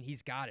 Because, I mean,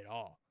 he's got it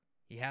all.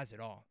 He has it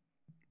all.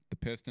 The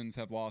Pistons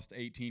have lost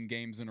 18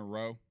 games in a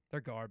row.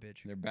 They're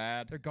garbage. They're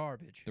bad. They're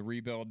garbage. The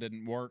rebuild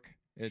didn't work.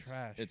 It's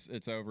trash.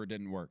 It's over. It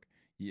didn't work.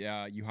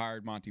 Yeah, you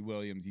hired Monty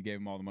Williams. You gave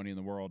him all the money in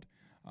the world.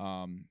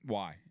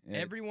 Why?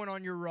 Everyone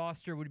on your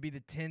roster would be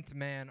the 10th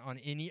man on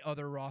any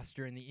other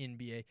roster in the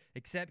NBA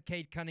except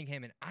Cade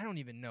Cunningham, and I don't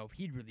even know if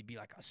he'd really be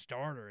like a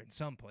starter in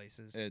some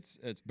places.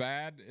 It's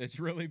bad. It's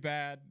really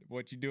bad.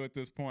 What you do at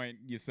this point,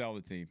 you sell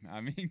the team. I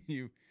mean,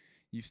 you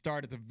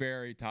start at the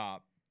very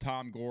top.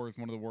 Tom Gore is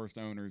one of the worst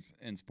owners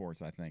in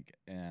sports, I think,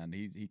 and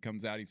he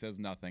comes out, he says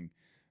nothing.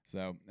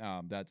 So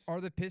that's.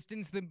 Are the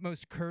Pistons the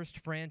most cursed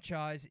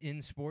franchise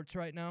in sports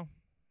right now?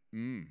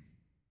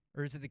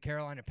 Or is it the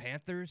Carolina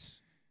Panthers?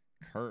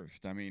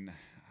 Cursed. I mean,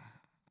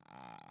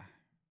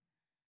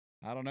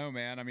 I don't know,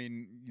 man. I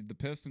mean, the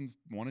Pistons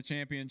won a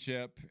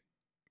championship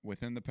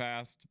within the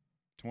past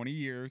 20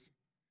 years,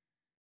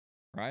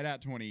 right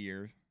at 20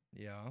 years.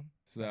 Yeah.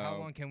 So how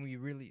long can we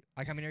really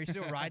are you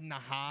still riding the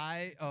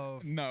high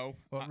of no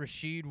what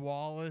Rasheed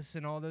Wallace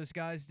and all those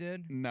guys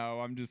did? No,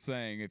 I'm just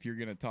saying if you're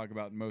gonna talk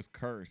about most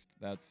cursed,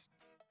 that's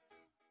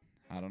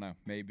I don't know,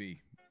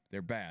 maybe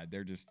they're bad.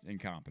 They're just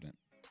incompetent.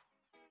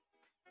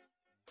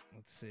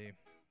 Let's see.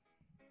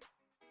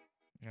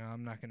 No,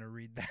 I'm not gonna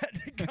read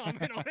that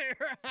comment on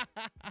air.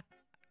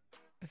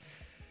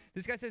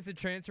 This guy says the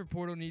transfer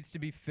portal needs to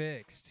be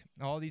fixed.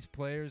 All these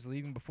players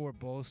leaving before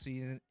bowl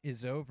season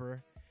is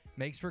over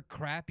makes for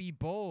crappy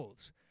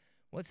bowls.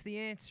 What's the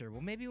answer?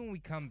 Well, maybe when we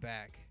come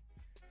back,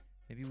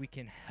 maybe we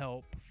can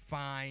help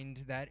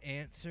find that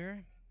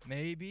answer.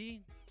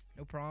 Maybe.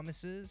 No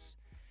promises.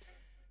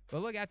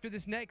 But look, after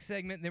this next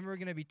segment, then we're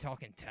going to be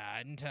talking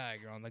Tide and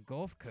Tiger on the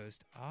Gulf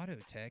Coast Auto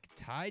Tech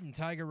Tide and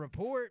Tiger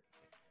Report.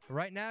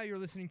 Right now, you're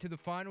listening to The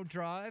Final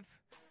Drive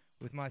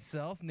with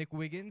myself, Nick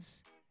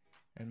Wiggins,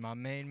 and my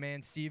main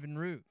man, Stephen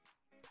Root.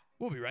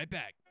 We'll be right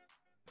back.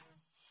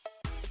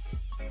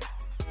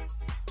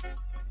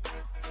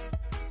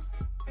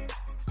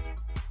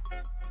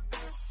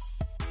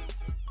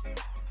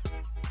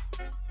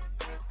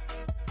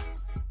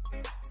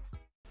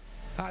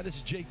 Hi, this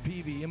is Jake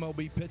Peavy,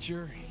 MLB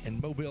pitcher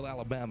and Mobile,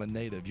 Alabama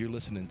native. You're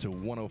listening to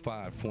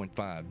 105.5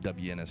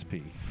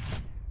 WNSP.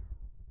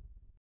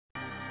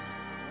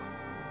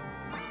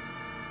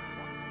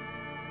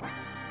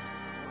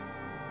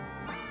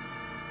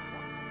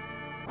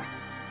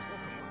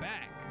 Welcome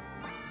back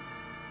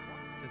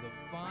to the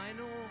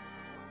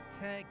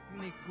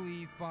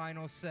technically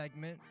final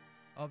segment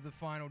of the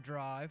Final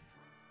Drive.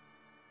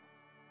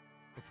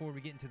 Before we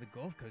get into the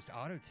Gulf Coast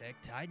Auto Tech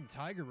Tide and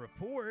Tiger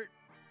Report,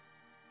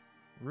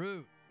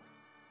 Root,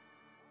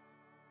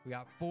 we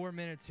got 4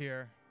 minutes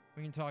here.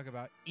 We can talk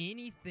about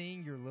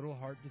anything your little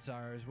heart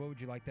desires. What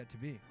would you like that to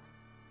be?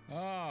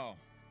 Oh.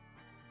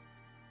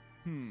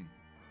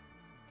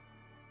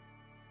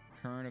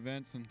 Current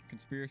events and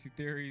conspiracy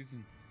theories.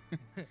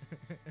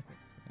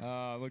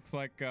 And looks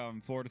like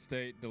Florida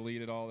State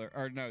deleted all their,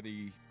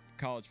 the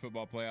College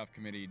Football Playoff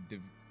Committee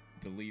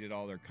deleted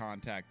all their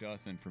contact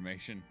us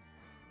information.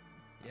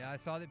 Yeah, I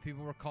saw that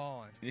people were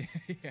calling.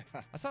 Yeah.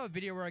 I saw a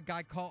video where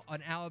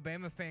an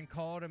Alabama fan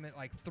called him at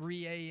like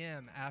 3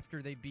 a.m.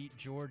 after they beat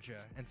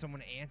Georgia, and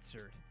someone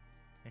answered,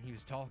 and he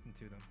was talking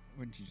to them.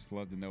 Wouldn't you just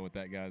love to know what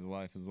that guy's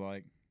life is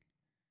like?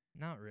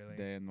 Not really.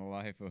 Day in the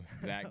life of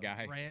that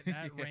guy.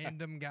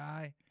 Random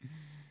guy.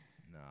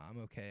 No,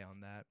 I'm okay on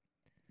that.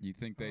 You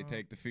think they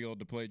take the field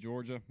to play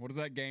Georgia? What does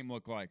that game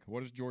look like?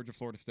 What does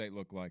Georgia-Florida State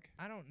look like?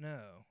 I don't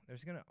know.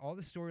 All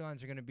the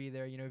storylines are gonna be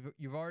there. You know,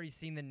 you've already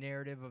seen the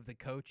narrative of the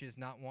coaches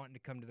not wanting to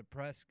come to the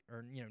press,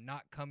 or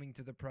not coming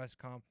to the press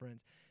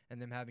conference,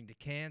 and them having to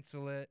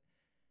cancel it.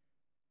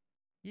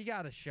 You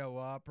got to show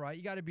up, right?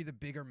 You got to be the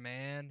bigger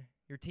man.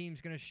 Your team's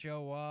gonna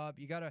show up.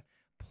 You got to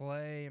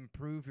play and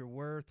prove your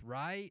worth,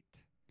 right?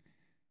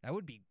 That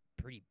would be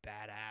pretty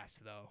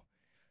badass, though.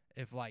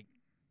 If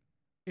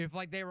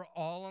they were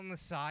all on the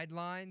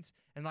sidelines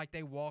and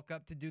they walk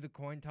up to do the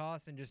coin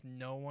toss and just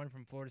no one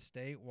from Florida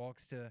State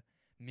walks to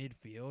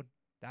midfield,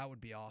 that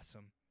would be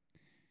awesome.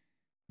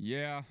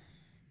 Yeah.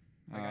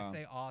 I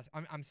say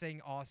awesome. I'm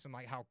saying awesome,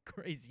 like how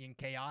crazy and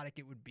chaotic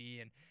it would be,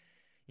 and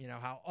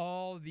how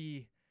all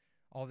the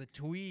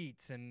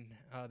tweets and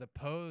the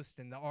posts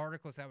and the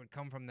articles that would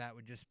come from that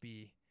would just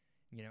be,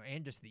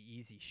 and just the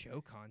easy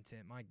show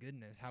content. My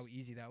goodness, how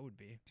easy that would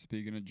be.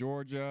 Speaking of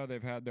Georgia,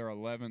 they've had their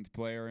 11th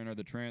player enter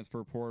the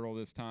transfer portal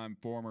this time,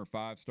 former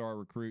 5-star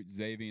recruit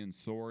Xavier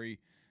Sori.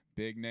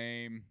 Big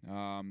name.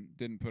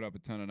 Didn't put up a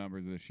ton of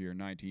numbers this year.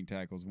 19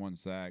 tackles, 1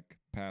 sack,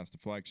 pass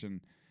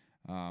deflection.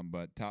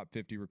 But top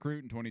 50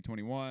 recruit in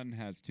 2021,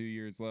 has 2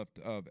 years left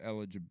of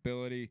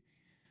eligibility.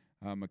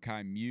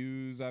 Makai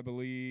Muse, I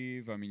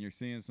believe. I mean, you're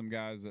seeing some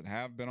guys that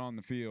have been on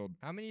the field.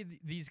 How many of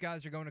these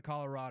guys are going to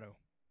Colorado?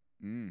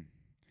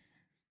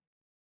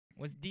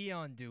 What's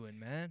Dion doing,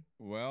 man?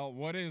 Well,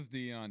 what is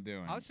Dion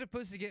doing? I was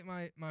supposed to get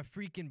my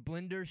freaking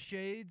blender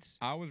shades.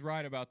 I was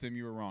right about them.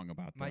 You were wrong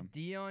about them. My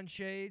Dion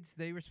shades,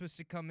 they were supposed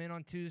to come in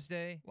on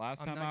Tuesday.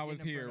 Last time I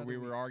was here, we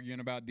were arguing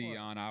about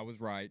Dion. I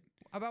was right.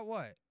 About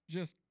what?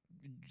 Just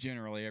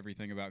generally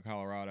everything about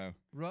Colorado.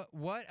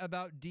 What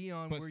about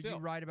Dion were you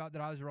right about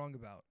that I was wrong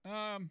about?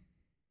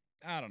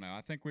 I don't know.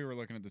 I think we were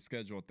looking at the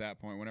schedule at that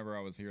point whenever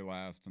I was here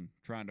last and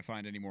trying to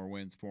find any more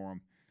wins for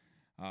him.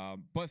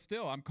 But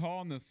still, I'm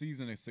calling this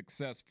season a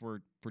success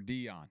for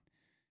Dion.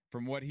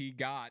 From what he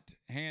got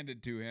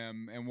handed to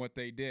him and what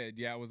they did,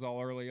 yeah, it was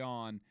all early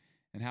on,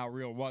 and how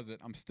real was it?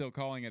 I'm still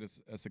calling it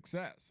a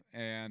success.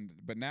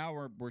 But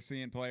now we're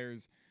seeing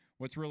players.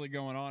 What's really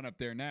going on up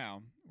there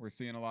now? We're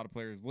seeing a lot of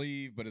players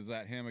leave, but is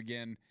that him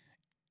again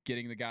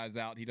getting the guys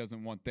out he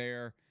doesn't want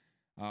there?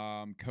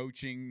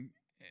 Coaching,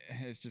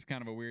 it's just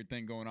kind of a weird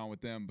thing going on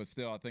with them. But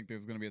still, I think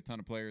there's going to be a ton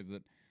of players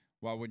that.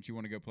 Why wouldn't you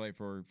want to go play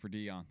for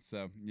Dion?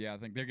 So, yeah, I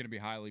think they're going to be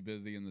highly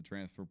busy in the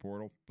transfer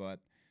portal, but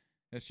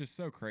it's just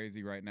so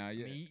crazy right now. I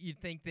mean, you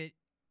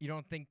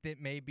don't think that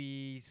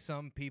maybe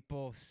some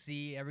people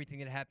see everything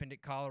that happened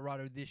at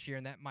Colorado this year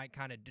and that might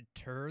kind of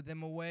deter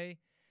them away?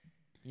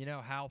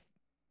 How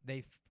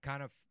they've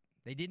kind of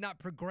They did not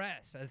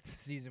progress as the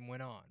season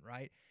went on,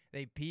 right?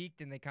 They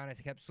peaked and they kind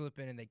of kept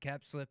slipping and they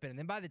kept slipping. And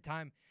then by the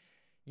time,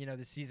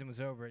 the season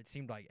was over, it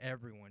seemed like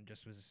everyone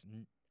just was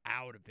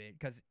out of it.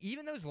 Because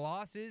even those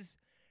losses,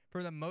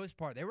 for the most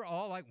part, they were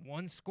all like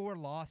one-score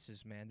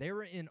losses, man. They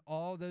were in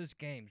all those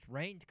games.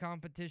 Ranked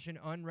competition,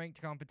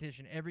 unranked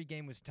competition, every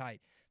game was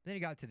tight. Then it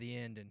got to the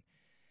end and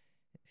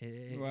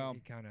it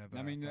kind of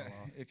fell off.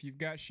 If you've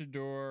got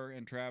Shador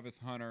and Travis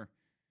Hunter,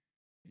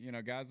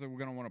 guys that we're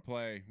going to want to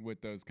play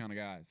with those kind of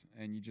guys.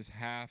 And you just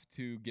have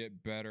to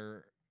get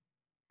better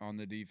on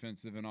the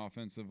defensive and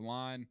offensive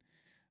line.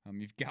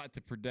 You've got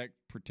to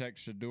protect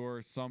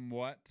Shador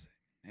somewhat.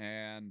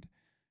 And,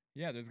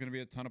 yeah, there's going to be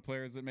a ton of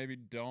players that maybe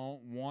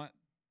don't want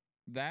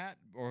that,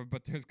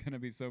 but there's going to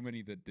be so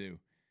many that do.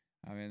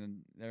 I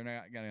mean, they're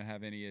not going to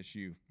have any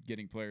issue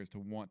getting players to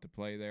want to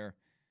play there.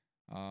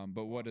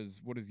 But what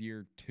does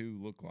year 2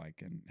 look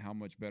like, and how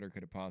much better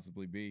could it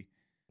possibly be?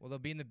 Well, they'll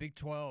be in the Big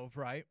 12,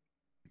 right?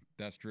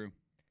 That's true.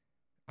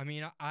 I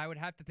mean, I would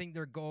have to think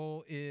their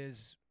goal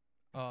is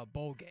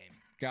bowl game.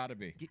 Gotta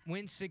be.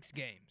 Win 6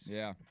 games.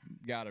 Yeah,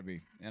 gotta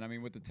be. And I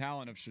mean, with the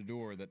talent of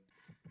Shador, that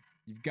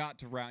you got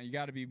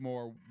to be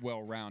more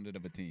well-rounded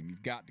of a team.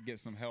 You've got to get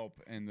some help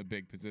in the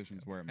big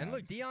positions where it matters. And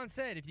look, Dion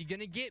said, if you're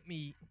gonna get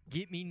me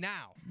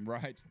now.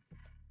 Right.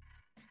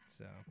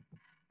 So,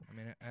 I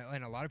mean,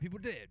 and a lot of people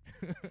did.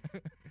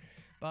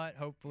 But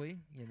hopefully,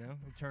 we'll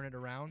turn it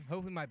around.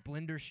 Hopefully my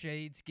blender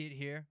shades get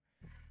here.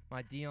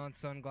 My Dion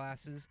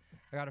sunglasses.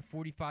 I got a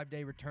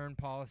 45-day return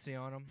policy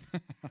on them.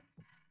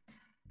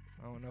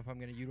 I don't know if I'm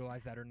going to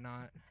utilize that or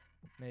not.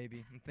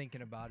 Maybe. I'm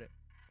thinking about it.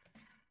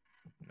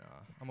 Nah,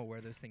 I'm going to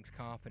wear those things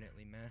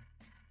confidently, man.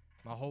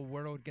 My whole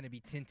world going to be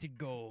tinted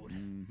gold.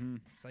 Mm-hmm.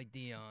 Just like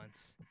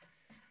Dion's.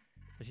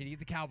 I should get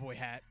the cowboy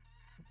hat.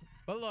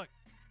 But look,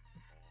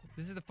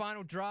 this is the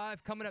final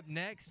drive. Coming up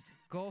next,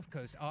 Gulf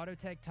Coast Auto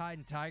Tech Tide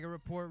and Tiger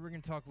Report. We're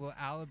going to talk a little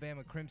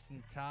Alabama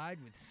Crimson Tide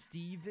with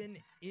Stephen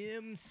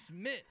M.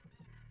 Smith.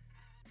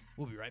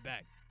 We'll be right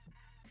back.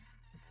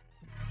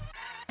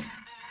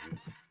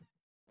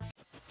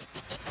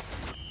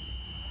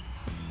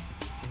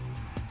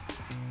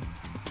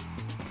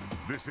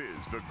 This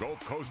is the Gulf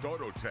Coast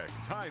Auto Tech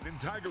Tide and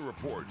Tiger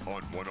Report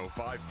on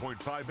 105.5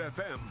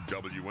 FM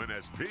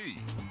WNSP.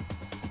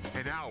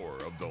 An hour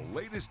of the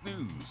latest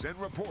news and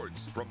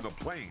reports from the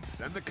Plains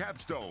and the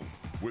Capstone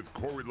with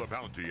Corey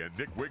LaBounty and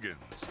Nick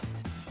Wiggins.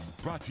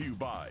 Brought to you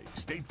by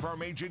State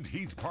Farm agent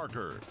Heath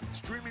Parker.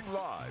 Streaming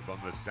live on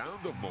the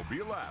Sound of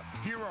Mobile app.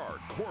 Here are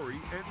Corey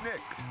and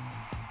Nick.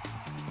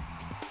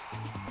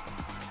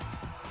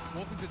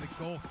 Welcome to the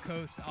Gulf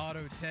Coast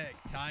Auto Tech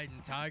Tide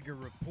and Tiger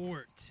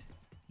Report.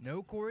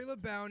 No Corey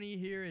LaBounty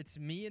here. It's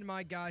me and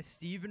my guy,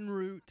 Stephen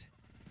Root.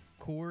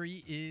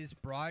 Corey is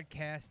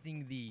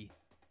broadcasting the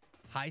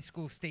high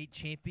school state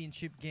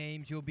championship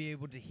games. You'll be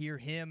able to hear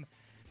him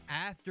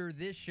after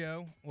this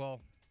show,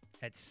 well,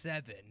 at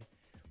 7,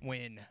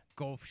 when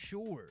Gulf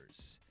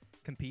Shores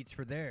competes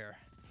for their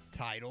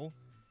title.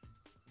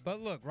 But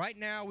look, right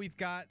now we've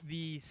got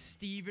the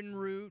Stephen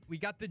Root. We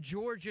got the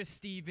Georgia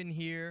Stephen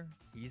here.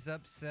 He's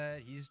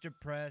upset. He's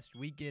depressed.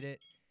 We get it.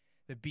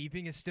 The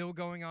beeping is still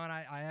going on.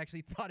 I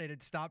actually thought it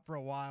had stopped for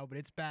a while, but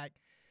it's back.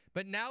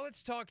 But now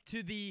let's talk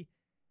to the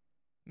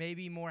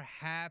maybe more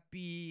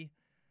happy,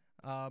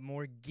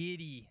 more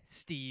giddy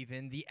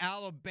Stephen, the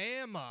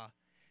Alabama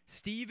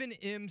Stephen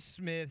M.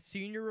 Smith,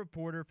 senior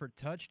reporter for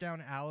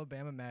Touchdown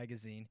Alabama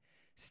magazine.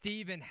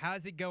 Stephen,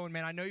 how's it going,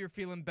 man? I know you're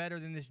feeling better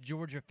than this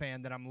Georgia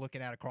fan that I'm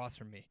looking at across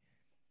from me.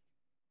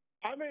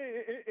 I mean,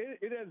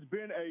 it has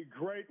been a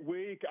great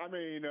week. I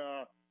mean,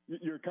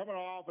 you're coming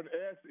off an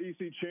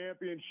SEC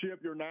championship.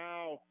 You're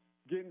now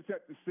getting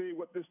set to see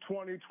what this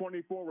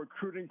 2024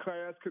 recruiting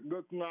class could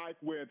look like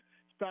with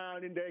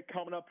signing day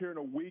coming up here in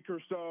a week or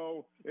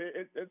so.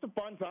 It's a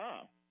fun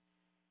time.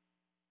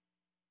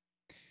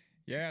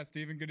 Yeah,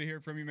 Stephen, good to hear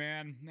from you,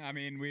 man. I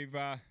mean, we've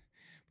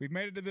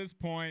made it to this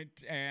point,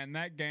 and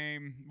that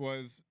game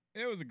was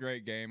a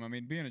great game. I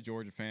mean, being a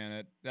Georgia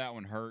fan, that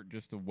one hurt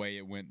just the way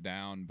it went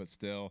down, but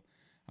still,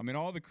 I mean,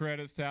 all the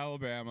credits to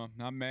Alabama.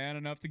 I'm man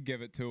enough to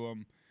give it to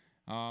them.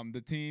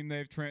 The team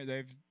they've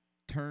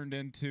turned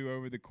into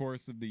over the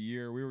course of the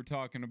year. We were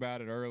talking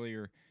about it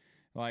earlier.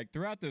 Like,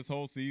 throughout this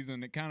whole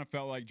season, it kind of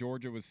felt like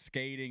Georgia was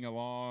skating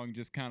along,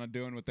 just kind of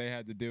doing what they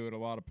had to do at a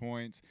lot of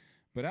points.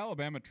 But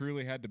Alabama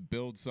truly had to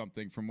build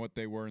something from what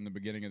they were in the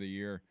beginning of the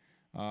year.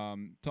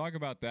 Talk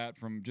about that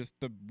from just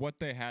what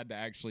they had to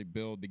actually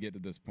build to get to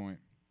this point.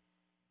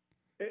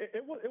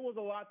 It was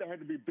a lot that had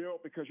to be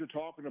built because you're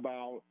talking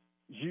about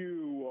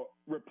you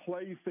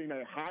replacing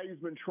a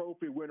Heisman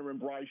Trophy winner in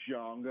Bryce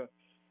Young.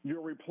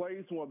 You're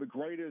replacing one of the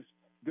greatest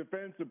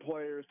defensive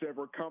players to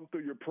ever come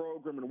through your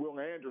program in Will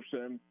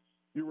Anderson.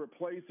 You're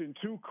replacing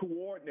 2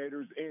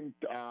 coordinators in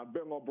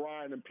Ben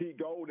O'Brien and Pete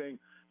Golding.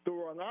 There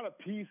were a lot of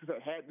pieces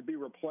that had to be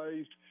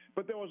replaced,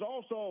 but there was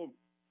also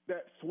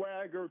that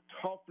swagger,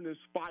 toughness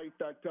fight,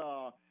 that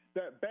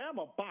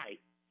Bama bite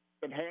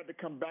that had to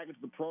come back into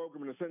the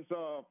program in the sense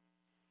of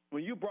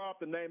when you brought up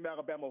the name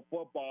Alabama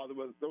football,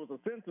 there was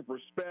a sense of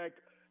respect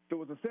there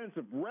was a sense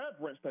of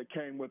reverence that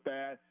came with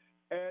that,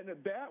 and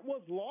that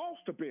was lost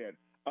a bit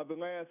of the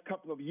last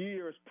couple of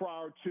years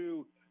prior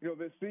to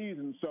this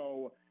season.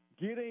 So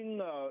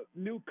getting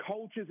new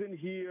coaches in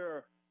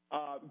here,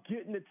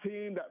 getting a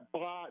team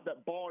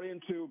that bought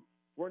into,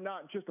 we're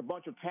not just a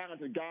bunch of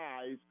talented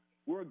guys.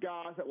 We're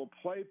guys that will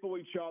play for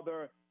each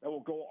other, that will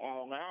go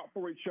all out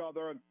for each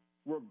other.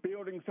 We're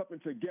building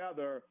something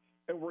together,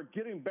 and we're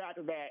getting back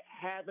to that,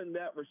 having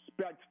that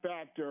respect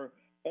factor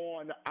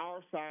on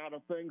our side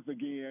of things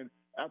again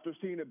after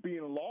seeing it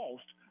being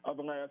lost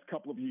over the last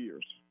couple of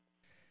years.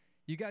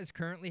 You guys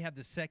currently have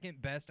the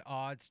second best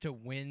odds to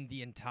win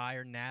the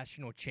entire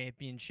national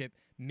championship.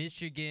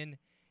 Michigan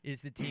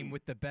is the team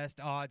with the best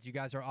odds. You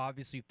guys are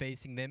obviously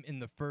facing them in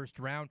the first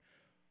round.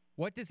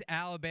 What does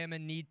Alabama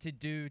need to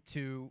do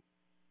to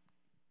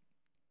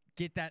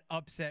get that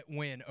upset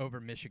win over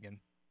Michigan?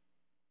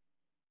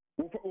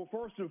 Well,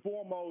 first and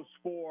foremost,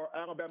 for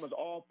Alabama's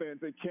offense,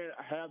 they can't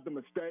have the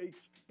mistakes.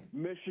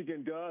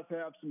 Michigan does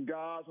have some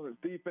guys on its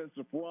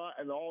defensive front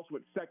and also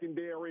its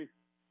secondary.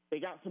 They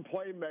got some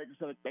playmakers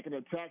that can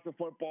attack the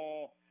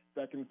football,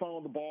 that can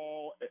funnel the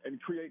ball and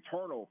create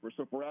turnovers.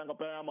 So for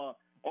Alabama,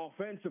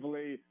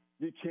 offensively,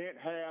 you can't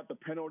have the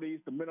penalties,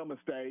 the mental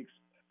mistakes,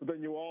 but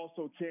then you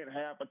also can't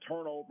have the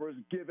turnovers,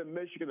 giving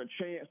Michigan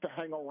a chance to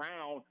hang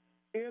around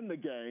in the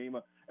game.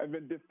 And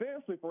then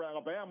defensively for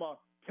Alabama,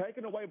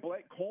 taking away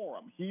Blake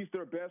Corum. He's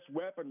their best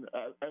weapon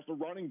as a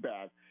running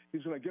back.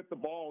 He's going to get the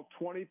ball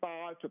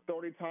 25 to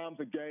 30 times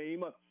a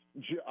game.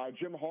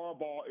 Jim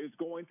Harbaugh is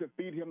going to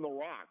feed him the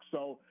rock.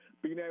 So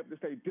being able to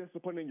stay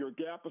disciplined in your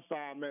gap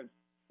assignments,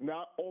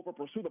 not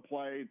over-pursue the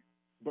play,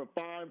 but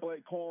find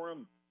Blake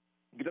Corum,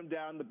 get him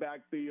down in the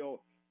backfield,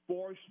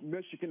 force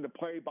Michigan to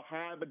play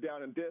behind the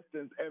down and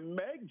distance, and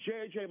make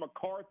J.J.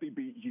 McCarthy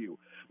beat you.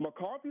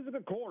 McCarthy's a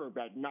good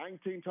quarterback,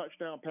 19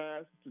 touchdown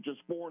passes to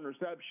just 4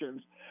 interceptions.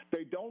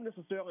 They don't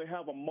necessarily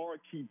have a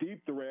marquee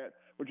deep threat,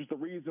 which is the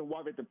reason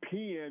why they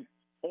depend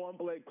on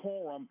Blake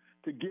Corum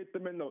to get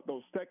them in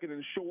those second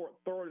and short,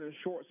 third and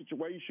short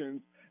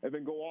situations, and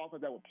then go off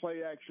of that with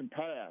play-action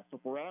pass. So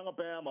for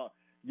Alabama,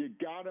 you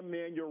got to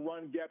man your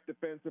run gap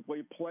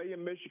defensively, play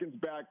in Michigan's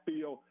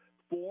backfield,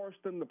 force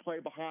them to play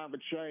behind the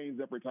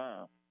chains every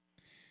time.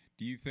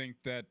 Do you think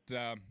that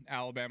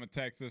Alabama,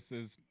 Texas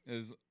is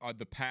on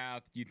the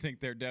path? Do you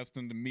think they're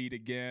destined to meet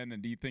again?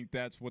 And do you think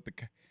that's what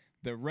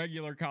the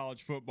regular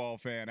college football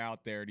fan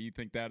out there, do you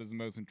think that is the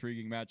most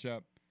intriguing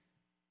matchup?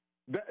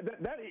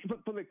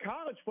 For the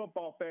college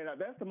football fan,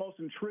 that's the most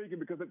intriguing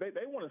because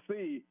they want to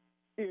see,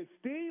 is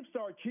Steve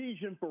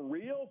Sarkisian for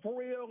real?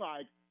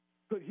 Like,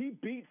 could he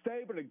beat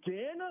Saban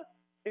again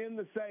in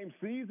the same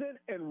season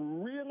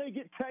and really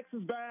get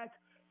Texas back?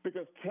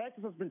 Because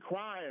Texas has been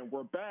crying,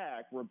 we're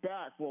back for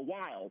a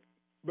while.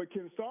 But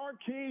can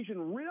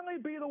Sarkisian really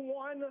be the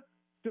one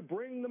to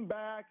bring them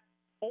back?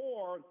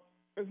 Or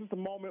is this a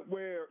moment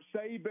where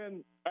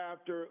Saban,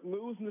 after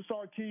losing to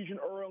Sarkisian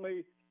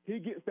early, he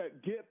gets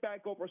that get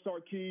back over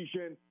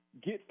Sarkisian,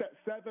 gets that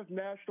 7th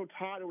national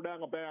title at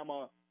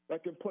Alabama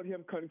that can put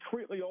him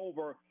concretely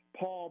over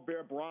Paul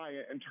Bear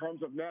Bryant in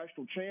terms of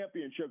national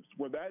championships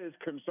where that is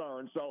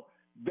concerned. So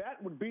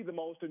that would be the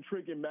most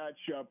intriguing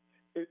matchup.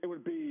 It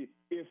would be,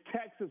 is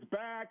Texas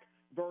back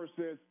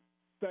versus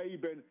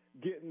Saban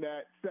getting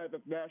that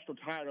 7th national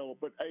title,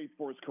 but 8th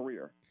for his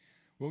career.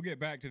 We'll get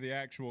back to the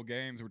actual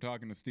games. We're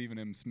talking to Stephen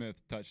M.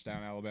 Smith,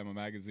 Touchdown Alabama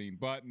Magazine.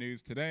 But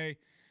news today,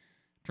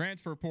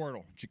 transfer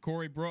portal,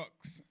 Ja'Cory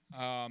Brooks.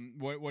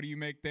 What do you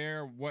make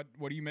there? What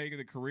do you make of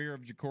the career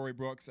of Ja'Cory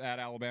Brooks at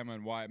Alabama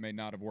and why it may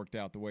not have worked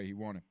out the way he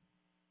wanted?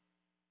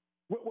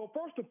 Well,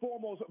 first and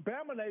foremost,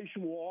 Bama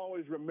Nation will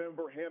always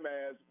remember him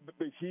as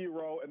the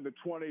hero in the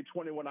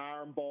 2021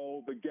 Iron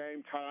Bowl, the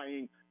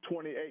game-tying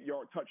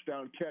 28-yard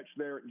touchdown catch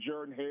there at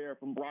Jordan-Hare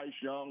from Bryce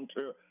Young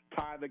to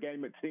tie the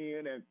game at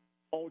 10, and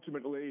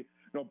ultimately,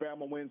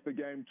 Bama wins the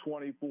game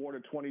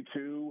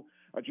 24-22.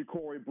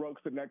 Ja'Cory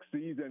Brooks the next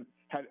season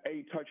had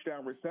 8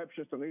 touchdown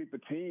receptions to lead the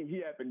team.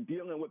 He had been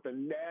dealing with a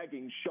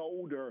nagging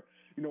shoulder,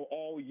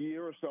 all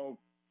year, so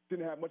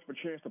didn't have much of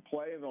a chance to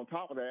play. And on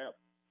top of that,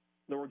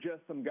 there were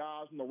just some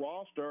guys on the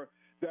roster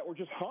that were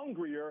just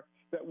hungrier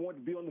that wanted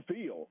to be on the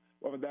field.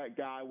 Whether that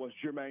guy was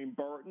Jermaine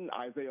Burton,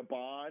 Isaiah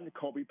Bond,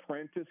 Kobe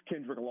Prentice,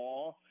 Kendrick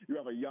Law. You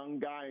have a young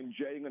guy in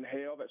Jalen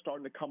Hale that's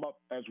starting to come up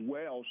as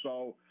well.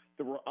 So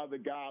there were other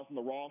guys on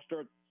the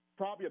roster,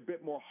 probably a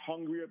bit more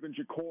hungrier than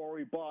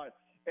Ja'Cory. But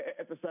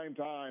at the same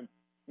time,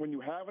 when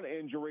you have an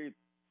injury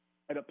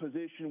at a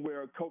position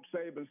where Coach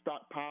Saban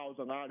stockpiles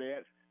a lot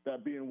at,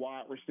 that being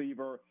wide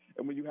receiver,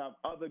 and when you have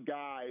other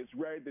guys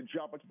ready to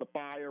jump into the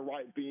fire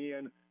right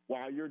then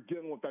while you're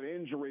dealing with that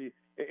injury,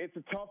 it's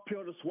a tough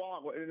pill to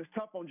swallow, and it's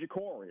tough on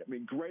Ja'Cory. I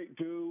mean, great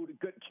dude,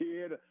 good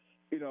kid,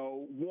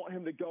 want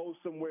him to go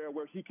somewhere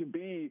where he can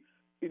be,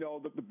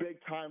 the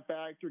big-time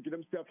factor, get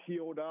himself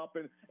healed up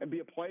and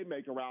be a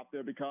playmaker out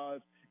there,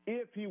 because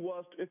if he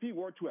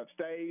were to have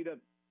stayed,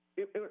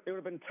 it would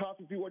have been tough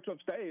if he were to have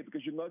stayed,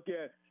 because you look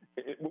at,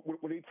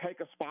 would he take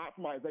a spot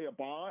from Isaiah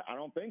Bond? I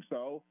don't think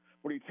so.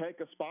 Would he take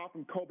a spot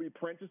from Kobe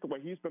Prentice the way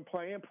he's been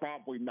playing?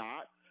 Probably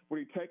not. Would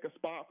he take a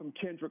spot from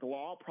Kendrick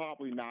Law?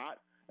 Probably not.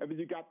 And then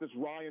you got this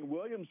Ryan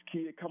Williams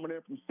kid coming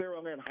in from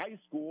Saraland High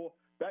School.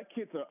 That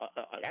kid's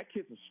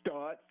a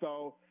stud.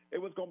 So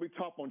it was going to be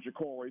tough on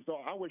Jacory. So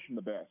I wish him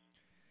the best.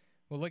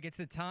 Well, look, it's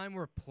the time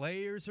where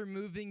players are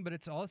moving, but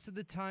it's also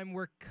the time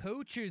where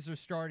coaches are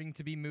starting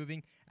to be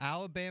moving.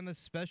 Alabama's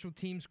special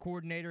teams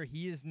coordinator,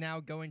 he is now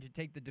going to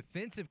take the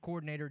defensive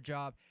coordinator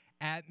job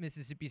at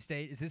Mississippi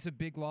State. Is this a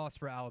big loss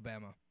for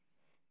Alabama?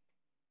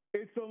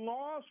 It's a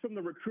loss from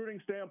the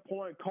recruiting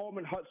standpoint.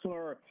 Coleman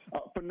Hutzler, a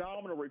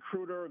phenomenal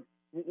recruiter,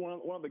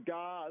 one of the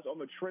guys on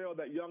the trail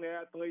that young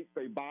athletes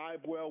they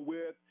vibe well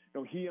with.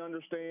 He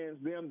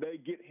understands them, they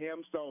get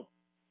him. So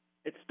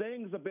it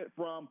stings a bit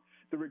from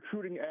the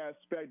recruiting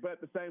aspect, but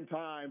at the same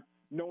time,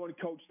 knowing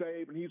Coach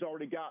Saban, he's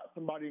already got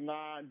somebody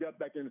lined up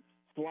that can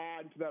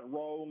slide into that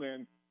role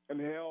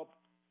and help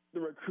the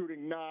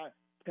recruiting not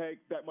take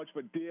that much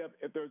of a dip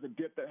if there's a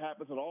dip that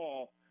happens at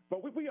all.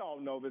 But we all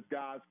know this,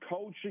 guys.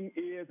 Coaching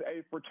is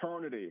a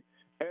fraternity.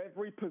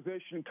 Every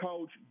position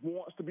coach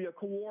wants to be a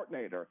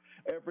coordinator.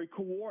 Every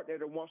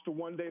coordinator wants to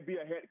one day be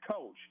a head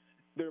coach.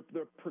 They're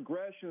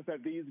progressions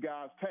that these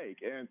guys take.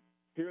 And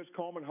here's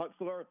Coleman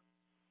Hutzler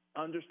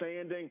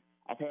understanding.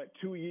 I've had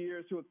 2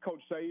 years with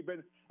Coach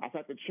Saban. I've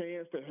had the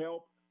chance to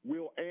help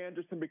Will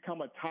Anderson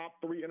become a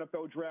top 3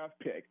 NFL draft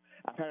pick.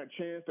 I've had a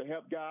chance to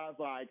help guys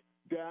like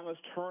Dallas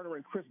Turner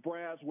and Chris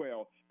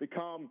Braswell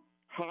become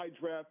high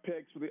draft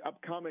picks for the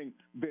upcoming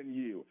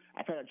venue.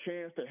 I've had a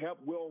chance to help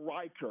Will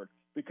Reichert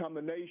become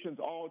the nation's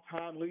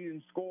all-time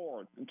leading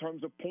scorer in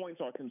terms of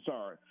points are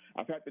concerned.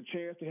 I've had the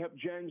chance to help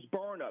James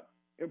Burnup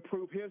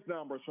improve his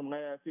numbers from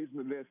last season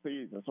to this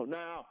season. So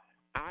now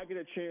I get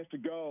a chance to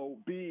go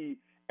be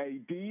a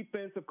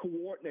defensive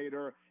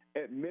coordinator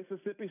at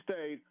Mississippi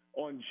State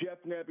on Jeff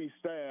Nebby's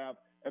staff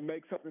and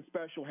make something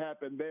special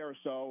happen there.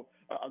 So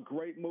a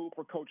great move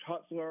for Coach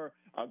Hutzler,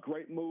 a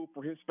great move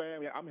for his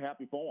family. I'm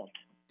happy for him.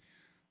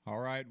 All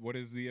right, what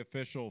is the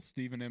official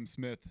Stephen M.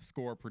 Smith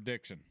score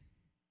prediction?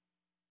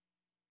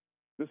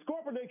 The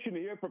score prediction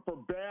here for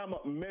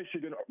Bama,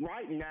 Michigan,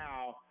 right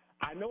now,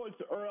 I know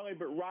it's early,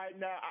 but right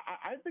now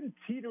I've been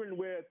teetering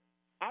with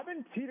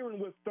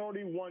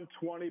 31-20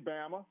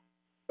 Bama.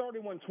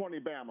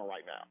 31-20 Bama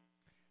right now.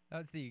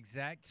 That's the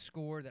exact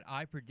score that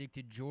I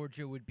predicted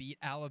Georgia would beat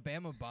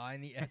Alabama by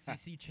in the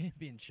SEC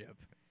championship.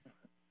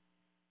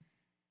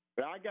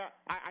 I got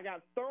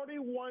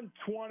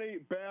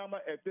 31-20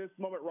 Bama at this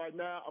moment right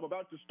now. I'm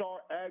about to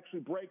start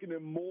actually breaking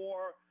in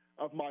more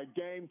of my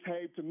game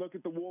tape to look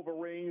at the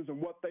Wolverines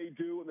and what they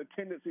do and the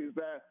tendencies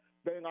that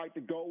they like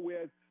to go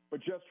with.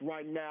 But just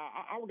right now,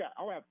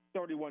 I'll have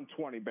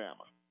 31-20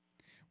 Bama.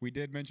 We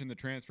did mention the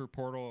transfer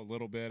portal a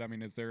little bit. I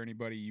mean, is there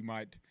anybody you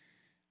might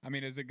 – I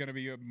mean, is it going to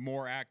be a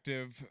more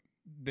active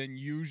than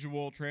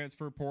usual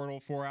transfer portal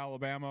for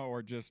Alabama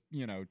or just,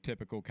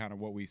 typical kind of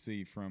what we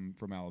see from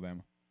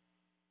Alabama?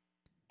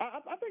 I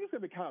think it's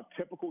going to be kind of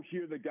typical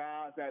here, the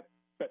guys that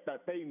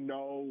they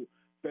know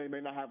they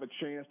may not have a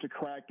chance to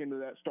crack into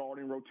that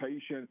starting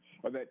rotation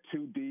or that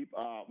too deep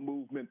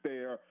movement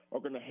there are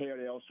going to head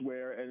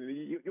elsewhere. And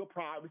you'll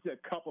probably see a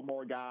couple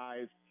more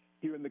guys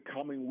here in the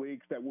coming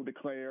weeks that will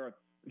declare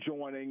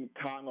joining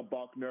Tyler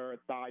Buckner,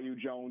 Thaiu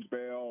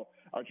Jones-Bell,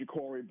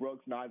 Jacory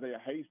Brooks, and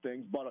Isaiah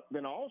Hastings. But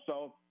then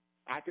also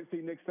I can see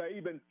Nick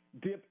Saban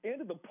dip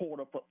into the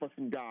portal for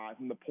some guys.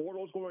 And the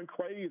portal's going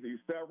crazy.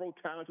 Several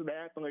talented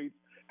athletes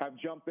have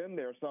jumped in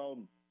there. So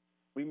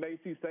we may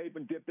see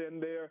Saban dip in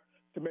there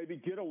to maybe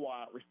get a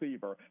wide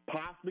receiver,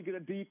 possibly get a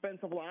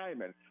defensive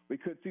lineman. We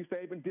could see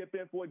Saban dip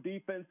in for a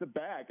defensive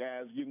back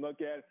as you look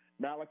at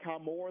Malachi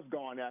Moore's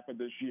gone after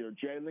this year.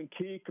 Jalen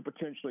Key could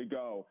potentially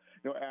go,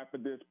 after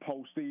this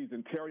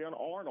postseason. Terrion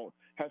Arnold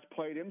has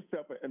played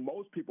himself in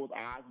most people's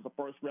eyes as a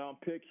first-round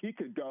pick. He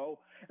could go.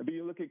 And then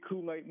you look at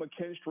Kool-Aid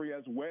McKinstry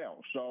as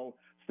well. So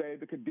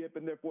Saban could dip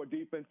in there for a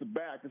defensive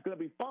back. It's going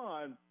to be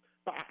fun.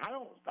 But I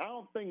don't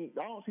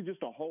see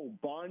just a whole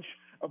bunch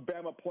of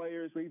Bama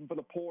players leaving for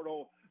the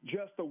portal,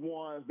 just the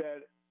ones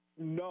that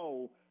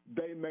know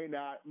they may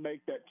not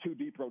make that too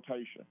deep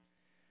rotation.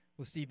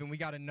 Well, Stephen, we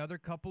got another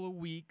couple of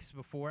weeks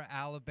before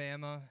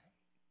Alabama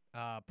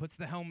puts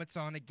the helmets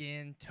on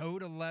again, toe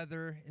to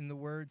leather, in the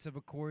words of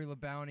a Corey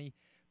LeBounty.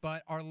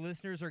 But our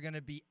listeners are going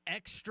to be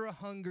extra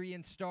hungry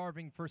and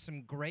starving for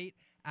some great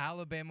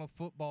Alabama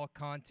football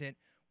content.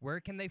 Where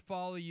can they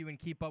follow you and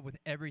keep up with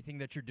everything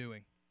that you're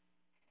doing?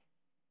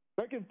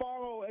 They can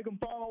follow us.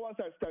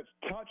 That's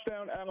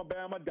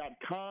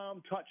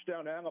touchdownalabama.com,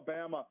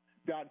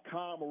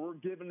 touchdownalabama.com, where we're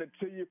giving it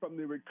to you from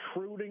the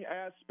recruiting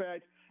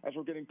aspect as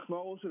we're getting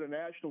closer to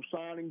National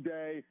Signing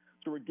Day.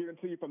 So we're giving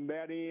it to you from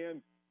that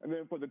end. And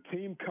then for the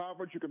team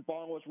coverage, you can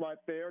follow us right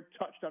there,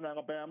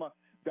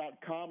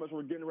 touchdownalabama.com, as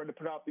we're getting ready to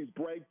put out these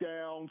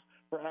breakdowns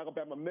for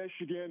Alabama,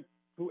 Michigan,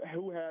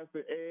 who has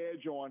the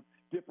edge on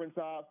different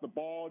sides of the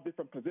ball,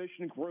 different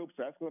position groups.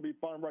 So that's going to be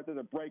fun right there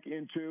to break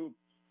into.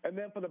 And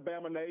then for the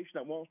Bama Nation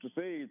that wants to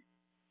see,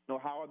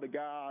 how are the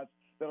guys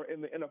that are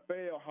in the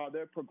NFL, how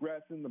they're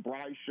progressing, the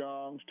Bryce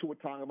Youngs, Tua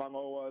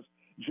Tagovailoas,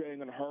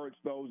 Jalen Hurts,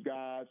 those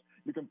guys.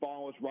 You can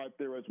follow us right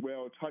there as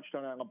well,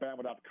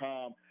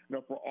 touchdownalabama.com,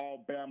 for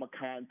all Bama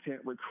content,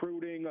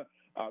 recruiting,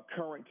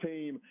 current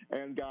team,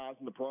 and guys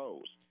in the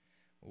pros.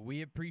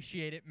 We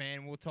appreciate it,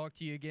 man. We'll talk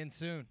to you again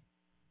soon.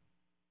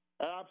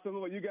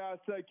 Absolutely. You guys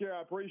take care.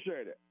 I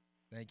appreciate it.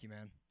 Thank you,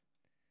 man.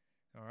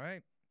 All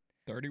right.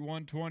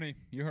 31-20.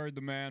 You heard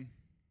the man.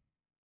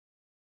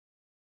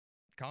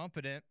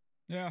 Confident.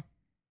 Yeah.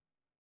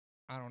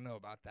 I don't know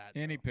about that.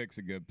 Any pick's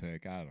a good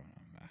pick. I don't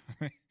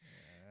know.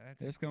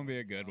 It's going to be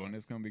a good one.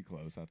 It's going to be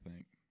close, I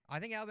think. I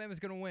think Alabama's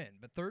going to win,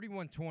 but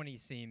 31-20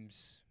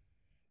 seems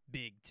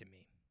big to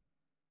me.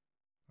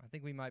 I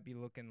think we might be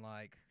looking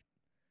like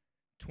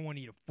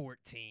 20-14.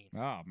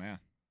 Oh, man.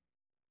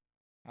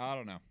 I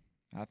don't know.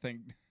 I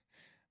think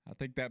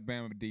that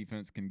Bama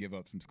defense can give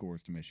up some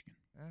scores to Michigan.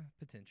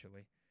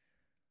 Potentially.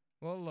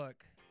 Well,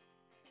 look.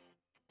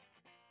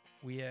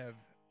 We have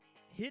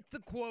hit the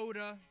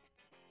quota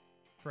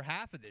for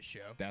half of this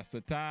show. That's the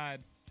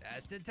Tide.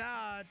 That's the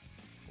Tide.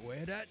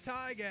 Where that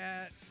Tide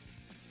at?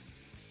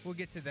 We'll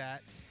get to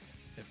that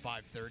at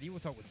 5:30.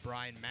 We'll talk with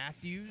Brian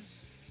Matthews.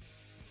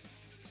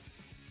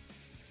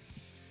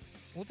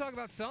 We'll talk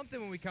about something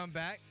when we come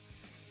back.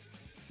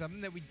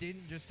 Something that we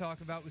didn't just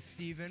talk about with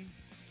Steven.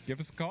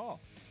 Give us a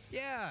call.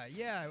 Yeah.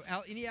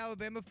 Any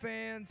Alabama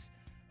fans,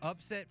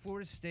 upset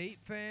Florida State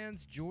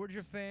fans,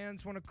 Georgia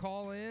fans want to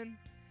call in,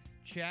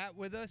 chat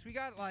with us? We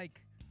got like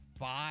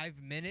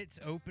 5 minutes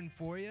open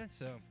for you.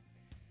 So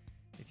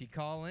if you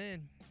call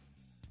in,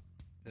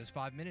 those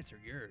 5 minutes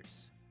are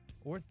yours.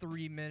 Or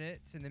 3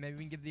 minutes, and then maybe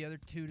we can give the other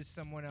 2 to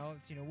someone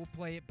else. We'll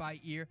play it by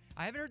ear.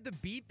 I haven't heard the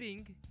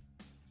beeping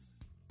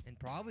in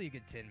probably a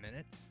good 10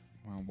 minutes.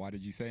 Well, why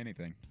did you say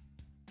anything?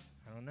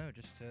 I don't know,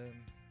 just to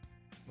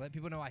let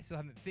people know I still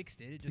haven't fixed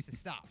it. It just has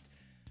stopped.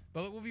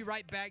 But we'll be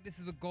right back. This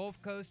is the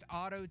Gulf Coast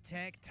Auto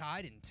Tech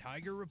Tide and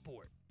Tiger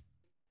Report.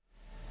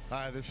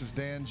 Hi, this is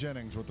Dan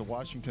Jennings with the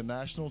Washington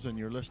Nationals, and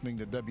you're listening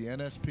to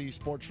WNSP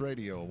Sports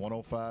Radio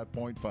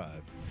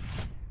 105.5.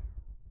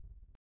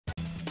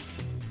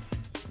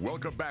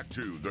 Welcome back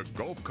to the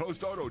Gulf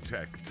Coast Auto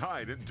Tech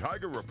Tide and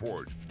Tiger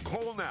Report.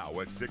 Call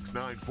now at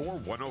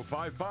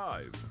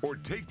 694-1055 or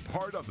take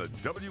part on the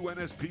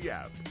WNSP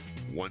app.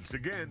 Once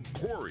again,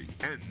 Corey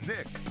and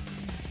Nick.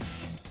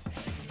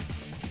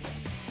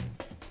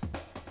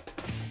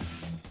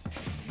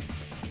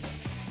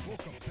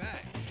 Welcome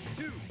back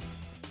to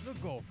the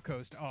Gulf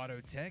Coast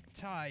Auto Tech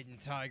Tide and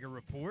Tiger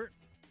Report.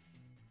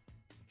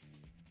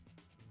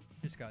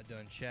 Just got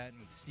done chatting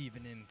with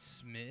Stephen M.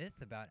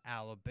 Smith about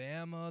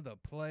Alabama, the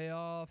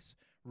playoffs,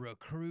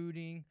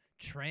 recruiting,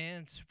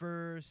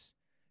 transfers,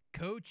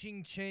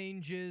 coaching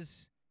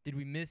changes. Did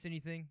we miss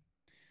anything?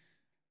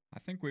 I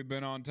think we've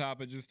been on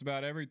top of just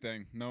about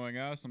everything. Knowing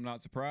us, I'm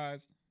not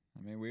surprised.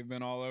 I mean, we've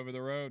been all over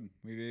the road.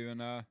 We've even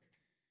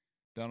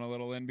done a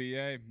little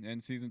NBA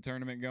in-season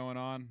tournament going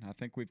on. I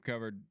think we've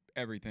covered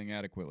everything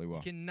adequately well.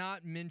 You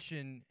cannot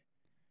mention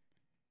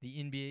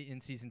the NBA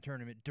in-season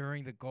tournament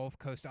during the Gulf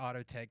Coast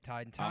Auto Tech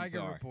Tide and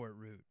Tiger Report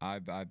route.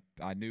 I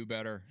knew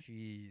better.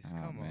 Jeez,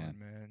 come on,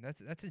 man.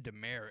 That's a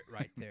demerit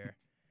right there.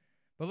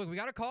 But look, we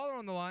got a caller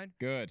on the line.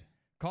 Good.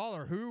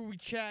 Caller, who are we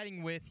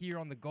chatting with here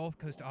on the Gulf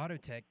Coast Auto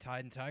Tech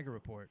Tide and Tiger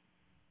Report?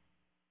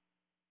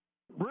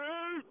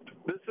 Root!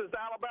 This is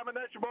Alabama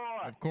Nation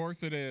Boy. Of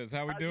course it is.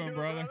 How we doing,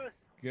 brother?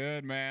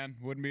 Good, man.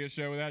 Wouldn't be a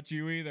show without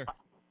you either.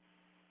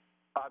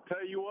 I'll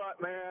tell you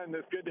what, man,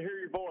 it's good to hear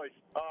your voice.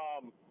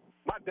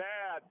 My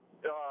dad,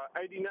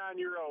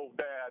 89-year-old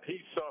dad,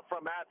 he's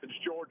from Athens,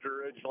 Georgia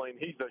originally, and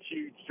he's a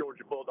huge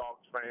Georgia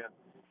Bulldogs fan.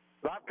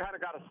 But I've kind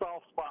of got a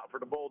soft spot for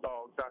the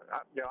Bulldogs.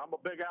 I'm a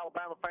big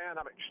Alabama fan.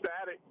 I'm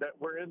ecstatic that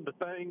we're in the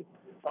thing.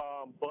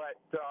 But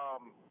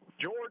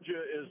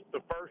Georgia is the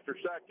first or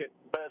second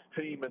best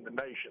team in the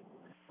nation.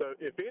 So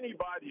if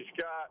anybody's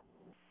got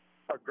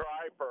a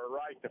gripe or a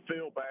right to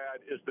feel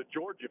bad, is the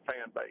Georgia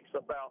fan base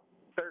about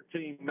their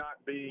team not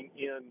being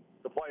in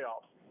the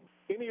playoffs.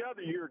 Any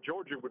other year,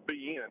 Georgia would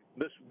be in.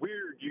 This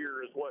weird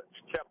year is what's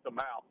kept them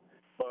out.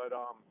 But,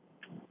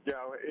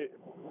 like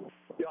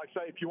I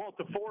say, if you want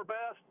the 4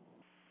 best,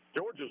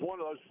 Georgia's one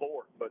of those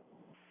 4. But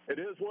it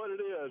is what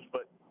it is.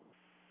 But,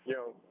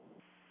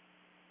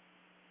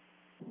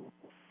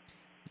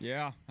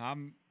 Yeah,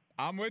 I'm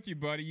with you,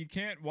 buddy. You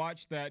can't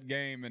watch that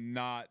game and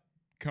not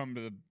come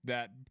to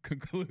that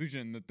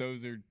conclusion that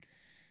those are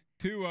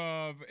 2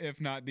 of, if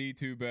not the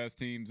 2 best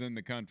teams in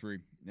the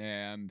country.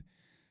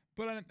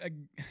 But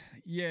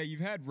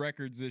you've had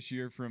records this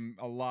year from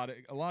a lot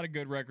of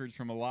good records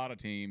from a lot of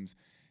teams.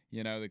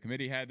 The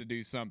committee had to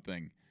do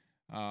something.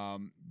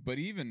 But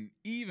even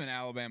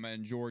Alabama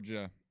and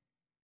Georgia,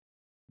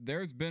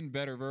 there's been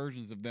better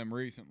versions of them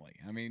recently.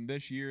 I mean,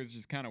 this year is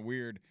just kind of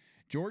weird.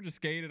 Georgia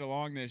skated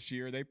along this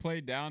year. They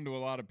played down to a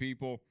lot of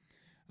people.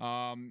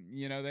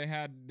 They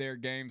had their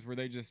games where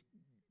they just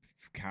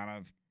kind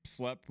of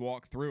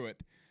walked through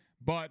it.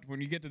 But when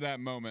you get to that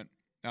moment,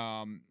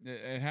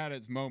 it had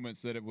its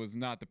moments that it was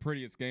not the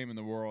prettiest game in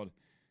the world.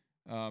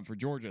 for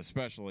Georgia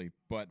especially.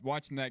 But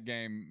watching that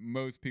game,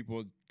 most people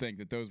would think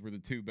that those were the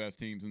two best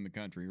teams in the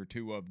country, or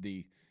two of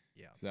the.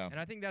 Yeah. So. And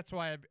I think that's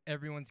why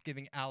everyone's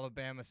giving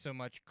Alabama so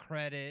much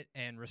credit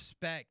and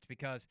respect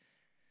because,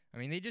 I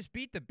mean, they just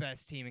beat the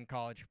best team in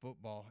college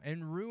football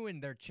and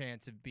ruined their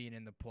chance of being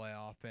in the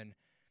playoff. And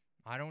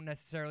I don't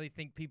necessarily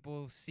think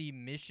people see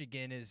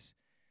Michigan as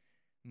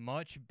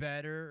much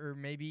better or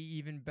maybe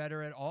even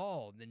better at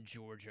all than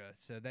Georgia.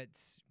 So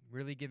that's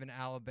really given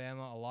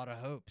Alabama a lot of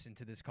hopes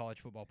into this college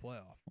football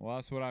playoff. Well,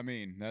 that's what I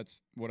mean.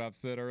 That's what I've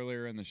said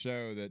earlier in the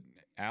show, that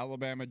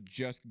Alabama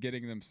just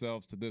getting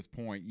themselves to this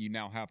point, you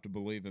now have to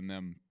believe in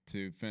them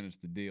to finish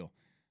the deal.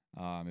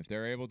 If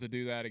they're able to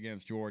do that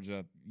against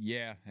Georgia,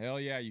 yeah, hell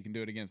yeah, you can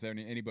do it against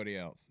anybody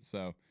else.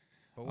 So,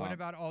 but what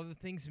about all the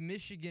things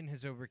Michigan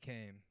has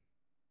overcame?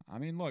 I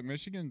mean, look,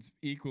 Michigan's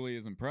equally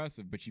as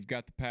impressive, but you've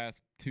got the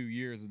past 2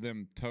 years of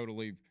them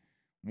totally,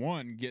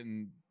 one,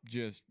 getting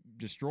just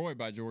destroyed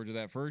by Georgia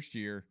that first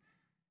year,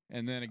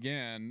 and then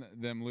again,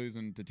 them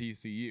losing to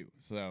TCU.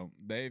 So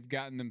they've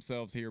gotten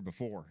themselves here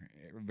before,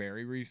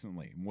 very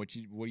recently. What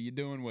are you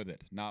doing with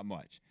it? Not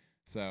much.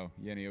 So,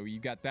 you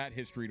got that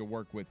history to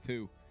work with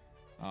too,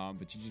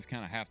 but you just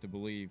kind of have to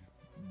believe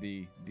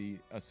the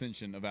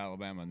ascension of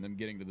Alabama and them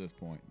getting to this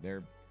point.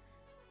 They're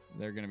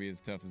going to be as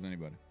tough as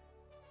anybody.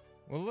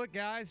 Well, look,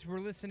 guys, we're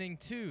listening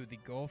to the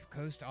Gulf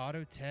Coast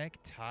Auto Tech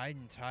Tide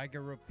and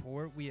Tiger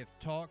Report. We have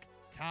talked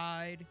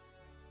Tide,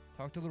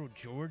 talked a little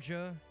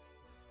Georgia.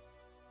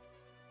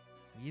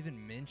 We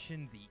even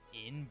mentioned the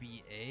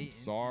NBA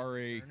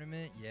Sorry.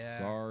 tournament. Yeah.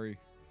 Sorry.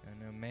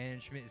 I know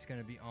management is going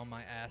to be on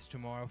my ass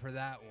tomorrow for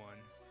that one.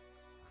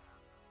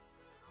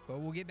 But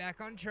we'll get back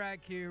on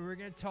track here. We're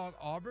going to talk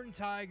Auburn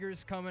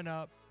Tigers coming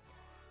up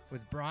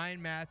with Brian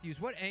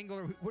Matthews. What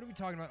are we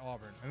talking about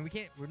Auburn? I mean,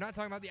 we're not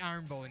talking about the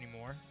Iron Bowl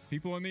anymore.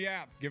 People in the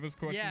app, give us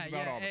questions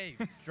about Auburn. Hey,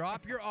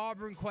 drop your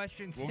Auburn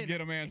questions. We'll get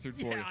them answered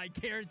for you. Yeah, I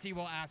guarantee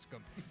we'll ask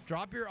them.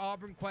 Drop your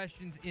Auburn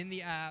questions in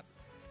the app.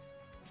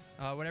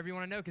 Whatever you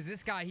want to know, because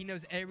this guy, he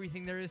knows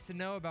everything there is to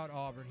know about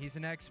Auburn. He's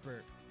an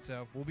expert.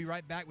 So we'll be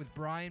right back with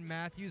Brian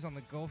Matthews on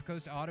the Gulf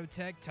Coast Auto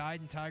Tech Tide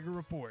and Tiger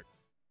Report.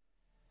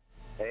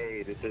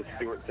 Hey, this is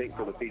Stuart Sink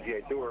from the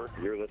PGA Tour.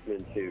 You're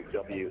listening to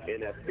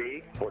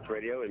WNSP Sports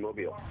Radio in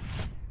Mobile.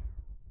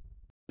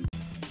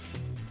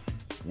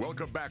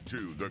 Welcome back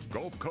to the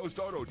Gulf Coast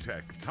Auto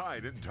Tech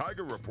Tide and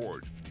Tiger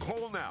Report.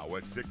 Call now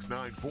at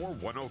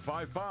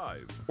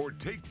 694-1055 or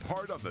take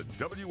part on the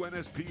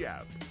WNSP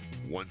app.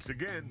 Once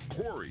again,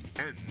 Corey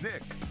and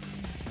Nick.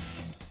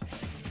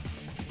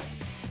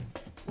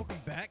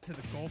 Welcome back to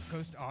the Gulf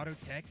Coast Auto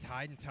Tech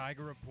Tide and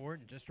Tiger Report.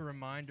 And just a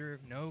reminder,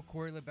 no,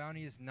 Corey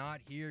LeBounty is not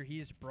here. He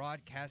is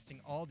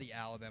broadcasting all the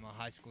Alabama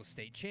High School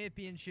State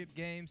Championship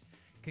games.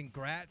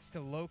 Congrats to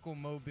local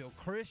Mobile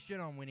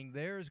Christian on winning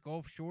theirs.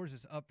 Gulf Shores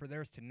is up for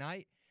theirs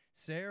tonight.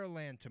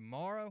 Saraland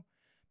tomorrow.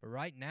 But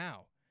right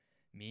now,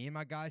 me and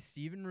my guy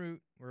Stephen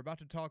Root, we're about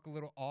to talk a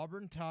little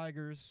Auburn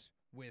Tigers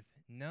with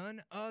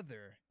none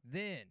other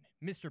than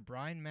Mr.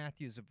 Brian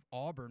Matthews of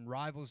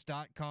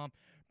AuburnRivals.com.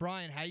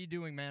 Brian, how you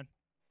doing, man?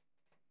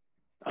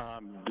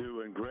 I'm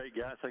doing great,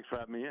 guys. Thanks for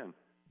having me in.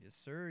 Yes,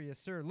 sir. Yes,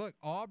 sir. Look,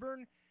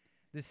 Auburn,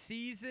 the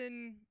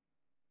season,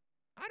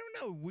 I don't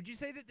know. Would you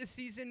say that the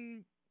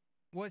season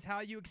was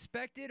how you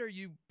expected? Are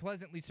you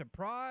pleasantly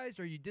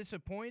surprised? Are you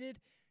disappointed?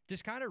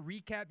 Just kind of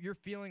recap your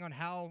feeling on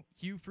how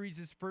Hugh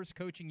Freeze's first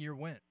coaching year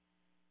went.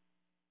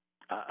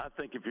 I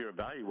think if you're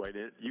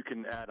evaluating it, you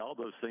can add all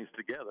those things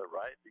together,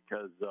 right?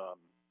 Because,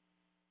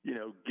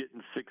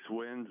 getting 6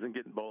 wins and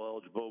getting bowl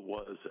eligible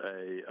was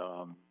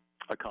a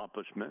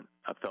accomplishment,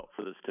 I felt,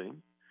 for this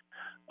team.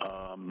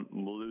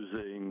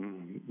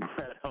 Losing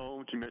at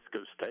home to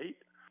Mississippi State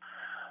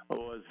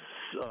was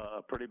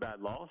a pretty bad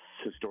loss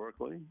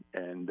historically.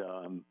 And,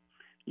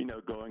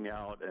 going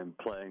out and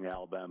playing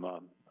Alabama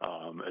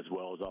as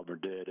well as Auburn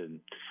did and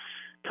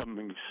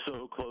coming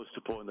so close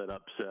to pulling that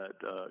upset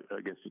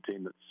against a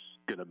team that's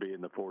going to be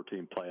in the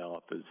 4-team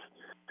playoff is,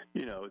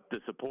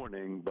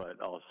 disappointing,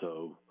 but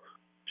also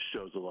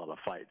shows a lot of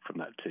fight from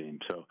that team.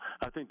 So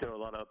I think there are a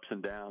lot of ups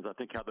and downs. I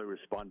think how they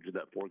responded to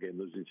that 4-game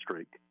losing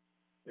streak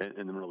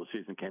in the middle of the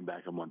season, came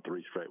back and won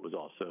 3 straight, was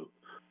also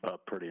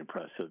pretty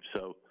impressive.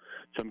 So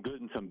some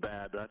good and some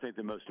bad, but I think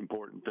the most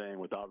important thing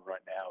with Auburn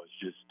right now is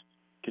just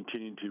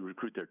continuing to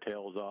recruit their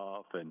tails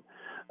off and,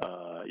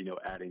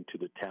 adding to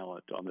the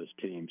talent on this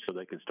team so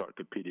they can start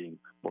competing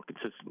more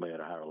consistently at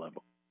a higher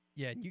level.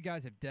 Yeah, and you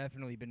guys have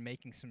definitely been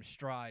making some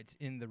strides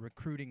in the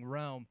recruiting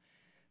realm.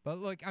 But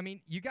look, I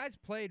mean, you guys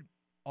played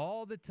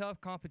all the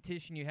tough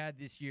competition you had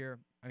this year,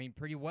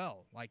 pretty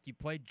well. Like, you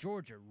played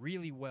Georgia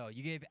really well.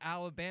 You gave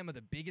Alabama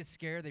the biggest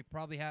scare they've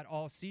probably had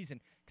all season,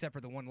 except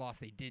for the one loss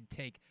they did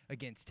take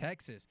against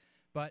Texas.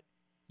 But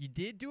you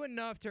did do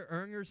enough to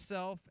earn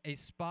yourself a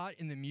spot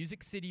in the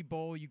Music City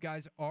Bowl. You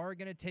guys are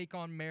going to take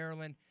on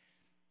Maryland.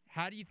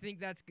 How do you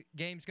think that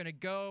game's going to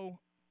go?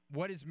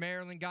 What has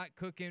Maryland got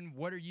cooking?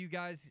 What are you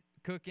guys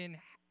cooking?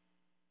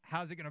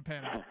 How's it going to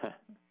pan out?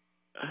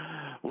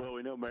 Well,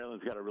 we know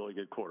Maryland's got a really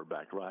good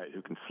quarterback, right,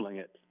 who can sling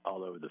it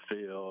all over the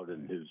field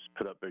and who's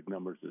put up big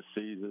numbers this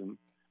season.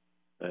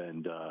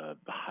 And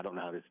I don't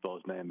know how to spell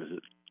his name. Is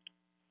it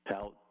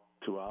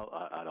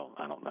I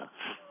don't know.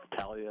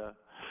 Talia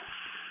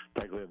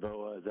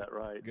Tagliavoa, is that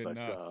right? Good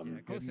enough.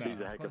 He's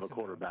a heck of a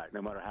quarterback,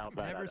 no matter how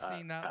bad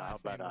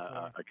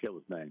I kill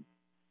his name.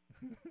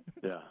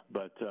 Yeah,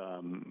 but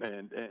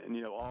and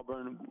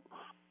Auburn,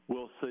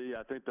 we'll see.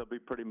 I think they'll be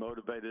pretty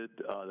motivated.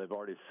 They've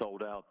already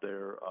sold out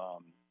the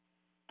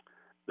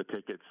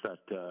tickets that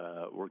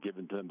were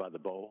given to them by the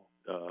bowl,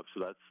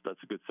 so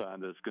that's a good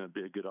sign that it's going to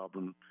be a good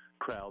Auburn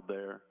crowd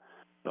there.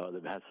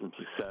 They've had some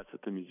success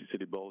at the Music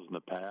City Bowls in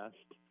the past.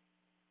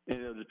 And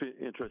it'll just be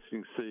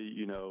interesting to see,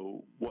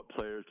 what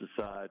players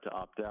decide to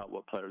opt out,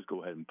 what players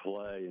go ahead and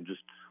play, and just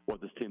what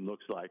this team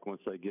looks like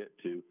once they get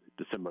to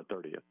December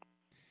 30th.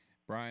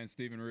 Brian,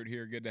 Stephen Root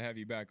here. Good to have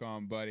you back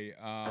on, buddy.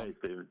 Hey,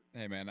 Stephen.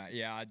 Hey, man.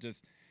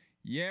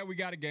 We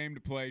got a game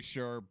to play,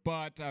 sure.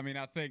 But, I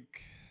think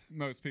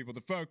most people,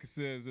 the focus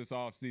is this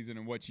offseason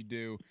and what you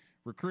do,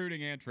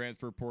 recruiting and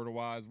transfer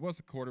portal-wise. What's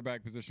the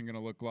quarterback position going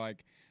to look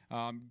like?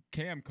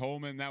 Cam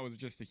Coleman, that was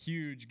just a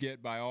huge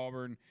get by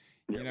Auburn.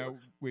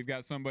 We've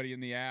got somebody in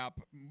the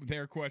app.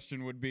 Their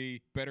question would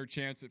be better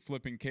chance at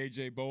flipping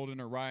KJ Bolden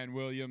or Ryan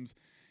Williams.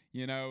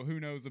 Who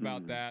knows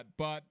about that?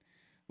 But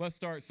let's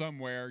start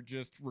somewhere.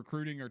 Just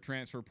recruiting or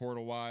transfer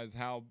portal wise,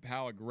 how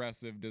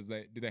aggressive do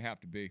they have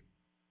to be?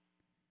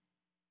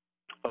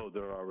 Oh,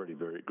 they're already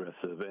very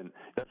aggressive, and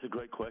that's a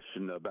great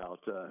question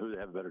about who they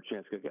have a better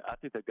chance. I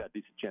think they've got a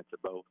decent chance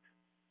at both.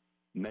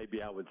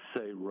 Maybe I would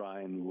say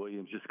Ryan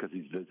Williams just because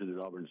he's visited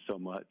Auburn so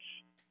much,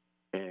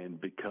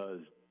 and because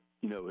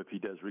if he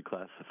does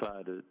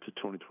reclassify to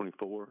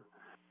 2024,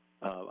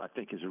 I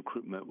think his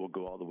recruitment will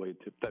go all the way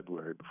to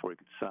February before he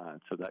could sign.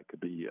 So that could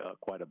be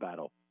quite a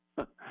battle.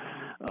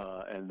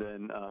 And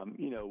then,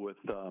 with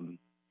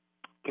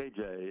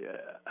KJ,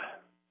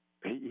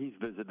 he's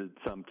visited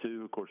some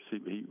too. Of course,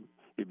 he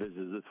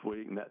visited this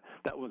week, and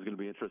that one's going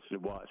to be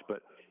interesting to watch.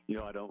 But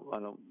I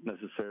don't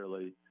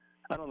necessarily.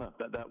 I don't know.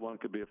 That one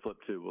could be a flip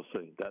too. We'll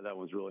see. That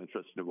one's really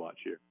interesting to watch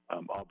here.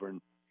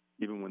 Auburn.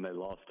 Even when they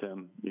lost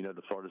him,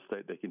 to Florida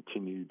State, they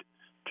continued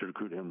to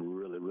recruit him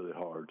really, really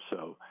hard.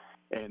 So,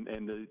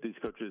 and these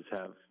coaches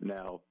have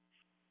now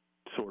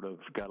sort of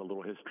got a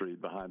little history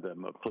behind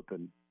them of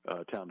flipping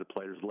talented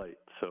players late.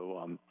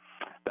 So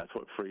that's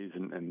what Freeze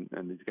and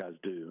these guys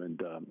do,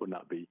 and would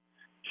not be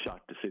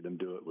shocked to see them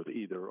do it with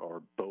either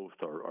or both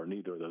or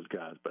neither of those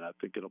guys. But I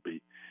think it'll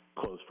be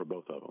close for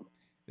both of them.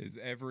 Is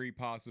every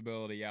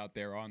possibility out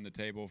there on the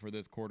table for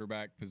this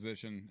quarterback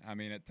position?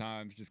 At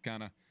times, just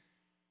kind of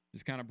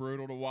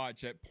brutal to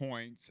watch at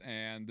points,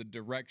 and the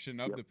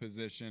direction of the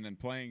position and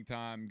playing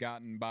time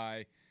gotten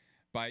by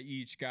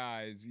each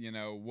guys.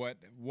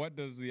 What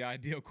does the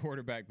ideal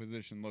quarterback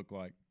position look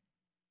like?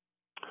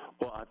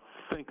 Well, I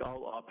think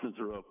all options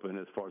are open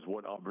as far as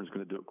what Auburn's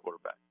going to do at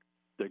quarterback.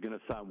 They're going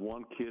to sign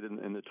one kid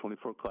in the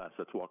 24 class.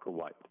 That's Walker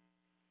White.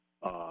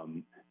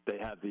 They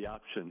have the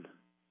option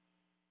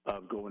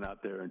of going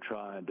out there and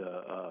trying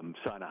to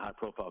sign a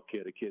high-profile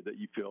kid, a kid that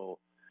you feel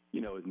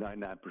is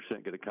 99%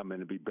 going to come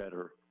in and be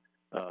better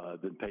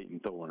than Peyton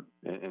Thorne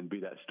and be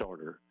that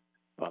starter.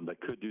 They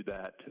could do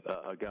that.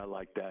 A guy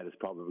like that is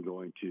probably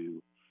going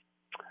to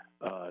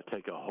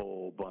take a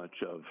whole bunch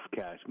of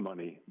cash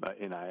money,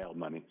 NIL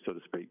money, so to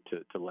speak,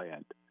 to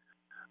land.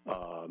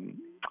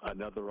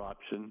 Another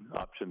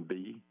option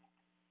B,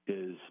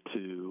 is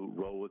to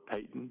roll with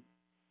Peyton.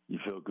 You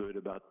feel good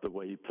about the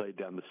way he played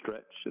down the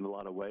stretch in a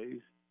lot of ways,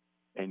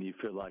 and you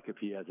feel like if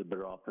he has a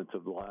better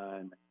offensive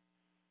line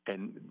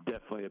and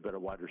definitely a better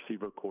wide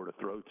receiver core to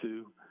throw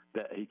to,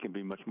 that he can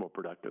be much more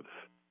productive.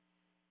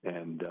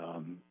 And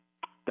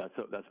that's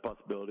a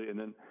possibility. And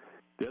then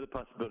the other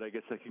possibility, I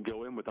guess, that could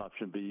go in with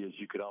option B is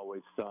you could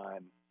always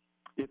sign,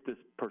 if this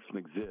person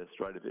exists,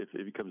 right, if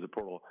it becomes a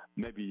portal,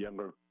 maybe a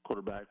younger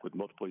quarterback with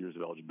multiple years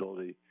of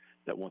eligibility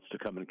that wants to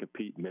come in and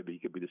compete, maybe he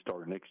could be the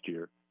starter next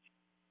year.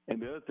 And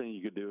the other thing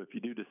you could do, if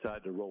you do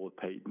decide to roll with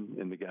Peyton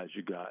and the guys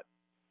you got,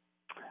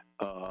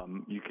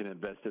 you can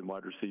invest in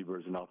wide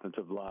receivers and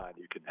offensive line.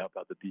 You can help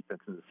out the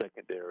defense in the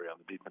secondary on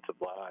the defensive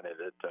line and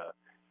at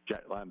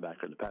jack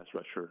linebacker, the pass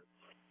rusher.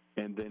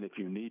 And then if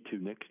you need to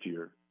next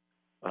year,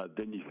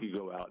 then you can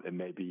go out and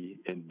maybe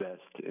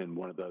invest in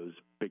one of those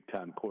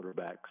big-time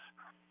quarterbacks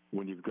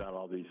when you've got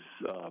all these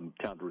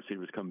talented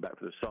receivers coming back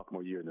for their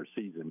sophomore year in their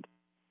season,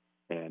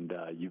 and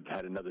you've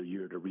had another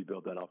year to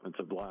rebuild that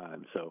offensive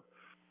line. So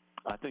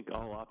I think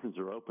all options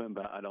are open,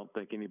 but I don't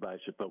think anybody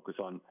should focus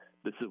on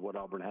this is what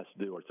Auburn has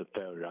to do or it's a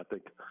failure. I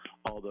think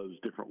all those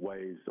different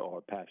ways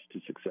are paths to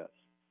success.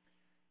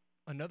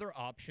 Another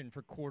option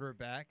for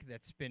quarterback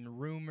that's been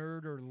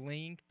rumored or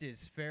linked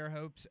is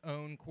Fairhope's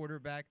own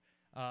quarterback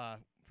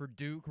for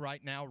Duke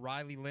right now,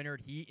 Riley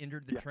Leonard. He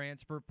entered the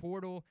transfer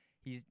portal.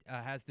 He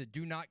has the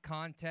do not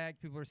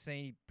contact. People are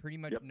saying he pretty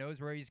much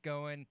knows where he's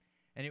going.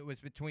 And it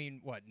was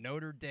between,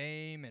 Notre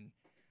Dame and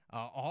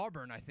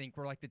Auburn, I think,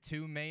 were like the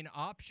two main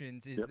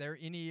options. Is there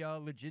any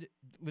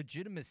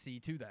legitimacy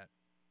to that?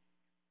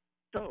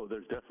 Oh,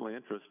 there's definitely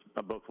interest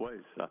both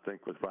ways. I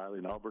think with Riley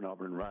and Auburn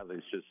and Riley,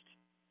 it's just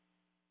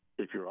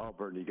if you're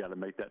Auburn, you got to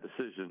make that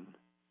decision.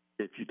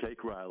 If you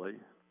take Riley,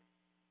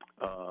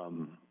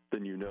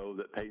 then you know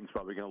that Peyton's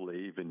probably going to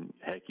leave, and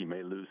heck, he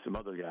may lose some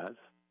other guys.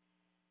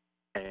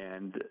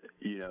 And,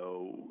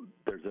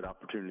 there's an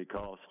opportunity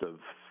cost of,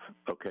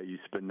 okay, you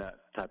spend that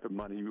type of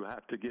money you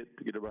have to get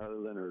a Riley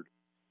Leonard.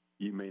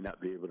 You may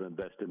not be able to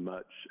invest in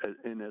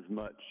as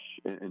much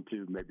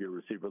into maybe a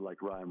receiver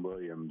like Ryan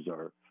Williams,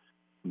 or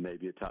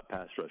maybe a top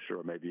pass rusher,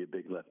 or maybe a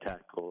big left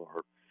tackle,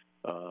 or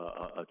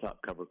a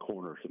top cover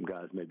corner, some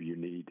guys maybe you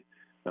need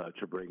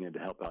to bring in to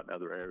help out in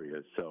other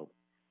areas. So,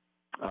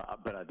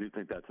 but I do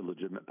think that's a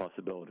legitimate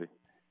possibility.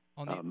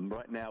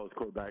 Right now, with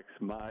quarterbacks,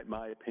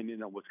 my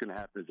opinion on what's going to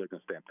happen is they're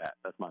going to stand pat.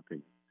 That's my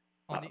opinion.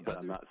 But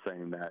I'm not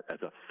saying that as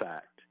a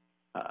fact.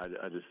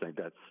 I just think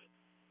that's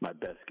my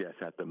best guess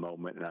at the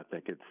moment, and I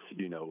think it's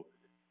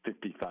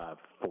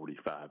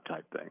 55-45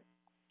 type thing.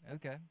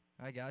 Okay,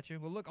 I got you.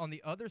 Well, look, on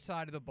the other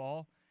side of the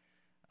ball,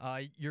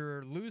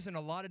 you're losing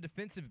a lot of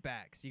defensive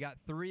backs. You got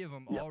 3 of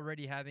them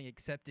already having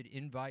accepted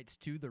invites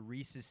to the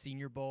Reese's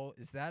Senior Bowl.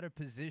 Is that a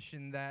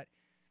position that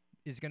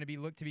is going to be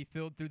looked to be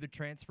filled through the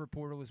transfer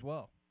portal as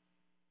well?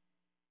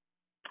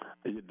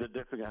 They're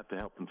definitely have to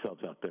help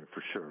themselves out there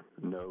for sure.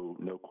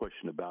 No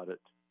question about it.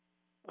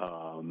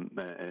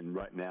 And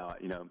right now,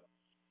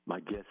 my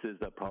guess is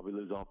they'll probably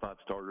lose all 5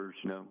 starters.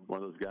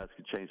 One of those guys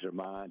could change their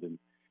mind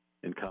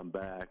and come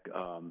back.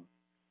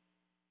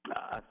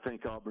 I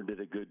think Auburn did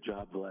a good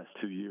job the last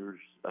 2 years.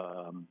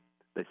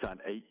 They signed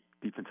 8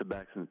 defensive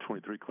backs in the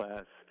 23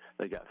 class.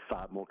 They got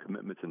 5 more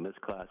commitments in this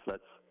class.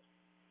 That's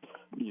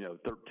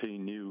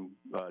 13 new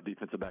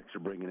defensive backs are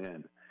bringing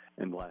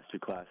in the last 2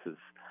 classes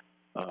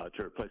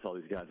to replace all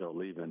these guys that are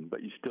leaving.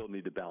 But you still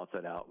need to balance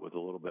that out with a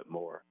little bit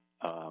more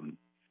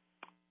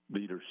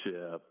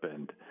leadership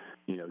and,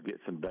 get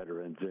some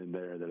veterans in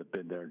there that have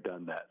been there and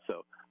done that.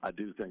 So I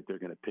do think they're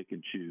going to pick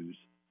and choose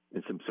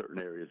in some certain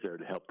areas there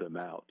to help them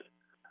out,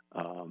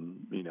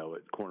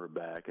 at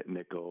cornerback, at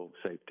nickel,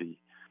 safety.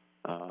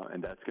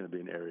 And that's going to be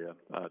an area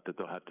that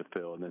they'll have to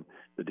fill. And then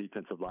the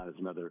defensive line is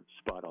another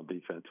spot on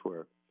defense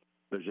where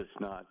there's just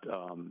not,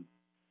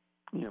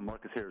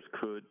 Marcus Harris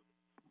could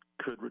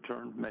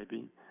return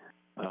maybe,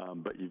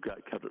 but you've got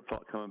Cedric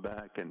Falk coming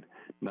back and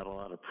not a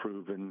lot of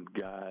proven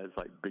guys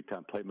like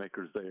big-time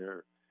playmakers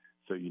there.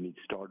 So you need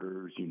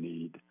starters, you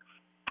need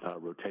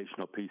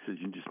rotational pieces.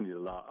 You just need a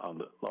lot on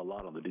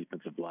the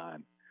defensive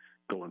line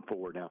going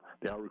forward. Now,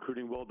 they are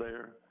recruiting well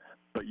there,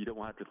 but you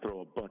don't have to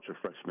throw a bunch of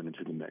freshmen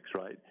into the mix,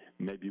 right?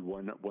 Maybe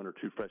one or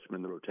 2 freshmen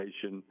in the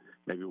rotation,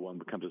 maybe one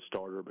becomes a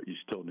starter, but you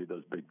still need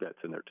those big vets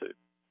in there too.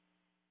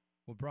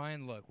 Well,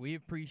 Brian, look, we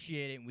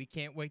appreciate it, and we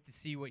can't wait to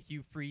see what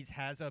Hugh Freeze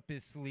has up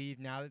his sleeve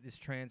now that this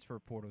transfer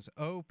portal's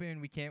open.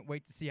 We can't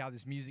wait to see how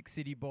this Music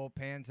City Bowl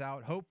pans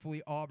out.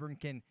 Hopefully Auburn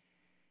can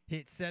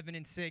hit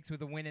 7-6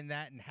 with a win in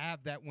that and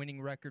have that winning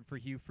record for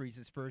Hugh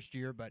Freeze's first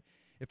year. But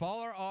if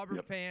all our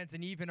Auburn fans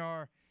and even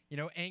our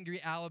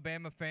angry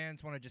Alabama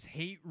fans want to just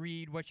hate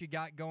read what you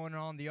got going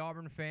on, the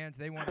Auburn fans,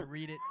 they want to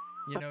read it,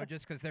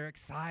 just because they're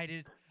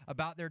excited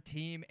about their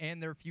team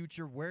and their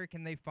future. Where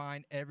can they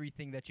find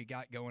everything that you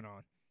got going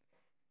on?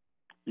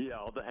 Yeah,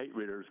 all the hate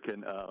readers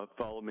can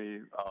follow me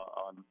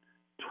on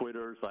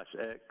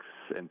Twitter/X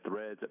and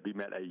Threads at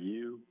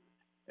BMattAU.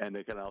 And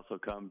they can also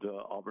come to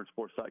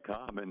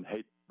auburnsports.com and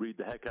read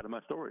the heck out of my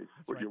stories.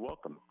 You're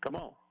welcome. Come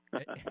on.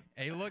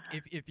 Hey, look,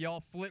 if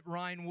y'all flip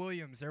Ryan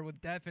Williams, there will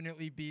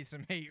definitely be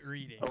some hate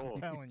reading. I'm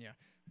telling you.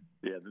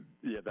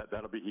 Yeah,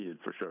 that'll be heated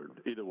for sure.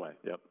 Either way,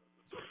 yep.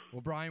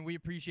 Well, Brian, we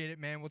appreciate it,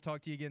 man. We'll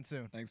talk to you again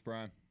soon. Thanks,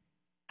 Brian.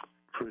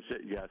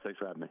 Appreciate you guys. Thanks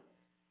for having me.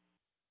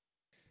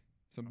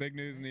 Some big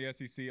news in the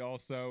SEC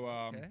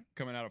also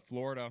coming out of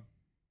Florida.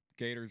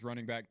 Gators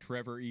running back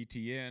Trevor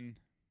Etienne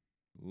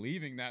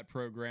leaving that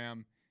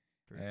program.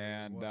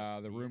 And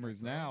the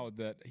rumors now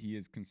that he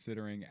is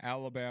considering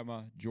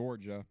Alabama,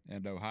 Georgia,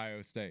 and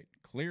Ohio State.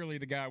 Clearly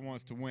the guy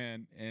wants to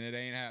win, and it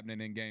ain't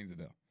happening in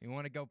Gainesville. You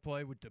want to go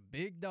play with the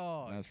big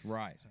dogs. That's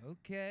right.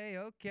 Okay.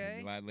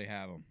 I'd gladly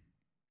have him.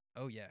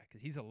 Oh, yeah,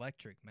 because he's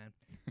electric, man.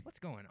 What's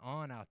going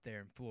on out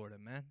there in Florida,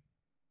 man?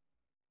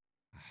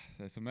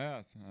 It's a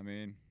mess. I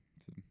mean,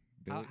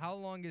 how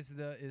long is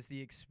the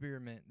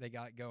experiment they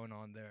got going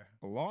on there?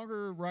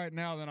 Longer right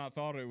now than I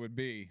thought it would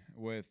be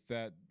with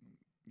that.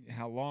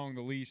 How long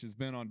the leash has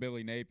been on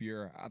Billy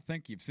Napier, I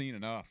think you've seen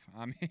enough.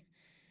 I mean,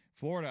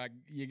 Florida,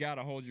 you got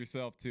to hold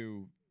yourself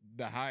to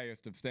the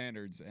highest of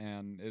standards.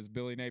 And is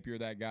Billy Napier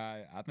that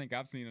guy? I think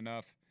I've seen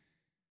enough.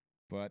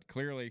 But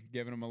clearly,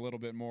 giving him a little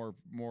bit more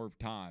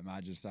time,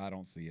 I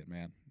don't see it,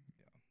 man.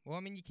 Yeah. Well,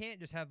 I mean, you can't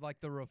just have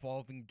like the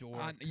revolving door.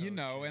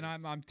 And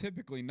I'm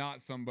typically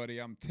not somebody.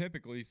 I'm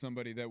typically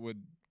somebody that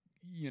would,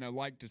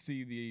 like to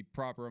see the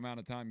proper amount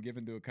of time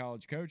given to a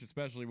college coach,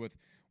 especially with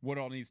what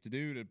all needs to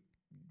do to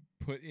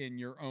put in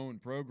your own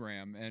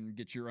program and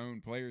get your own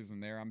players in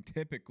there. I'm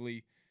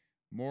typically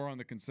more on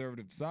the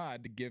conservative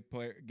side to give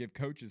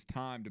coaches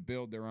time to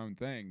build their own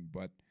thing.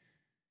 But,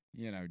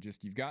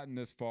 just you've gotten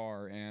this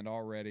far and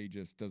already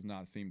just does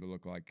not seem to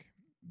look like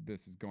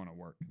this is going to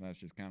work. That's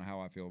just kind of how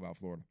I feel about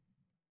Florida.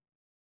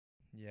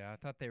 Yeah, I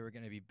thought they were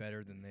going to be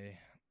better than they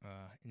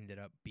ended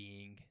up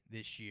being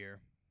this year,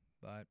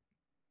 but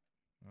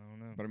I don't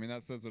know. But, I mean,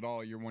 that says it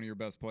all. You're one of your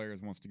best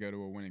players wants to go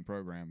to a winning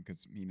program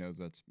because he knows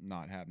that's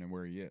not happening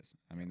where he is.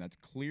 I mean, that's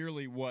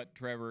clearly what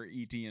Trevor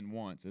Etienne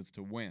wants, is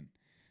to win.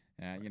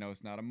 You know,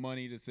 it's not a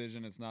money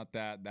decision. It's not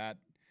that.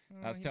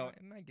 That's telling.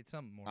 It might get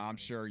something more. I'm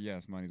sure,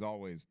 yes, money's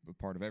always a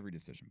part of every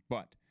decision.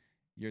 But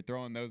you're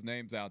throwing those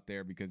names out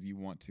there because you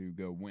want to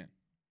go win.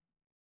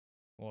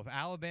 Well, if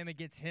Alabama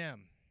gets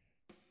him,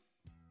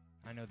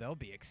 I know they'll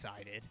be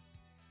excited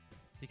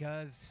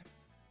because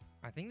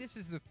I think this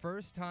is the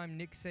first time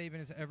Nick Saban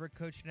has ever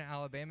coached an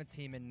Alabama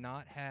team and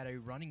not had a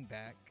running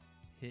back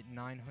hit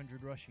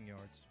 900 rushing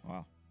yards.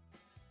 Wow.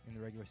 In the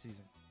regular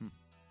season.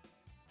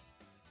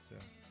 So.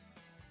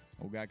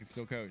 Old guy can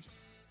still coach.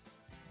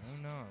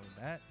 Oh, no.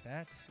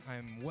 That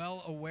I'm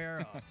well aware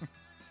of.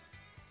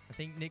 I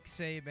think Nick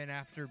Saban,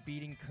 after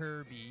beating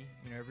Kirby,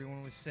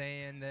 everyone was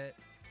saying that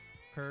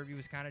Kirby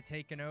was kind of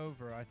taking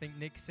over. I think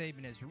Nick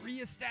Saban has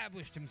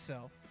reestablished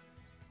himself,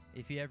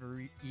 if he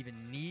ever even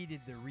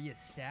needed the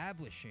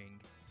reestablishing,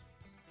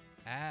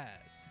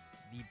 as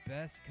the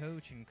best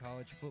coach in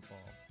college football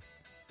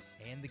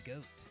and the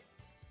GOAT.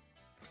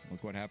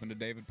 Look what happened to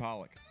David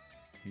Pollock.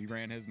 He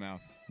ran his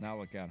mouth. Now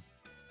look at him.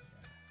 Yeah.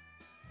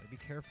 Gotta be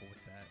careful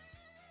with that.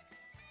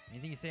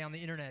 Anything you say on the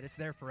internet, it's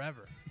there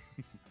forever.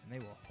 And they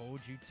will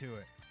hold you to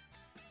it.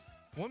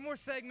 One more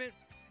segment.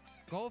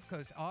 Gulf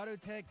Coast Auto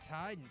Tech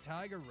Tide and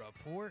Tiger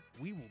Report.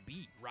 We will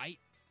be right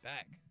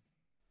back.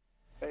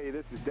 Hey,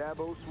 this is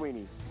Dabo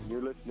Sweeney, and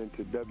you're listening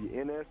to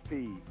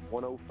WNSP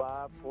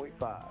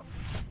 105.5.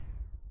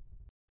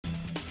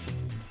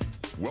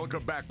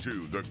 Welcome back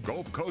to the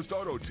Gulf Coast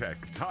Auto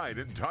Tech Tide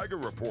and Tiger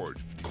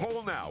Report.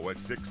 Call now at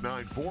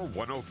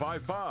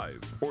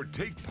 694-1055 or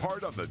take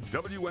part on the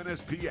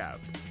WNSP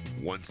app.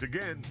 Once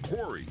again,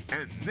 Corey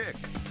and Nick.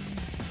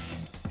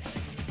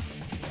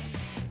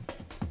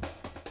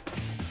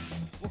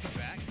 Welcome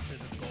back to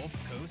the Gulf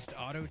Coast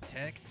Auto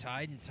Tech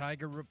Tide and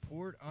Tiger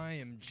Report. I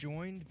am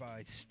joined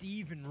by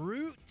Stephen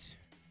Root.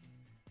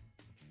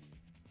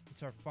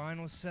 It's our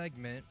final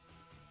segment.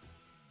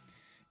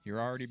 You're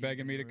already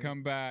begging me to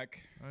come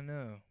back. I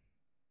know.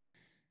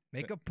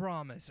 Make a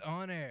promise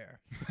on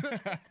air.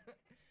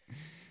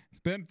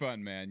 It's been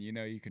fun, man. You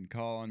know you can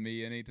call on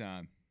me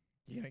anytime.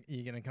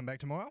 You gonna come back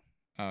tomorrow?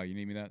 Oh, you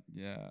need me that?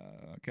 Yeah,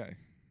 okay.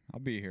 I'll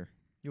be here.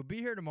 You'll be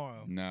here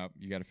tomorrow. No,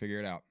 you got to figure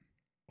it out.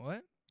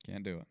 What?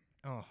 Can't do it.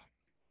 Oh.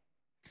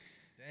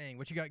 Dang,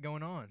 what you got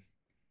going on?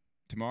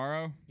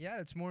 Tomorrow? Yeah,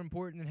 it's more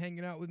important than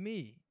hanging out with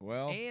me.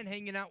 Well. And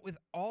hanging out with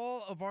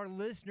all of our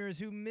listeners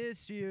who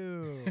miss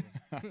you.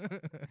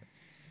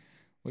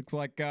 Looks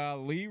like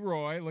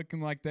Leroy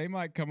looking like they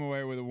might come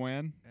away with a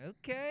win.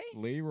 Okay.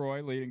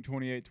 Leroy leading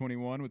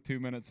 28-21 with 2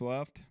 minutes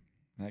left.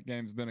 That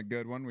game's been a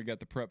good one. We got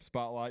the prep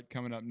spotlight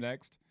coming up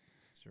next.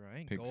 That's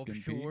right. Pigskin Gulf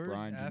Pete, Shores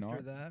Brian after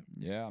Denard. that.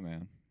 Yeah,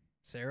 man.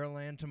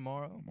 Saraland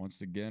tomorrow.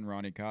 Once again,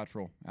 Ronnie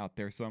Cottrell out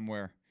there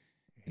somewhere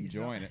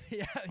enjoying it.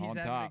 Yeah, he's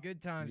having a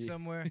good time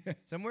somewhere.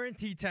 Somewhere in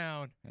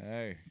T-Town.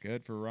 Hey,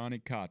 good for Ronnie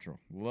Cottrell.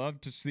 Love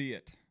to see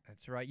it.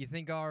 That's right. You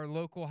think our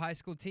local high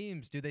school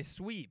teams, do they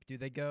sweep? Do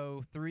they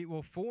go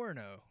 4-0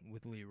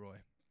 with Leroy?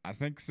 I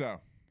think so.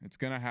 It's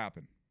going to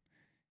happen.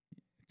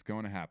 It's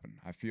going to happen.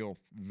 I feel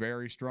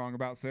very strong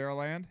about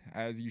Saraland,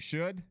 as you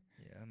should.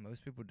 Yeah,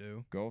 most people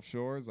do. Gulf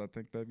Shores, I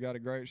think they've got a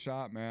great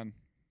shot, man.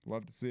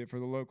 Love to see it for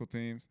the local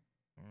teams.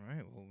 All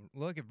right. Well,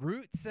 look, if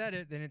Root said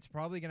it, then it's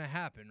probably going to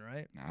happen,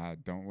 right?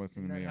 Don't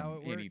listen to me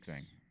on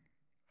anything.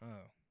 Oh.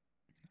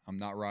 I'm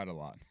not right a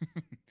lot.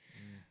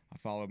 I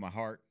follow my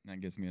heart, and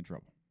that gets me in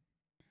trouble.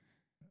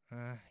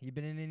 You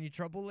been in any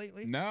trouble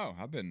lately? No,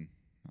 I've been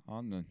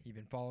on the. You've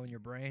been following your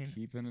brain?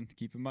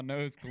 Keeping my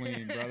nose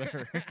clean,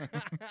 brother.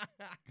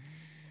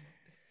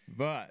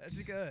 But.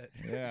 That's good.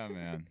 Yeah,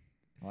 man.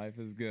 Life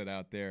is good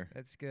out there.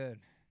 That's good.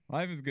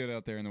 Life is good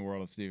out there in the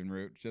world of Stephen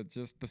Root.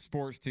 Just the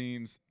sports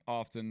teams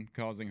often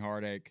causing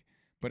heartache.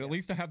 But at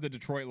least I have the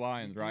Detroit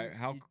Lions, right?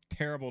 How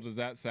terrible does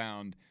that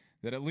sound?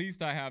 That at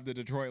least I have the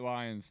Detroit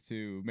Lions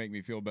to make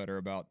me feel better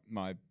about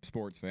my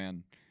sports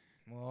fan.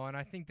 Well, and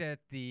I think that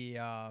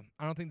I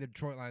don't think the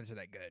Detroit Lions are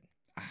that good.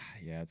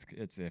 Yeah,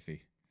 it's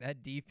iffy.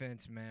 That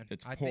defense, man.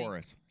 It's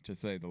porous, to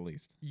say the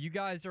least. You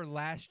guys are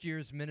last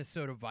year's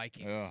Minnesota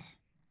Vikings. Ugh.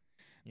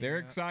 They're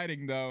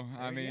exciting, though.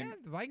 I mean, yeah,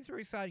 the Vikings were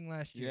exciting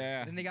last year.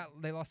 Yeah. Then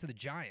they lost to the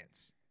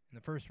Giants in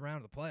the first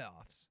round of the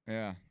playoffs.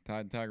 Yeah, Tide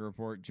and Tiger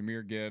Report.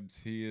 Jameer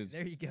Gibbs. He is.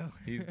 There you go.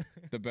 He's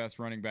the best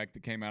running back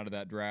that came out of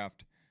that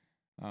draft.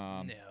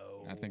 No.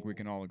 I think we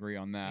can all agree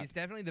on that. He's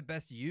definitely the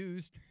best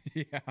used.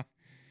 Yeah.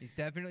 He's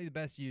definitely the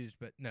best used,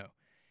 but no.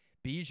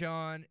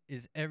 Bijan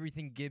is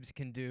everything Gibbs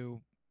can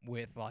do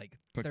with like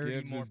 30 more pounds. But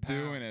Gibbs is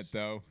doing it,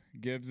 though.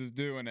 Gibbs is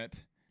doing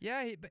it.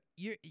 Yeah, but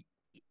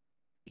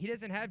he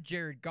doesn't have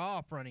Jared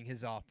Goff running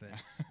his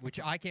offense, which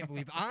I can't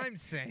believe I'm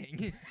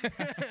saying.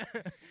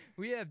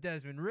 We have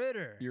Desmond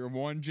Ridder. You're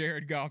one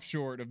Jared Goff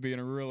short of being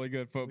a really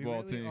good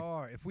football we really team.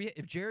 Are.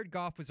 If Jared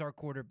Goff was our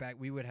quarterback,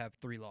 we would have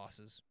 3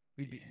 losses.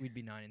 we'd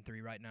be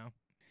 9-3 right now.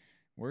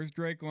 Where's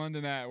Drake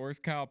London at? Where's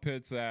Kyle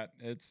Pitts at?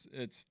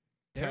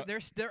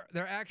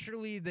 They're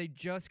actually, they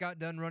just got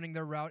done running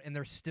their route and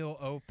they're still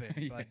open.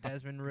 Yeah. But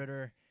Desmond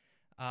Ridder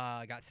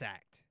got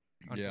sacked,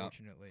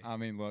 unfortunately. Yeah. I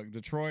mean, look,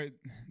 Detroit,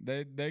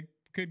 they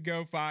could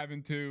go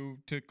 5-2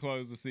 to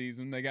close the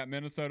season. They got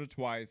Minnesota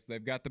twice.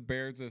 They've got the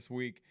Bears this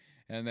week,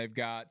 and they've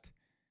got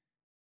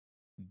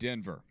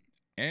Denver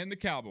and the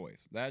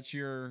Cowboys.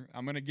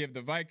 I'm going to give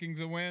the Vikings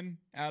a win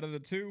out of the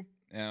two,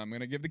 and I'm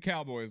going to give the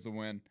Cowboys a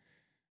win.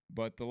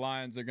 But the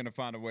Lions are going to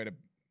find a way to.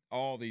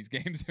 All these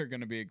games are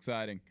going to be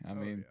exciting. I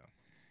mean,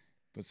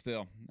 but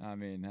still, I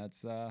mean,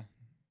 that's. Y'all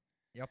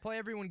play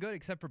everyone good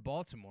except for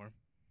Baltimore.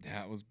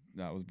 That was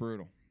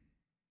brutal.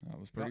 That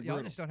was pretty brutal.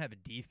 Y'all just don't have a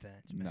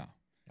defense, man. No.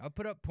 I'll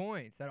put up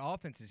points. That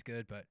offense is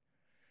good, but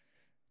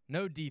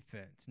no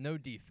defense. No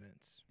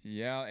defense.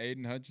 Yeah,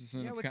 Aiden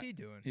Hutchinson. Yeah, what's he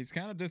doing? He's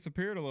kind of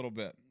disappeared a little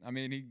bit. I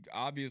mean, he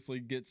obviously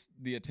gets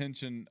the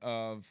attention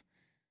of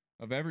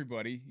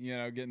everybody,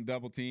 getting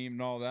double teamed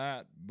and all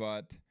that.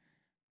 But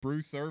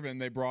Bruce Irvin,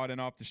 they brought in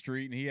off the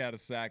street, and he had a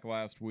sack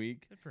last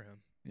week. Good for him.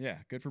 Yeah,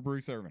 good for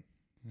Bruce Irvin.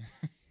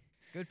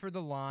 Good for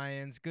the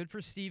Lions. Good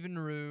for Stephen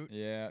Root.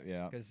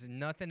 Yeah. Because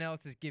nothing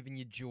else is giving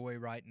you joy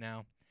right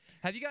now.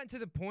 Have you gotten to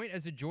the point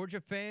as a Georgia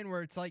fan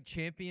where it's like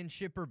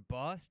championship or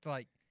bust?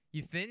 Like,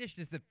 you finished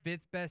as the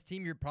 5th best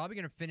team. You're probably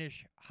going to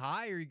finish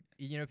higher,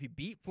 if you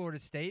beat Florida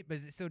State. But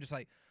is it still just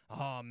like,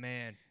 oh,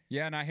 man.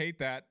 Yeah, and I hate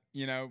that.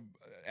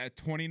 At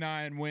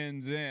 29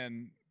 wins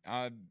in,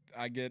 I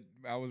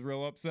was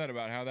real upset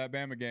about how that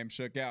Bama game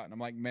shook out. And I'm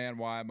like, man,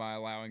 why am I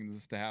allowing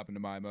this to happen to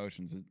my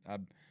emotions?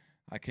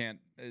 I can't.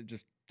 It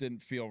just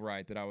didn't feel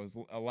right that I was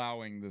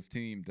allowing this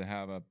team to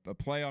have a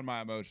play on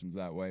my emotions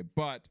that way.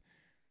 But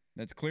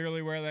that's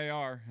clearly where they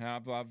are.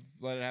 I've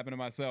let it happen to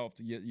myself.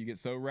 You get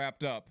so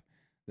wrapped up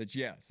that,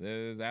 yes, it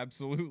is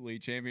absolutely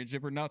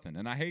championship or nothing.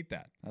 And I hate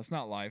that. That's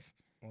not life.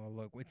 Well,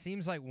 look, it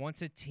seems like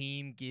once a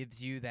team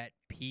gives you that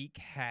peak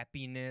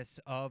happiness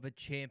of a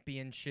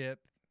championship,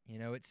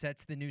 it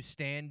sets the new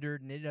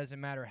standard, and it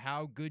doesn't matter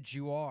how good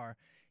you are.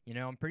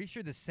 I'm pretty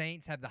sure the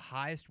Saints have the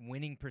highest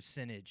winning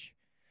percentage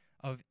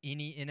of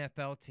any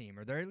NFL team,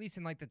 or they're at least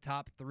in like the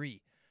top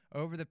 3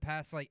 over the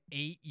past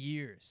 8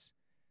 years.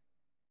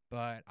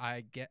 But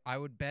I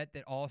would bet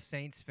that all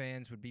Saints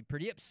fans would be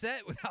pretty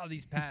upset with how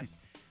these past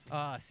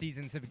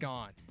seasons have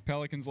gone.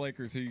 Pelicans,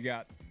 Lakers, who you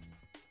got?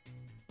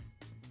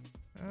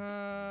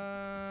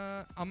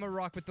 I'm going to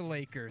rock with the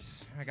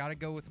Lakers. I got to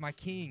go with my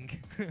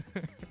king.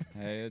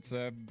 Hey, it's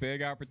a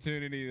big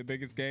opportunity, the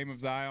biggest game of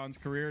Zion's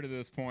career to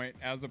this point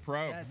as a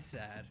pro. That's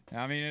sad.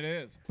 I mean, it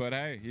is. But,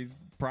 hey, he's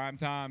prime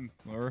time.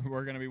 We're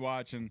going to be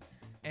watching.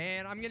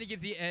 And I'm going to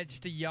give the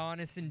edge to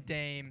Giannis and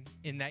Dame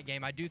in that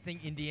game. I do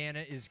think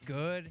Indiana is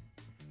good,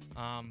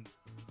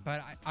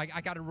 but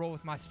I got to roll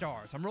with my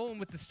stars. I'm rolling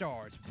with the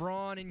stars.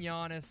 Braun and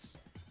Giannis,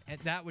 and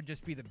that would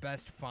just be the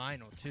best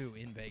final, too,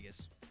 in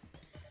Vegas.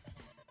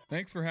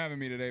 Thanks for having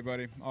me today,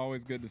 buddy.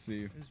 Always good to see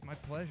you. It was my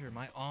pleasure,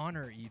 my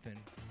honor even.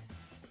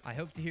 I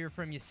hope to hear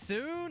from you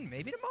soon.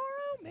 Maybe tomorrow,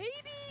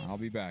 maybe. I'll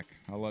be back.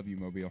 I love you,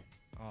 Mobile.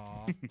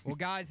 Aw. Well,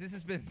 guys, this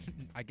has been,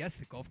 I guess,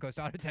 the Gulf Coast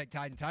Auto Tech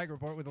Tide and Tiger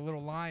Report with a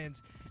little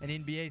Lions and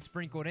NBA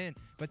sprinkled in.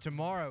 But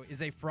tomorrow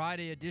is a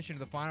Friday edition of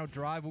the Final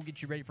Drive. We'll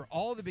get you ready for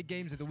all the big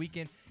games of the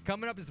weekend.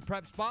 Coming up is the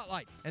Prep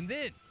Spotlight. And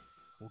then,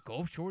 will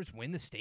Gulf Shores win the state?